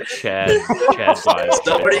 Absolute Chad vibes.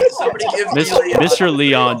 Somebody give Mr.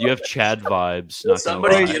 Leon, you have Chad vibes.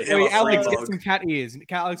 Wait, Alex, get some cat ears.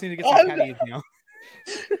 Alex, need to get some cat ears now.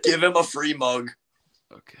 Give him a free mug.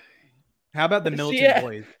 Okay. How about the Militant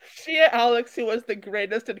Boys? Shia Alex, who was the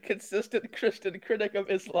greatest and consistent Christian critic of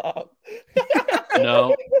Islam.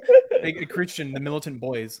 No. Christian, the Militant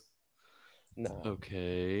Boys. No.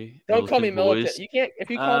 Okay. Don't call me militant. You can't. If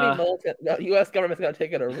you call me militant, the U.S. government's gonna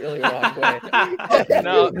take it a really wrong way.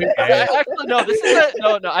 No. Actually, no. This is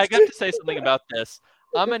no. I got to say something about this.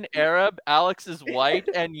 I'm an Arab. Alex is white,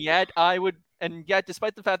 and yet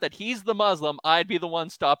despite the fact that he's the Muslim, I'd be the one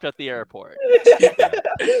stopped at the airport.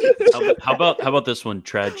 How about this one?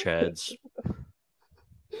 Trad Chads.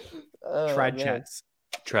 Trad Chads.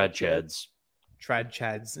 Trad Chads. Trad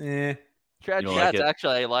Chads. Trad Chads.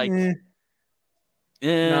 Actually, I like.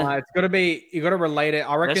 No, it's got to be. You got to relate it.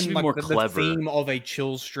 I reckon like the theme of a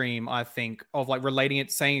chill stream. I think of like relating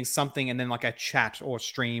it, saying something, and then like a chat or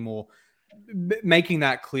stream or making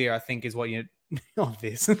that clear. I think is what you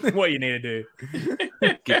what you need to do.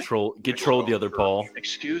 Get troll the other Paul.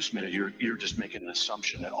 Excuse me, you're just making an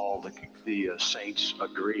assumption that all the saints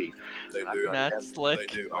agree. They do. That's slick.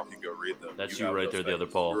 They do. I can go read them. That's you right there, the other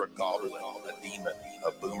Paul. You're a goblin, a demon,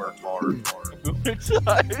 a boomer tard.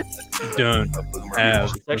 You don't have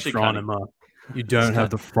the phronema. You don't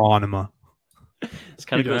have the phronema. It's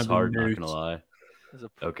kind of goes hard, not gonna lie.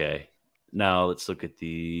 Okay, now let's look at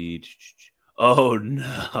the. Oh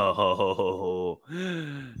no!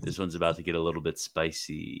 This one's about to get a little bit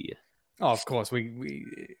spicy. Oh, of course. We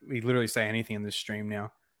literally say anything in this stream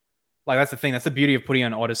now. Like that's the thing. That's the beauty of putting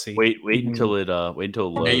on Odyssey. Wait until it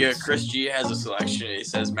loads. Yeah, Chris G has a selection. He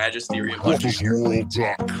says Magisterium.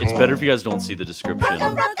 It's better if you guys don't see the description.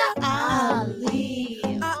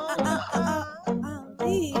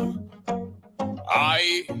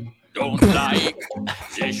 I don't like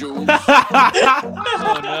the Jews.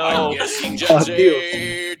 Oh no! I'm guessing that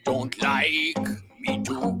they don't like me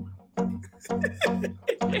too.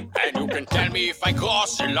 And you can tell me if I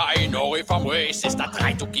cross the line or if I'm racist. I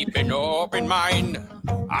try to keep an open mind.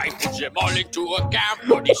 I put them all into a camp,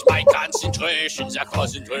 but it's my concentration that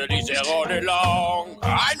wasn't really there all along.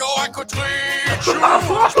 I know I could treat Jews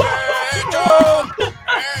better,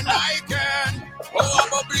 and I can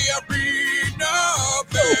probably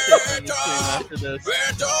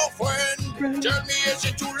better friend. Tell me, is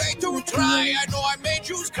it too late to try? I know I made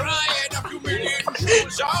Jews cry, and a few million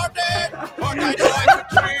Jews are dead, but I know I could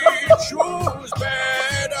treat Jews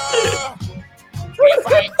better. If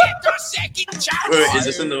I get a second chance, Wait, is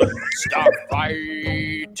this in the... Stop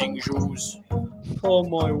fighting Jews. Oh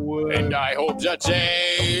my word. And I hope that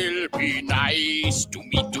they'll be nice to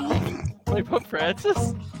me too. Wait, Pope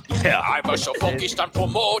Francis? Yeah, I was so focused on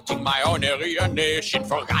promoting my Honorian nation,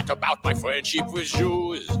 forgot about my friendship with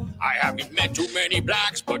Jews. I haven't met too many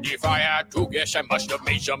blacks, but if I had to guess, I must have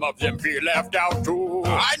made some of them feel left out too.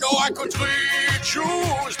 I know I could treat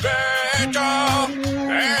Jews better,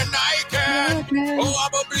 and I can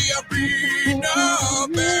probably have been a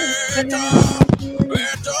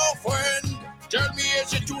better friend. Tell me,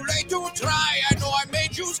 is it too late to try? I know I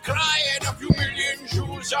made Jews cry, and a few million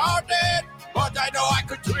Jews are dead. But I know I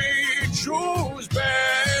could treat Jews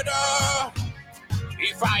better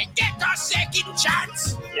if I get a second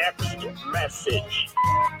chance. Next message.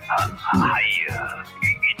 Hi,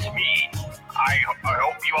 it's me. I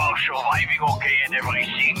hope you are surviving okay and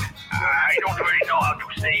everything. I don't really know how to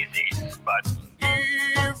say this, but...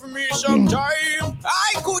 Give me some time.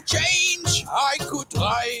 I could change. I could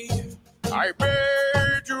try. I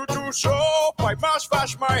made you do soap. I must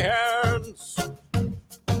wash my hands.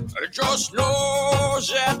 Just know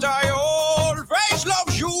that I always love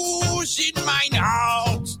Jews in my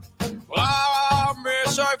heart.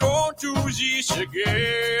 Promise I won't do this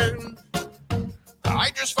again.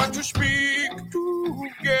 I just want to speak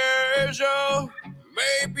together.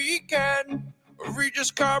 Maybe can we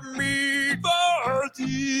just come meet for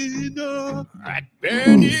dinner at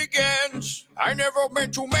Bennigan's? I never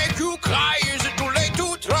meant to make you cry. Is it too late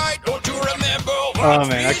to try? Don't you remember what Oh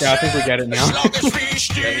man, okay, I think we get it now. as long as we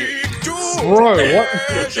stick Bro, what?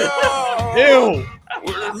 Ew.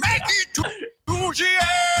 We'll make it to the end.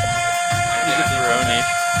 He's a brony. I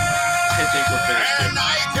think we're finished And I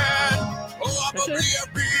can probably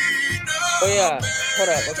have been Oh yeah, hold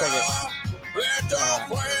up,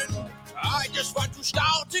 one second. I just want to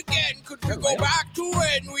start again. Could we go back to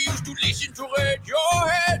when we used to listen to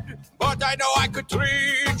Radiohead? But I know I could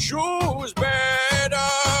treat Jews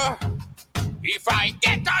better if I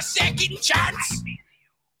get a second chance.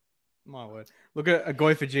 My word. Look at a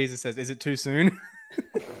guy for Jesus says, is it too soon?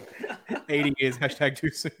 80 years, hashtag too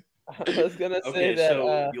soon. I was gonna say Okay, that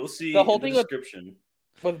so you'll see the whole in the thing description.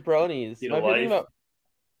 with bronies. You My know feeling why? about...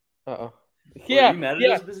 Uh-oh. Were Yeah, you mad at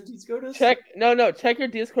yeah. us, Byzantine Scotus? Check your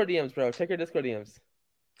Discord DMs, bro. Check your Discord DMs.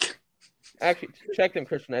 Actually, check them,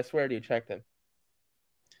 Christian. I swear to you, check them.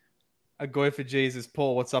 A guy for Jesus,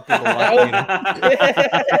 Paul. What's up with the light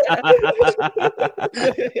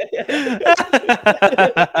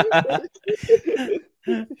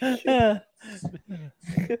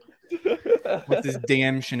What's this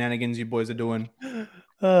DM shenanigans you boys are doing?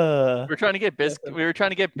 We're trying to get We were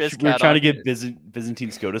trying to get Bizcat. We're trying to get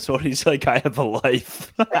Byzantine Scotus on. He's like, I have a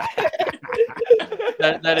life.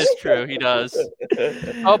 That is true. He does.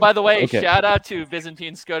 Oh, by the way, Okay. shout out to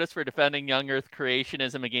Byzantine Scotus for defending young Earth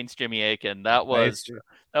creationism against Jimmy Akin. That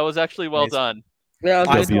was actually well done. Yeah,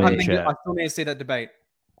 I It'll still be in the chat. need to see that debate.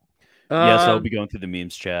 Yes, I'll be going through the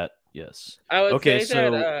memes chat. Yes. I would Okay, say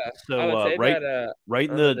so that, right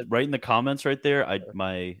in the comments right there,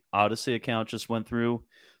 my Odyssey account just went through,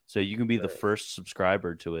 so you can be the first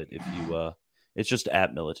subscriber to it if you. It's just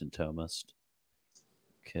at Militant Thomist.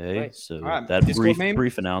 Okay, Right. so All right, that Discord meme?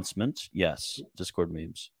 brief announcement. Yes, Discord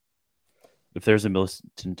memes. If there's a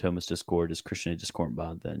Militant Thomist Discord, is Christian a Discord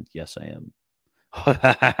mod? Then yes, I am.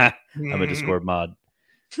 I'm a Discord mod.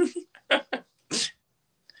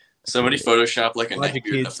 Somebody Photoshop like a Logic neck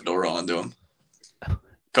beard and a kids. fedora onto him.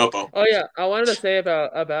 Copo. Oh yeah, I wanted to say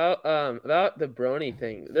about the brony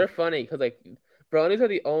thing. They're funny because like bronies are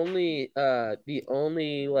the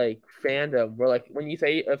only like fandom where like when you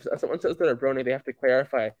say if someone says they're a brony, they have to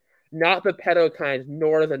clarify not the pedo kind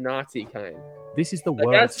nor the Nazi kind. This is the Like,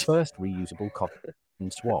 world's that's- first reusable cotton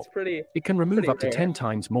swab. It's pretty. It can remove pretty up to rare. 10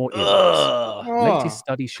 times more Ugh. earrings. Latest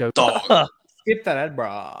studies show Dog. Skip that ad,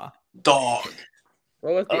 brah. Dog.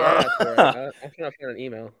 What was the ad for? I'm trying to find an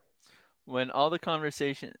email. When all the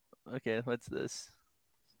conversation. Okay, what's this?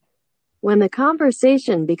 When the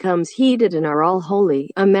conversation becomes heated and are all holy,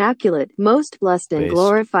 immaculate, most blessed and Based-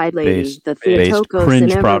 glorified lady, based- the based Theotokos cringe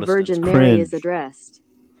and ever Protestants. Virgin Mary is Cringe. addressed.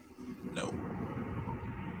 No.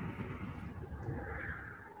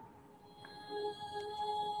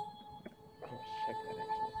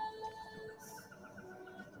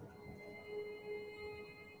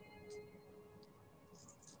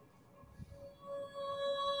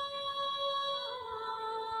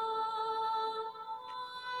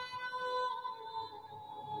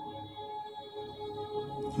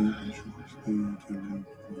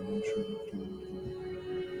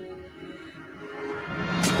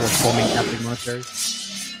 Forming Catholic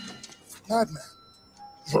monasteries. Madman.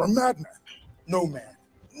 You're a madman. No man.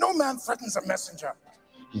 No man threatens a messenger.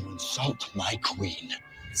 You insult my queen.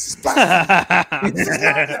 This is blasphemy. This is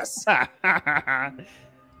madness.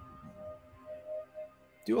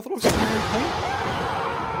 Do Orthodox marry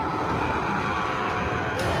Queen?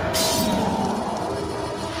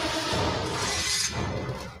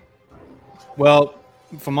 Well,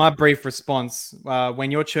 for my brief response,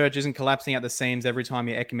 when your church isn't collapsing at the seams every time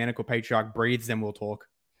your ecumenical patriarch breathes, then we'll talk.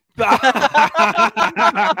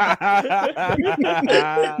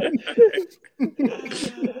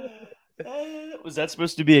 Was that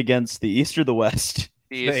supposed to be against the East or the West?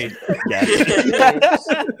 The East.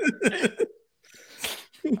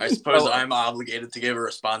 I suppose I'm obligated to give a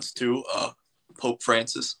response to Pope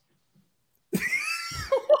Francis.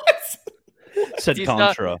 Said He's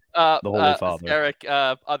Contra, not, the Holy Father. Eric,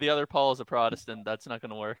 the other Paul is a Protestant. That's not going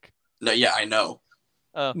to work. No, yeah, I know.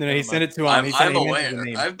 Oh, No, he sent it to him. I'm He sent it aware. to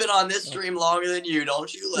me. I've been on this stream longer than you.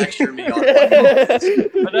 Don't you lecture me on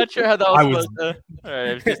I'm not sure how that I was was- supposed to. All right,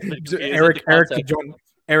 I was just confused with the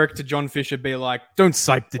Eric to John Fisher be like, don't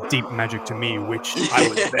cite the deep magic to me, which I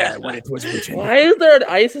was there when it was written. Why is there an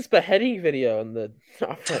ISIS beheading video in the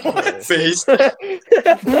face?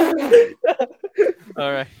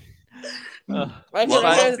 All right. I can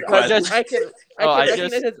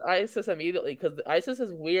recognize his ISIS immediately because ISIS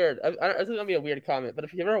is weird. This is gonna be a weird comment, but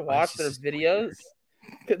if you ever watch their videos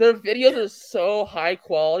are so high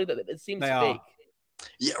quality that it seems They fake. are.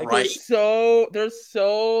 Yeah, Like, right. They're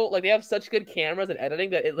so like they have such good cameras and editing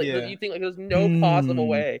that you think like there's no possible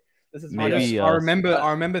way this is Maybe, real. I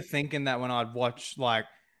remember thinking that when I'd watch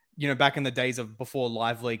back in the days of before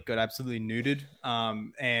Live Leak got absolutely nuded,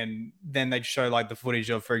 and then they'd show like the footage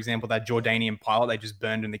of, for example, that Jordanian pilot they just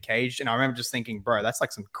burned in the cage, and I remember just thinking, bro, that's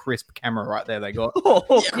like some crisp camera right there they got.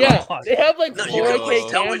 Yeah, they have like No, you can 4K always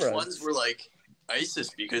tell cameras. which ones were like ISIS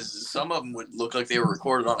because some of them would look like they were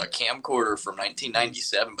recorded on a camcorder from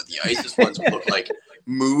 1997, but the ISIS ones would look like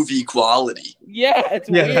movie quality. Yeah, it's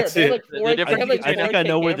Yeah, weird. that's They have, it. like, The 4K difference- like I think I 4K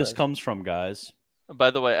know where this cameras. comes from, guys. By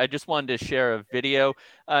the way, I just wanted to share a video.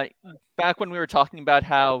 Back when we were talking about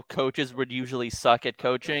how coaches would usually suck at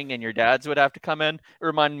coaching and your dads would have to come in, it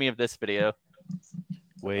reminded me of this video.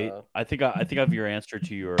 Wait, I think I have your answer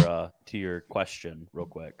to your question real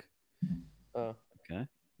quick. Okay.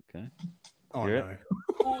 Oh Hear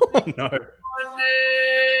it? no.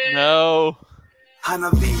 No.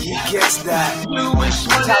 Hanabi, he gets that.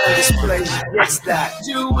 Talent display, he gets that.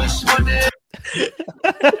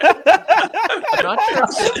 I'm not sure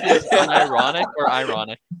if this is unironic or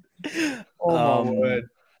ironic. Oh my word.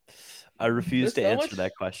 I refuse to There's so answer much-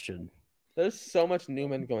 that question. There's so much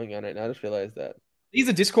Newman going on right now. I just realized that. These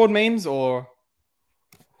are Discord memes or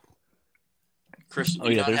Christian, Oh,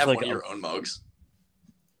 you yeah, not there's have like one of a- your own mugs.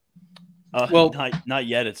 Well- not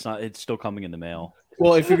yet. It's not. It's still coming in the mail.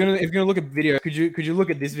 well, if you're gonna look at video, could you look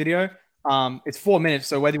at this video? It's 4 minutes,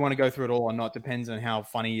 so whether you want to go through it all or not depends on how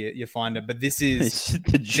funny you find it. But this is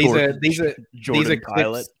Jordan clips.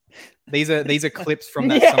 pilot. These are clips from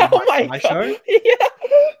that Yeah, Summer oh my High God. show.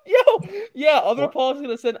 Yeah, other Paul's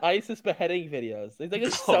gonna send ISIS beheading videos. They think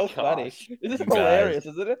it's so funny. This is You hilarious,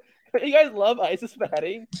 guys. isn't it? You guys love ISIS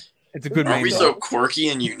beheading? It's a good Are meme. we though. so quirky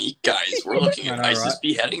and unique, guys? We're looking I at know, ISIS right?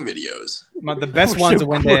 beheading videos. The best ones are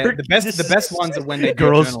when they're the best ones are when they're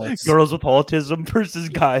girls journalists. with autism versus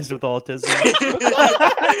guys with autism.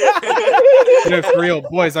 For real,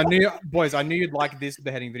 boys. I knew you'd like this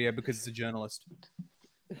beheading video because it's a journalist.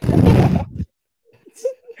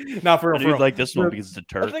 No, for I real. do For real. like this one because it's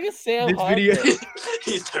a I Turk. think it's Sam This Hyde. video- bit.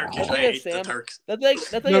 He's Turkish. I I think hate it's the Sam. Turks. That's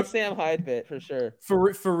like Nope. a Sam Hyde bit for sure.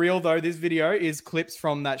 For real though, this video is clips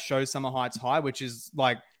from that show Summer Heights High, which is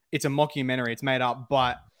like it's a mockumentary. It's made up,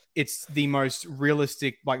 but it's the most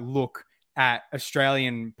realistic look at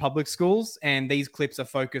Australian public schools. And these clips are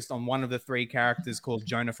focused on one of the three characters called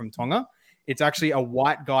Jonah from Tonga. It's actually a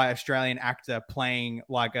white guy Australian actor playing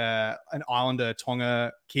like an Islander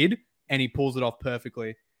Tonga kid, and he pulls it off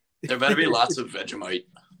perfectly. There better be lots of Vegemite.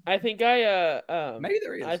 I think maybe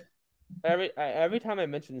there is. Every time I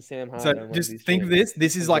mention Sam Hyde, So on one of just these think of shows, this.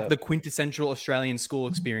 This is comes like up. the quintessential Australian school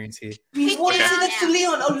experience here. Miss, what is it next to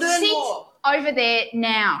Leon? I'll learn more. Over there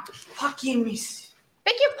now. Fuck you, miss.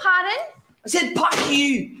 Beg your pardon? I said fuck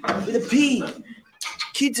you with a P.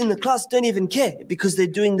 Kids in the class don't even care because they're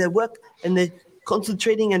doing their work and they're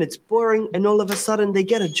concentrating and it's boring and all of a sudden they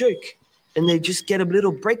get a joke and they just get a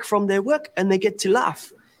little break from their work and they get to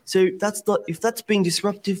laugh. So if that's being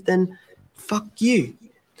disruptive, then fuck you.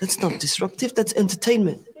 That's not disruptive, that's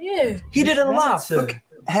entertainment. Yeah. He didn't laugh. Look,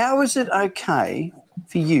 how is it okay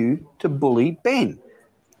for you to bully Ben?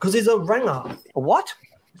 Because he's a ranger. A what?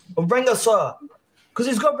 A ranger, sir. Because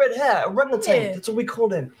he's got red hair, orangutan. Yeah. That's what we call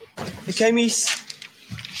them. Okay, miss?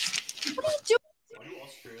 What are you doing? Why do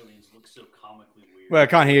Australians look so comically weird? Well, I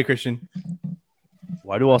can't hear you, Christian.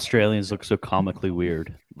 Why do Australians look so comically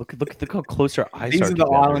weird? Look how close our eyes These are are the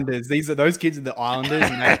together. Islanders. Those kids are the Islanders,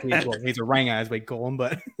 and that kid, well, he's a ranger as we call him.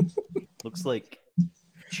 But looks like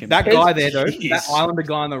that guy there, though, Jeez. that Islander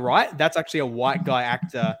guy on the right, that's actually a white guy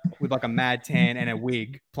actor with like a mad tan and a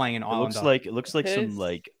wig playing an Islander. It looks like some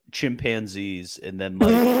like chimpanzees, and then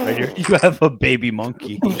like right here you have a baby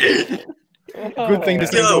monkey. Good thing to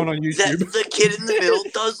see going on YouTube. The kid in the middle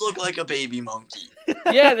does look like a baby monkey.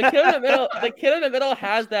 Yeah, the kid in the middle. The kid in the middle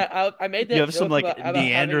has that. I made that. You have some joke like about having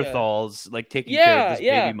Neanderthals like taking care Yeah, of this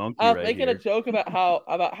yeah. baby monkey I was right making here. a joke about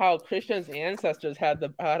how Christian's ancestors had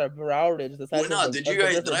a brow ridge. The size Well, no, of did the- you of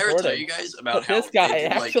guys? the Did I River ever tell Jordan. you guys But about how this guy they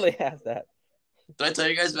did, like, actually has that? Did I tell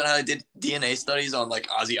you guys about how I did DNA studies on like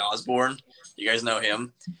Ozzy Osbourne? You guys know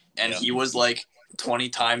him, and he was like 20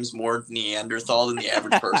 times more Neanderthal than the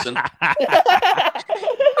average person.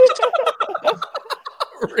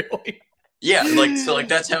 Really? Yeah, like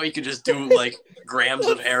that's how he could just do like grams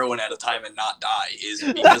of heroin at a time and not die, is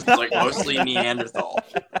because it's like mostly Neanderthal.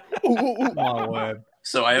 My word.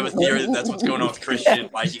 So I have a theory that that's what's going on with Christian,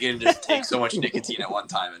 why he can just take so much nicotine at one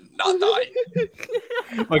time and not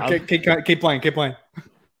die. Okay, keep playing.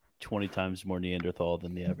 20 times more Neanderthal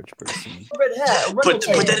than the average person. Red hair, Put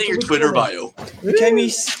that in your Twitter bio. Okay,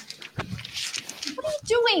 miss? What are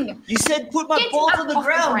you doing? You said put my Get balls up on the off the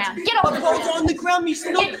ground. ground. Get off My the balls ground. are on the ground, miss.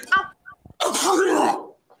 Get up.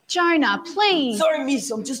 Jonah, please. Sorry, miss.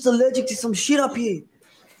 I'm just allergic to some shit up here.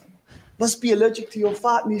 Must be allergic to your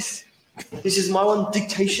fart, miss. This is my one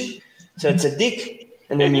dictation. So it's a dick,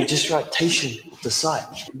 and then you just write tation at the side.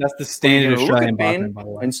 That's the standard You're gonna Australian look at bathroom, Ben by the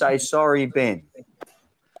way. and say, sorry, Ben.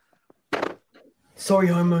 Sorry,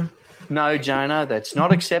 homo. No, Jonah, that's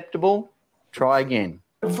not acceptable. Try again.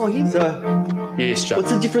 So, Yes, Jonah.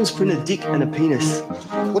 what's the difference between a dick and a penis?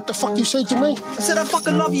 What the fuck you say to me? I said I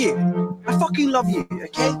fucking love you. I fucking love you,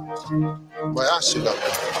 okay? My ass you love me.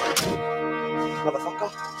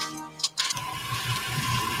 Motherfucker.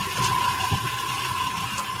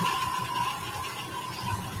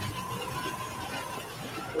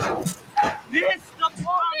 Yes, stop the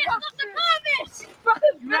purpose!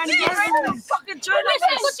 Fucking What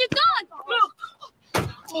you done?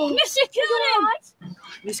 Look! Miss, you killed him.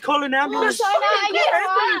 Miss Colin ambulance. Jonah, are you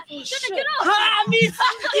alright? Jonah, get off. Ah, miss!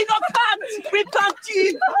 You got pumped! We pumped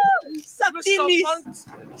you! Something, miss!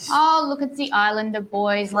 Oh, look, it's the Islander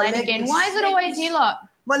boys My late leg again. is- Why is it always you lot?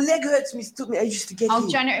 My leg hurts, miss. It took me ages to get Oh, here.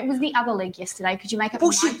 Jonah, it was the other leg yesterday. Could you make up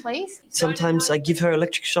your mind, please? Sometimes I give her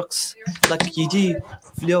electric shocks like you do.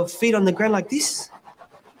 Your feet on the ground like this.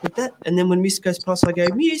 Like that. And then when Miss goes past, I go,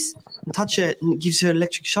 Miss, and touch her and it gives her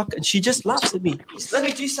electric shock. And she just laughs at me. Just let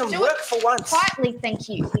me do some work for once. Quietly, thank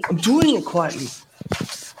you. I'm doing it quietly.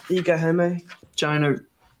 There you go, homo. Jonah,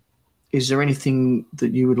 is there anything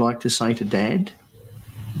that you would like to say to Dad?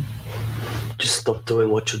 Just stop doing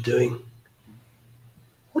what you're doing.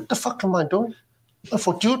 What the fuck am I doing? I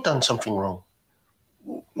thought you'd done something wrong.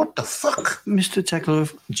 What the fuck? Mr.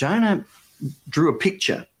 Tackleworth, Jonah drew a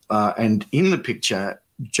picture, and in the picture,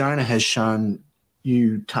 Jonah has shown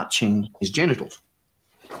you touching his genitals.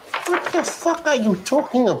 What the fuck are you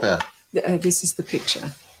talking about? This is the picture.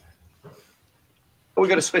 We've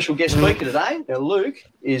got a special guest speaker today. Now, Luke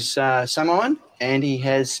is Samoan, and he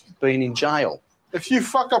has been in jail. If you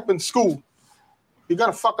fuck up in school, you're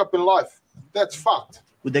gonna fuck up in life. That's fucked.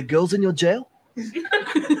 Were there girls in your jail?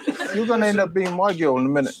 You're gonna end up being my girl in a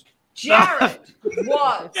minute. Jared was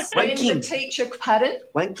when the Wanking. teacher, pardon?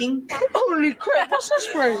 Wanking? Holy crap, what's this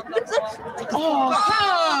spray?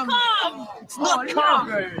 Oh, It's not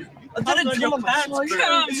cum. I didn't tell him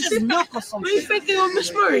it's just milk or something. What are you thinking of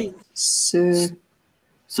Miss Murray?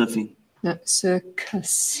 Sophie. No,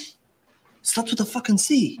 circus. Starts with a fucking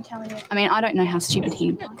C. I mean, I don't know how stupid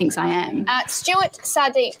he thinks I am. Stuart,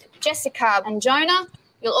 Sadiq, Jessica, and Jonah,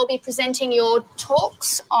 you'll all be presenting your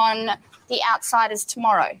talks on The Outsiders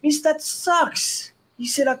tomorrow. Miss, that sucks. You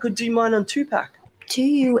said I could do mine on Tupac. Do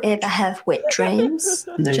you ever have wet dreams,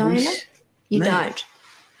 No, Jonah? miss. You No. don't.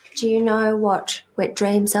 Do you know what wet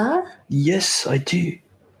dreams are? Yes, I do.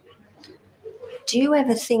 Do you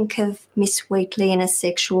ever think of Miss Wheatley in a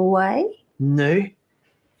sexual way? No.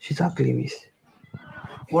 She's ugly, miss.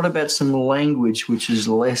 What about some language which is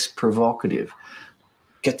less provocative?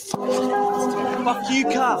 Get fucked. Fuck you,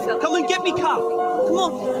 car. Come and get me, car. Come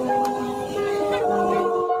on.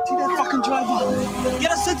 See that fucking driver?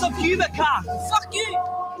 Get a sense of humor, car. Fuck you.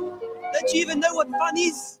 Don't you even know what fun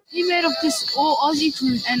is? He made up this all Aussie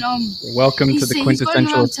crew, and Welcome he to the said he's quintessential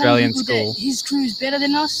going around telling Australian people school. that his crew's better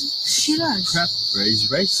than us. Shit, Crap, bro,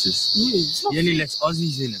 he's racist. He only lets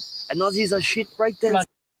Aussies in it. And Aussies are shit breakdancers.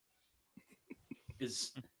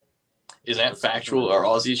 Is that factual? Are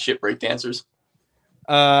Aussies shit breakdancers?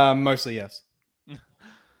 Mostly yes.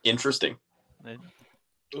 Interesting.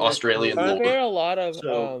 Australian Are lore. there a lot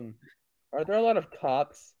of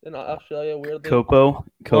cops in Australia? Weirdly, Kopo.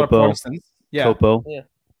 Yeah. Kopo. Yeah.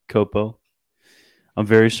 Kopo. I'm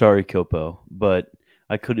very sorry, Kopo, but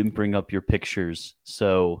I couldn't bring up your pictures.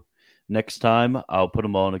 So next time I'll put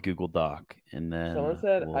them all in a Google Doc, and then Someone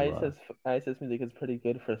said we'll, ISIS music is pretty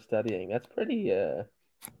good for studying. That's pretty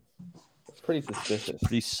suspicious.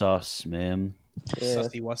 pretty sus, man. Yeah.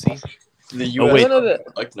 Sussy wussy. The Oh, US wait. would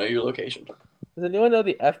like to know your location. Does anyone know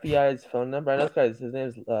the FBI's phone number? I know this guy's, his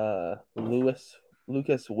name's Lucas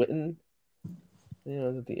Witten. You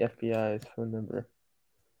know the FBI's phone number.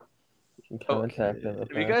 You can contact them.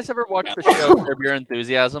 Have you guys ever watched the show Curb Your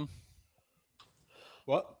Enthusiasm?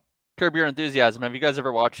 What? Curb Your Enthusiasm. Have you guys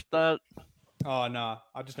ever watched that? Oh no,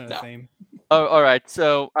 I just know the theme. Oh, all right.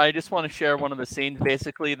 So I just want to share one of the scenes.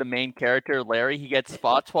 Basically, the main character, Larry, he gets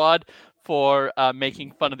fatwa'd for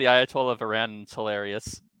making fun of the Ayatollah of Iran. It's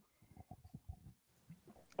hilarious.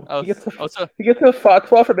 Oh, He gets a also,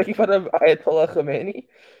 fatwa for making fun of Ayatollah Khomeini.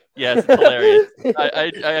 yes, it's hilarious.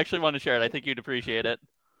 I actually want to share it. I think you'd appreciate it.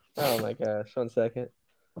 Oh my gosh! 1 second.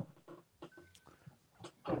 All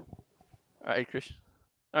right, Chris.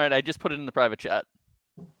 All right, I just put it in the private chat.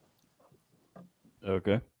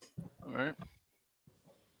 Okay. All right.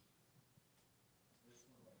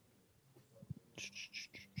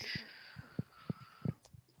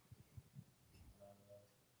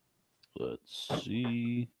 Let's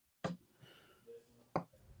see.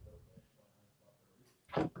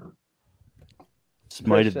 This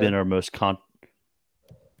might have been our most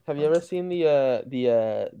Have you ever seen so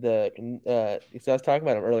I was talking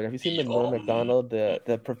about him earlier. Have you seen the Norm Macdonald,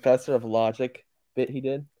 the professor of logic bit he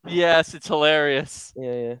did? Yes, it's hilarious.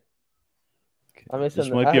 Yeah. This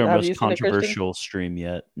might be our most controversial stream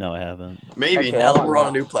yet. No, I haven't. Maybe Okay, now that I'll- we're on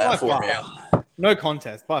a new platform. By Yeah. far. No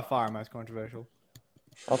contest. By far, our most controversial.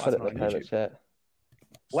 I'll put it in the on private YouTube. chat.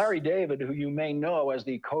 Larry David, who you may know as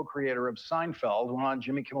the co-creator of Seinfeld, went on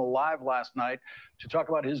Jimmy Kimmel Live last night to talk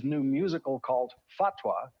about his new musical called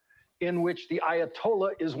Fatwa, in which the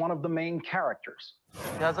Ayatollah is one of the main characters.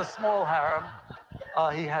 He has a small harem.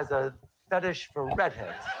 He has a fetish for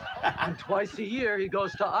redheads. And twice a year, he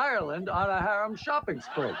goes to Ireland on a harem shopping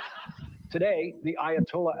spree. Today, the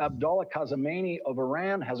Ayatollah Abdullah Khamenei of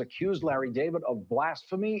Iran has accused Larry David of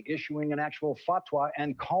blasphemy, issuing an actual fatwa,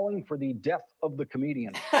 and calling for the death of the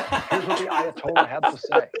comedian. Here's what the Ayatollah had to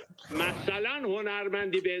say. مثلا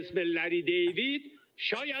هنرمندی به اسم لری دیوید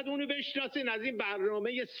شاید اونو بشناسین از این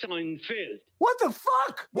برنامه ساینفلد. What the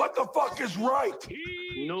fuck? What the fuck is right?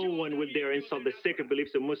 No one will dare insult the sacred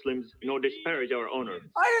beliefs of Muslims nor disparage our honor.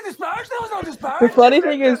 I didn't disparage. There was no The disparage. funny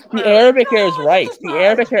thing is, the Arabic here is right. The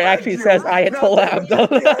Arabic here actually says Ayatollah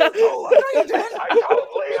Abdullah.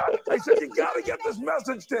 I said you gotta get this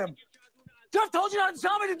message to him. Jeff told you not to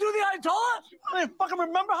tell me to do the Ayatollah? I didn't fucking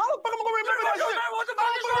remember. How the fuck am I gonna remember that shit? What the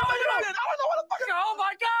fuck is wrong with you? I don't know what the fuck. Oh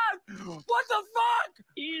my god! What the fuck?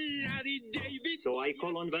 Larry David. So I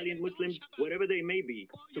call on valiant Muslims, wherever they may be,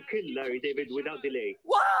 to kill Larry David without delay.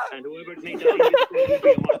 What? And whoever may die in this way will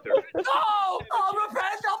be a martyr. No! I'll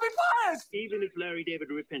repent. I'll be punished. Even if Larry David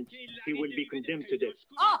repents, he will be condemned to death.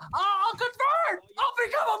 I'll convert. I'll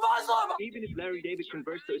become a Muslim. Even if Larry David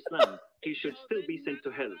converts to Islam, he should still be sent to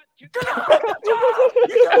hell.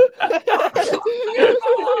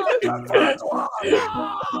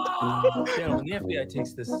 Gentlemen, the FBI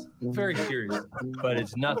takes this very seriously, but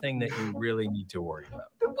it's nothing that you really need to worry about.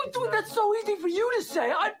 Dude, that's so easy for you to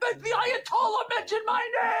say. I bet the Ayatollah mentioned my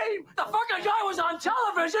name. The fucking guy was on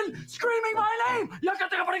television screaming my name.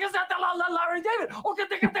 Larry David.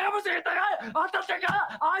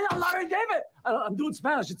 Larry David. I'm doing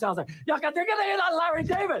Spanish, it sounds like. Larry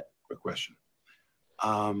David. Quick question.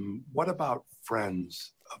 What about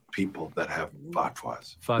friends of people that have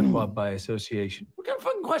fatwas? Fatwa by association. What kind of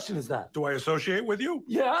fucking question is that? Do I associate with you?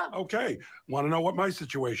 Yeah. Okay. Want to know what my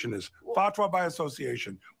situation is? Fatwa by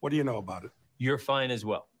association. What do you know about it? You're fine as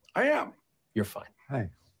well. I am. You're fine. Hey,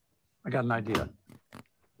 I got an idea.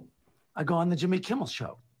 I go on the Jimmy Kimmel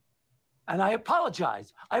show. And I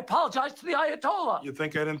apologize. I apologize to the Ayatollah. You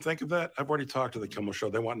think I didn't think of that? I've already talked to the Kimmel Show.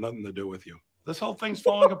 They want nothing to do with you. This whole thing's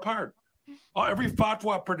falling apart. Oh, every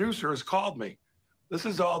fatwa producer has called me. This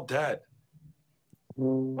is all dead.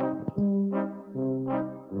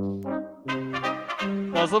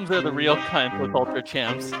 That was Muslims are the real cancel culture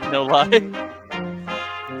champs. No lie.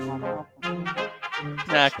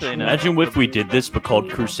 Actually, no. Imagine if we did this, but called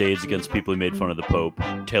crusades against people who made fun of the Pope.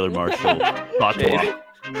 Taylor Marshall, Fatwa.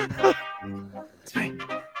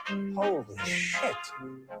 Holy shit.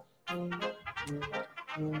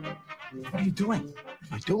 What are you doing?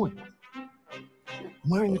 What am I doing? I'm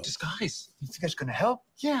wearing a disguise. You think that's going to help?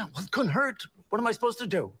 Yeah, well, it couldn't hurt. What am I supposed to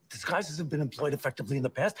do? Disguises have been employed effectively in the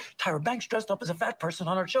past. Tyra Banks dressed up as a fat person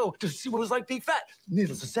on our show to see what it was like being fat.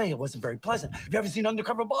 Needless to say, it wasn't very pleasant. Have you ever seen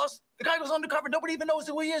Undercover Boss? The guy goes undercover. Nobody even knows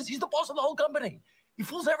who he is. He's the boss of the whole company. He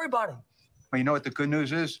fools everybody. Well, you know what the good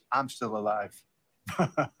news is? I'm still alive.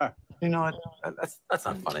 You know what? That's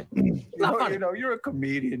not funny. You know, you're a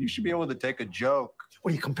comedian. You should be able to take a joke.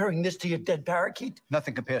 What, are you comparing this to your dead parakeet?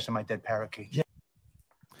 Nothing compares to my dead parakeet. Yeah.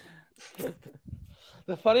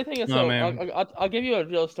 The funny thing is, I'll give you a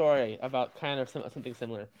real story about kind of something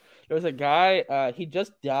similar. There was a guy, he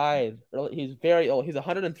just died. He's very old. He's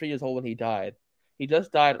 103 years old when he died. He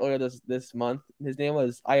just died earlier this month. His name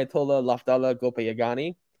was Ayatollah Lafdallah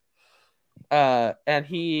Gopayagani. And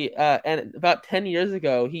he and about 10 years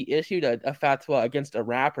ago, he issued a fatwa against a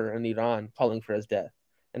rapper in Iran calling for his death.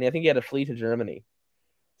 And I think he had to flee to Germany.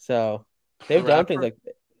 So they've done things like,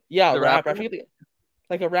 yeah, rapper. I forget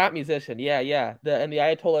like a rap musician. Yeah. The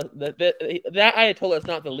Ayatollah, that Ayatollah is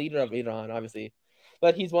not the leader of Iran, obviously,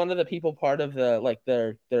 but he's one of the people part of the like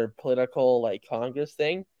their political like Congress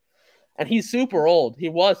thing. And he's super old. He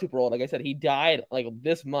was super old. Like I said, he died like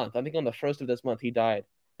this month. I think on the 1st of this month he died,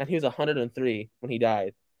 and he was 103 when he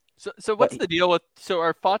died. So what's the deal with? So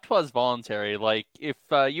are fatwas voluntary? Like if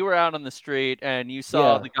you were out on the street and you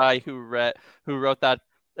saw the guy who wrote that,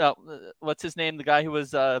 what's his name? The guy who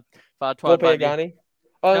was fatwa. Gopayagani?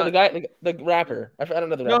 Oh, the guy, the rapper. I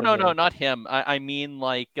don't know the rapper. No, not him. I mean,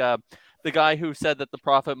 like the guy who said that the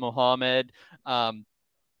Prophet Muhammad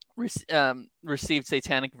received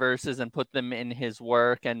satanic verses and put them in his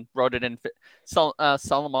work and wrote it in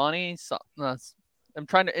Soleimani. I'm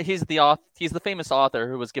trying to. He's the famous author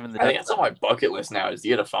who was given the. I think it's on my bucket list now. Is to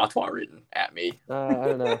get a fatwa written at me. I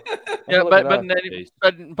don't know. Yeah,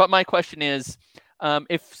 but my question is,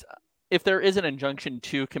 if there is an injunction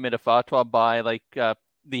to commit a fatwa by like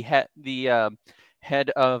the head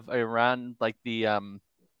of Iran, like the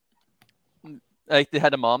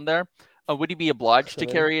head imam there, would he be obliged to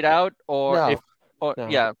carry it out, or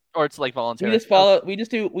no. or it's like voluntary? We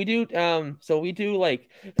do like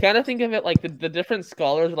kind of think of it like the different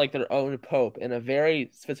scholars are like their own pope in a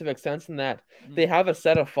very specific sense, in that they have a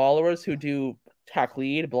set of followers who do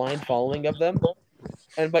taqlid, blind following of them.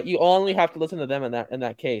 But you only have to listen to them in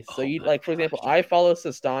that case. So you like, for example, I follow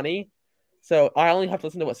Sistani, so I only have to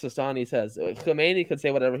listen to what Sistani says. Khomeini could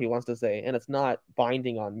say whatever he wants to say, and it's not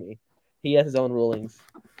binding on me. He has his own rulings.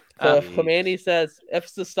 So if Khomeini says, if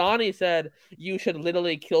Sistani said you should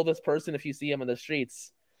literally kill this person if you see him in the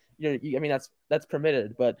streets, I mean that's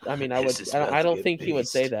permitted. But I mean I don't think he would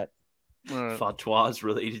say that. Fatwas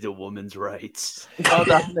related to women's rights.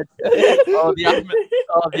 The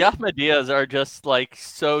Ahmadiyyas are just like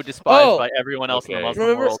so despised by everyone else in the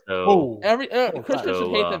Muslim world. Christians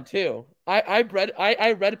should hate them too. I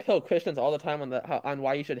read pill Christians all the time on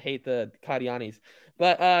why you should hate the Qadianis.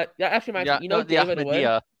 But you know David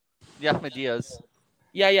Wood? The Ahmadiyyas.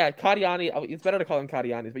 Yeah, Qadiani. It's better to call them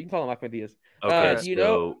Qadianis, but you can call them Ahmadiyyas. Okay, do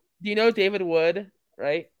you know David Wood,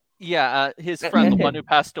 right? Yeah, his friend, the one who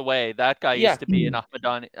passed away. That guy used to be an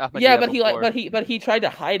Ahmadiyya. Yeah, but he tried to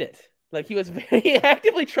hide it. Like he he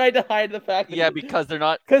actively tried to hide the fact that because they're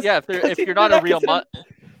not. If you're not a real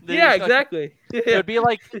exactly. It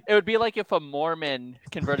would be like if a Mormon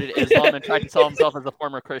converted to Islam and tried to sell himself as a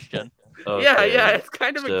former Christian. Okay. Yeah, it's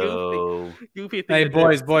kind of a goofy thing. Hey,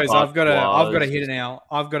 boys, I've got to hit it now.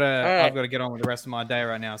 I've got to get on with the rest of my day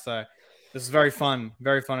right now. So this is very fun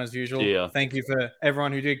as usual. Yeah. Thank you for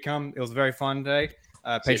everyone who did come. It was a very fun day.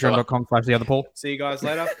 Patreon.com/theotherpaul. See you guys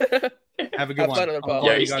later. Have a good one.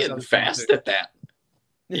 Yeah, he's getting fast at that.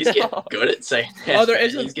 He's getting good at saying that.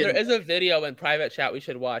 There is a video in private chat we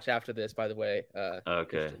should watch after this, by the way.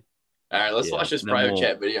 Okay. All right, let's watch this private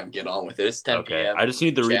chat video and get on with it. It's 10 p.m. I just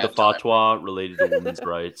need to read the fatwa related to women's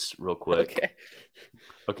rights real quick.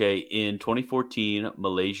 Okay. In 2014,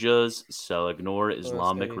 Malaysia's Selangor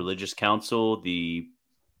Islamic Religious Council, the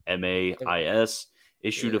MAIS,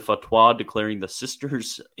 issued a fatwa declaring the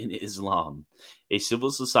Sisters in Islam a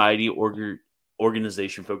civil society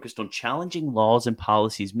organization focused on challenging laws and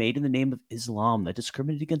policies made in the name of Islam that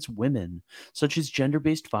discriminate against women, such as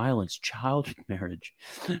gender-based violence, child marriage,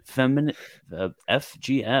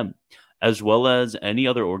 FGM, as well as any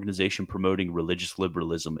other organization promoting religious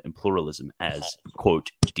liberalism and pluralism as,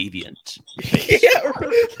 quote, deviant.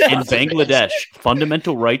 In Bangladesh,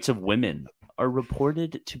 fundamental rights of women are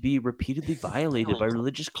reported to be repeatedly violated by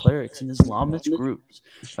religious clerics and Islamist groups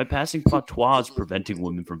by passing fatwas preventing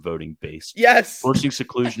women from voting based, forcing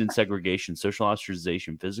seclusion and segregation, social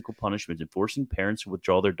ostracization, physical punishment, and forcing parents to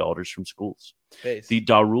withdraw their daughters from schools. The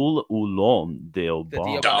Darul Uloom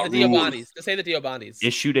Deobandis. Just say the Deobandis.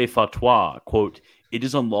 Issued a fatwa, quote, it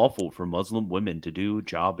is unlawful for Muslim women to do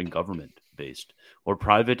job in government based or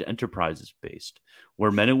private enterprises based,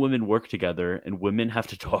 where men and women work together and women have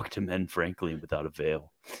to talk to men frankly and without a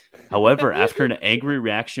veil. However, after an angry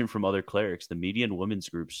reaction from other clerics, the media and women's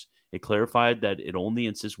groups, it clarified that it only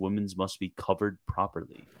insists women must be covered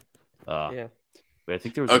properly. But I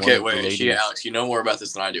think there was Alex, you know more about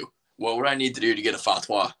this than I do. What would I need to do to get a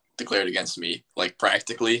fatwa declared against me, like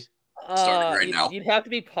practically, starting right now? You'd have to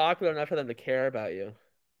be popular enough for them to care about you.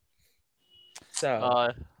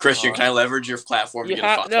 So, Christian, can I leverage your platform to get a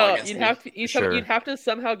fatwa against me? You'd have to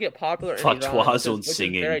somehow get popular. Fatwas on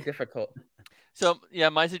singing. Is very difficult. So, yeah,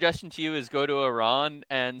 my suggestion to you is go to Iran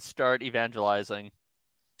and start evangelizing.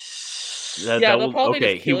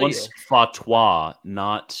 Okay, he wants fatwa,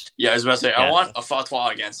 not. Yeah, I was about to say, I want a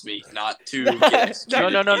fatwa against me, not to.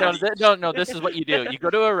 No. This is what you do. You go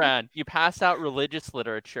to Iran, you pass out religious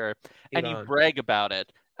literature, and you brag about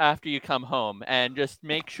it after you come home, and just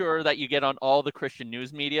make sure that you get on all the Christian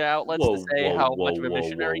news media outlets to say how much of a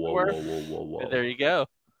missionary you were. There you go.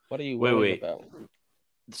 What are you worried about?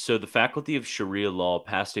 So the Faculty of Sharia Law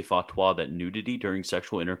passed a fatwa that nudity during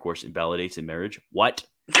sexual intercourse invalidates a marriage. What?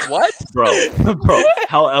 bro?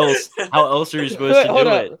 How else are you supposed to do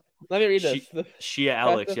it? Let me read this. Shia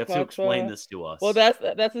Alex, you have to explain this to us. Well,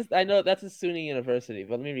 I know that's a Sunni university,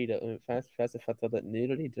 but let me read it. Fast fatwa that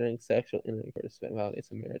nudity during sexual intercourse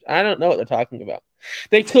invalidates a marriage. I don't know what they're talking about.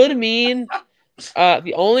 They could mean.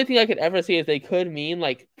 The only thing I could ever see is they could mean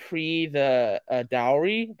like pre the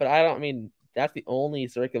dowry, but I don't mean that's the only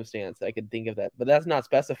circumstance I could think of that. But that's not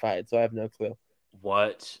specified, so I have no clue.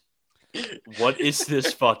 What is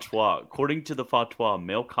this fatwa? According to the fatwa,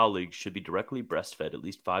 male colleagues should be directly breastfed at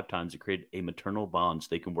least 5 times to create a maternal bond so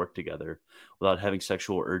they can work together without having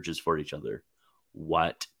sexual urges for each other.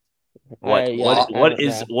 What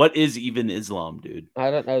is even Islam, dude?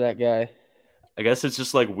 I don't know that guy. I guess it's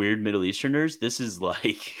just like weird Middle Easterners. This is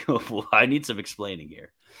like I need some explaining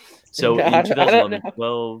here. So in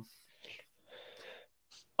 2012,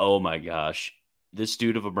 oh my gosh. This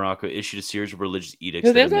dude of Morocco issued a series of religious edicts.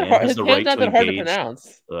 His name's not hard to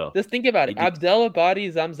pronounce. Just think about it. Abdel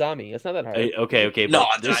Badi Zamzami. It's not that hard. Okay. No,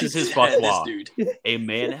 this is his fatwa. A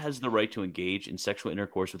man has the right to engage in sexual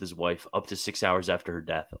intercourse with his wife up to 6 hours after her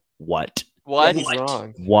death. What? Yeah, he's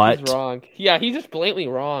wrong. What? He's wrong. Yeah, he's just blatantly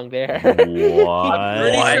wrong there. What?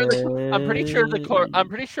 I'm pretty sure the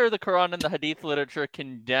Quran and the Hadith literature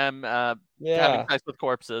condemn having sex with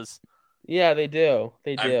corpses. Yeah, they do.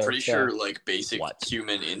 I'm pretty sure, like, basic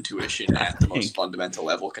human intuition at the most fundamental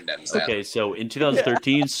level condemns that. Okay, so in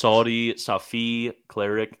 2013, Saudi Safi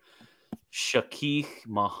cleric Shaykh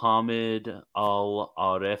Mohammed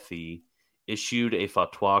Al-Arefi issued a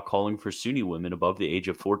fatwa calling for Sunni women above the age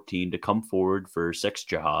of 14 to come forward for sex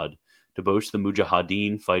jihad to boast the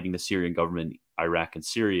Mujahideen fighting the Syrian government in Iraq and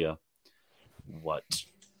Syria. What?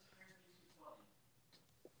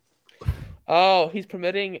 Oh, he's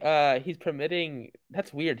permitting.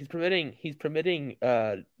 That's weird. He's permitting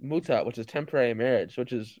muta, which is temporary marriage,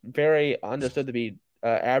 which is very understood to be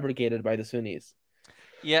abrogated by the Sunnis.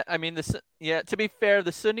 Yeah, I mean, to be fair,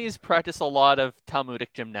 the Sunnis practice a lot of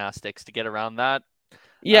Talmudic gymnastics to get around that.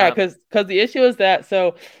 Yeah, because the issue is that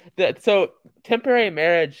so temporary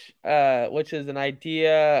marriage, which is an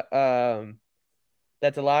idea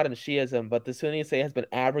that's allowed in Shiism, but the Sunnis say has been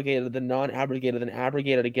abrogated, the non-abrogated, then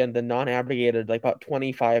abrogated again, the non-abrogated like about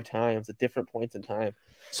 25 times at different points in time.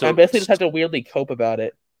 So I basically just have to weirdly cope about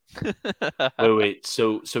it. Wait.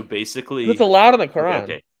 So basically, it's allowed in the Quran.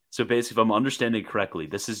 Okay. So basically, if I'm understanding correctly,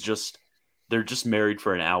 this is just they're just married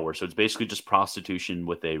for an hour, so it's basically just prostitution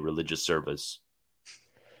with a religious service.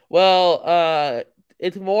 Well,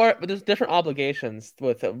 it's more, but there's different obligations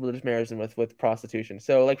with religious marriage and with prostitution.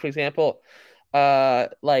 So, like for example,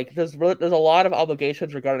 like there's a lot of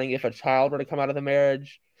obligations regarding if a child were to come out of the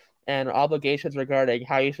marriage, and obligations regarding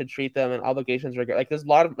how you should treat them, and obligations regarding like it's a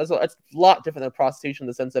lot different than prostitution in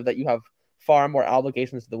the sense of that you have far more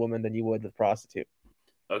obligations to the woman than you would with prostitute.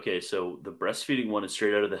 Okay, so the breastfeeding one is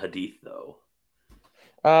straight out of the Hadith, though.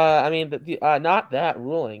 I mean, not that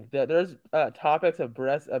ruling. There's topics of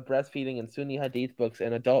breastfeeding in Sunni Hadith books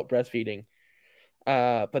and adult breastfeeding.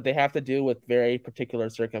 but they have to do with very particular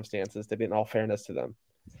circumstances, to be in all fairness to them,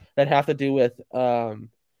 that have to do with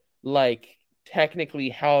like technically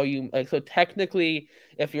how you like. So technically,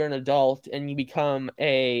 if you're an adult and you become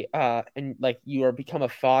become a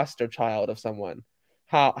foster child of someone,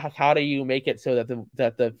 how do you make it so that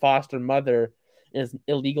the foster mother is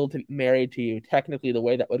illegal to be married to you? Technically, the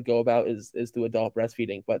way that would go about is through adult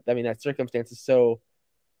breastfeeding. But I mean, that circumstance is so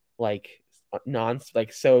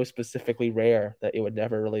so specifically rare that it would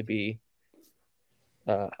never really be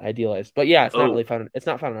idealized. But yeah, it's not really found. It's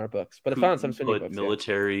not found in our books, but it's found in some Sunni books.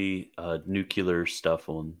 Military, nuclear stuff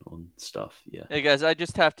on stuff. Yeah. Hey guys, I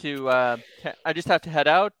just have to head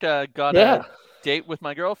out. Got a date with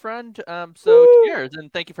my girlfriend. So cheers,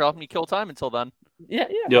 and thank you for helping me kill time until then. Yeah,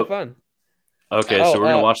 have fun. Okay, so we're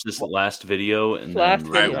gonna watch this last video and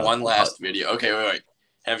one last video. Okay, wait.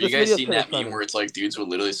 Have you guys seen that meme where it's like dudes would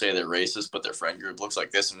literally say they're racist, but their friend group looks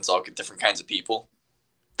like this, and it's all different kinds of people?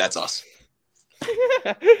 That's us.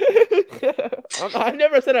 I've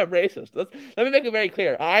never said I'm racist. Let me make it very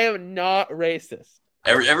clear. I am not racist.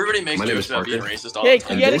 Everybody makes jokes about being racist all the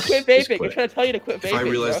time. You gotta quit vaping. We're trying to tell you to quit vaping. If I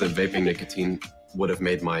realized that vaping nicotine would have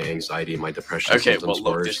made my anxiety and my depression symptoms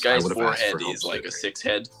worse, this guy's I would have asked forehead for help is like sooner. a 6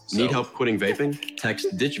 head. Need help quitting vaping?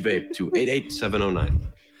 Text ditch vape to 88709.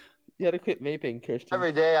 You gotta quit vaping, Christian.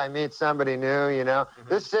 Every day I meet somebody new, you know.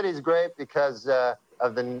 This city's great because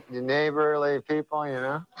of the neighborly people, you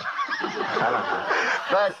know. I don't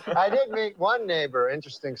know. But I did meet one neighbor,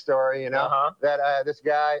 interesting story, you know, that this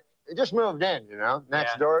guy just moved in, you know,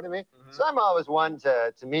 next door to me. So I'm always one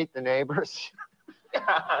to meet the neighbors.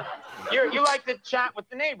 You like to chat with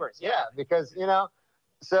the neighbors. Yeah, because, you know,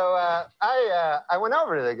 so I went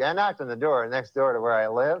over to the guy, I knocked on the door next door to where I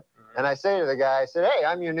live. And I say to the guy, I said, hey,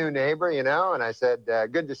 I'm your new neighbor, you know. And I said,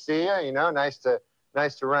 good to see you, you know, nice to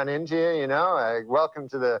run into you, you know. Welcome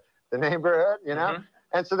to the neighborhood, you know.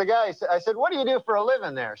 And so the guy, I said, what do you do for a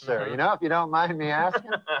living there, sir? You know, if you don't mind me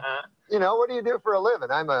asking. You know, what do you do for a living?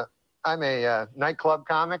 I'm a nightclub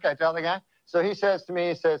comic, I tell the guy. So he says to me,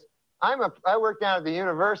 he says, I work down at the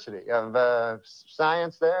University of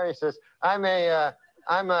Science there. He says,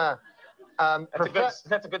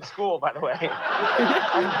 that's a good school, by the way.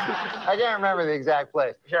 I can't remember the exact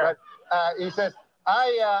place. Sure. But he says,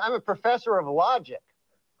 I'm a professor of logic.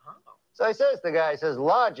 So I says to the guy, he says,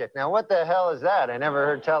 logic. Now, what the hell is that? I never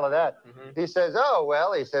heard tell of that. He says, oh,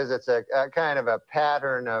 well, he says it's a kind of a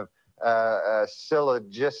pattern of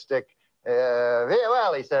syllogistic.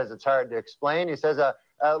 Well, he says it's hard to explain. He says,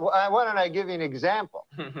 why don't I give you an example?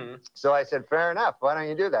 So I said, fair enough. Why don't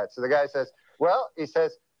you do that? So the guy says, well, he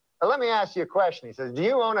says, let me ask you a question. He says, do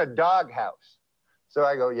you own a doghouse? So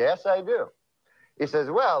I go, yes, I do. He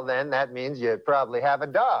says, well, then that means you probably have a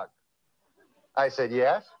dog. I said,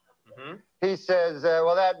 yes. He says,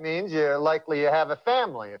 well, that means you're likely you have a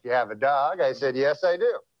family if you have a dog. I said, yes, I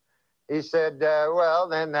do. He said, well,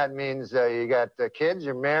 then that means you got kids,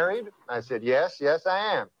 you're married. I said, yes, I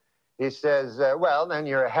am. He says, well, then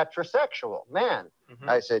you're a heterosexual man.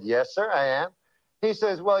 I said, yes, sir, I am. He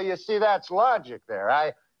says, well, you see, that's logic there.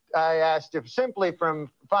 I asked if simply from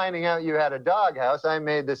finding out you had a doghouse, I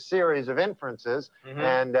made this series of inferences,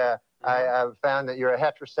 and I found that you're a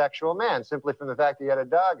heterosexual man simply from the fact that you had a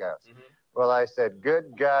doghouse. Well, I said,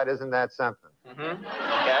 good God, isn't that something?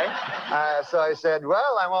 Okay. So I said,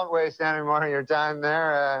 well, I won't waste any more of your time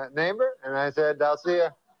there, neighbor. And I said, I'll see you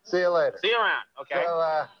later. See you around. Okay.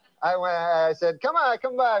 So I said, come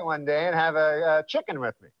by one day and have a chicken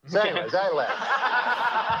with me. So anyways, I left.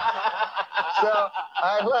 So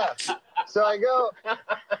I left. So I go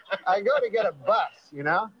to get a bus, you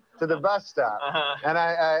know, to the bus stop. And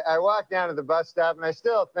I walk down to the bus stop, and I'm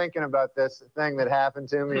still thinking about this thing that happened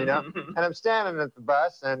to me, you know. And I'm standing at the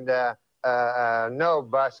bus, and no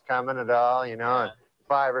bus coming at all, you know, and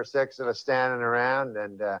 5 or 6 of us standing around.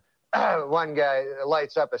 And one guy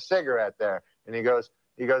lights up a cigarette there, and he goes,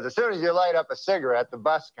 as soon as you light up a cigarette, the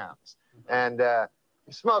bus comes. And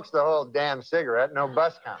he smokes the whole damn cigarette, no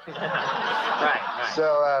bus comes. Right.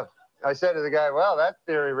 So I said to the guy, well, that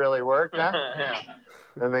theory really worked, huh?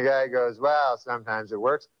 And the guy goes, well, sometimes it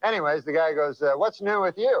works. Anyways, the guy goes, what's new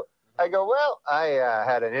with you? I go, well, I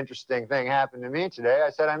had an interesting thing happen to me today. I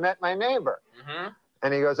said, I met my neighbor.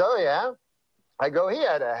 And he goes, oh, yeah? I go, he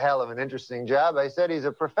had a hell of an interesting job. I said, he's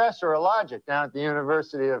a professor of logic down at the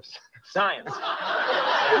University of Science.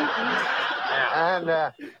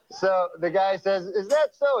 And so the guy says, is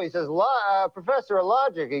that so? He says, professor of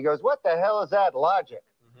logic. He goes, what the hell is that, logic?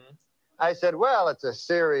 I said, well, it's a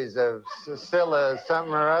series of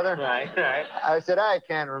something or other. Right. I said, I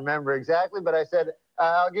can't remember exactly, but I said,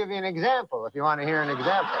 I'll give you an example if you want to hear an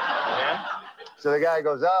example. So the guy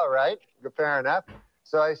goes, all right, fair enough.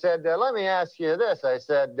 So I said, let me ask you this. I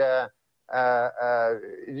said, let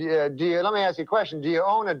me ask you a question. Do you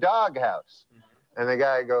own a doghouse? And the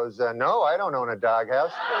guy goes, no, I don't own a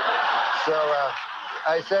doghouse. So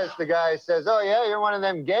the guy says, oh, yeah, you're one of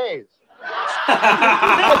them gays.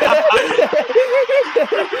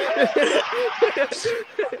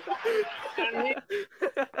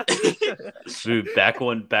 Dude, back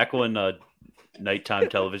when nighttime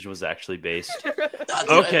television was actually based.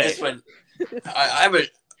 Okay.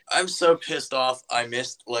 I'm so pissed off. I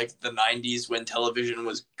missed like the 90s when television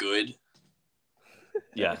was good.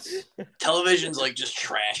 Yes. Television's like just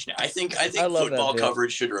trash now. I think football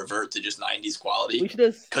coverage should revert to just 90s quality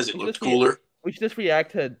because it looked cooler. We should just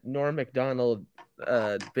react to Norm Macdonald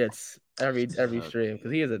bits every stream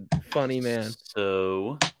because he is a funny man.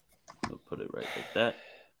 So we'll put it right like that.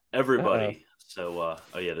 Everybody. So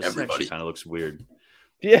this actually kind of looks weird.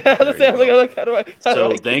 Yeah,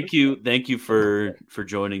 thank you for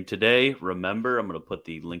joining today. Remember, I'm going to put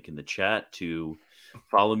the link in the chat to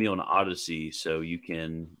follow me on Odyssey so you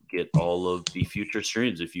can get all of the future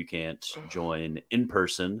streams if you can't join in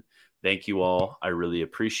person. Thank you all. I really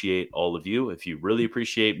appreciate all of you. If you really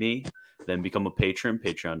appreciate me, then become a patron,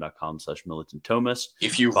 patreon.com/MilitantThomist.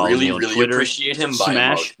 If you really appreciate him, buy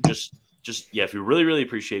a mug. If you really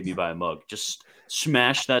appreciate me, buy a mug. Just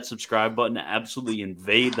smash that subscribe button. Absolutely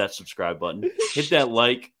invade that subscribe button. Hit that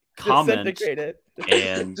like, comment,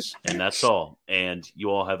 and that's all. And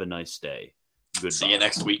you all have a nice day. Goodbye. See you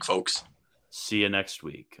next week, folks. See you next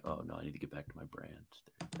week. Oh no, I need to get back to my brand.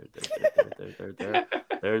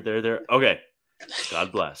 There. Okay.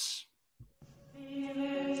 God bless.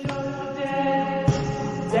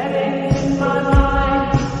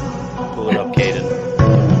 Pull it up, Caden.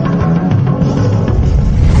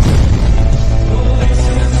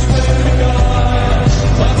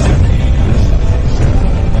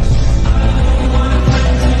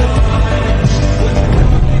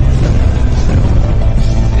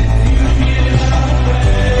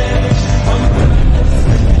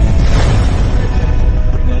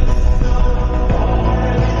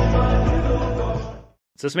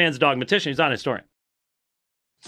 This man's a dogmatician. He's not a historian.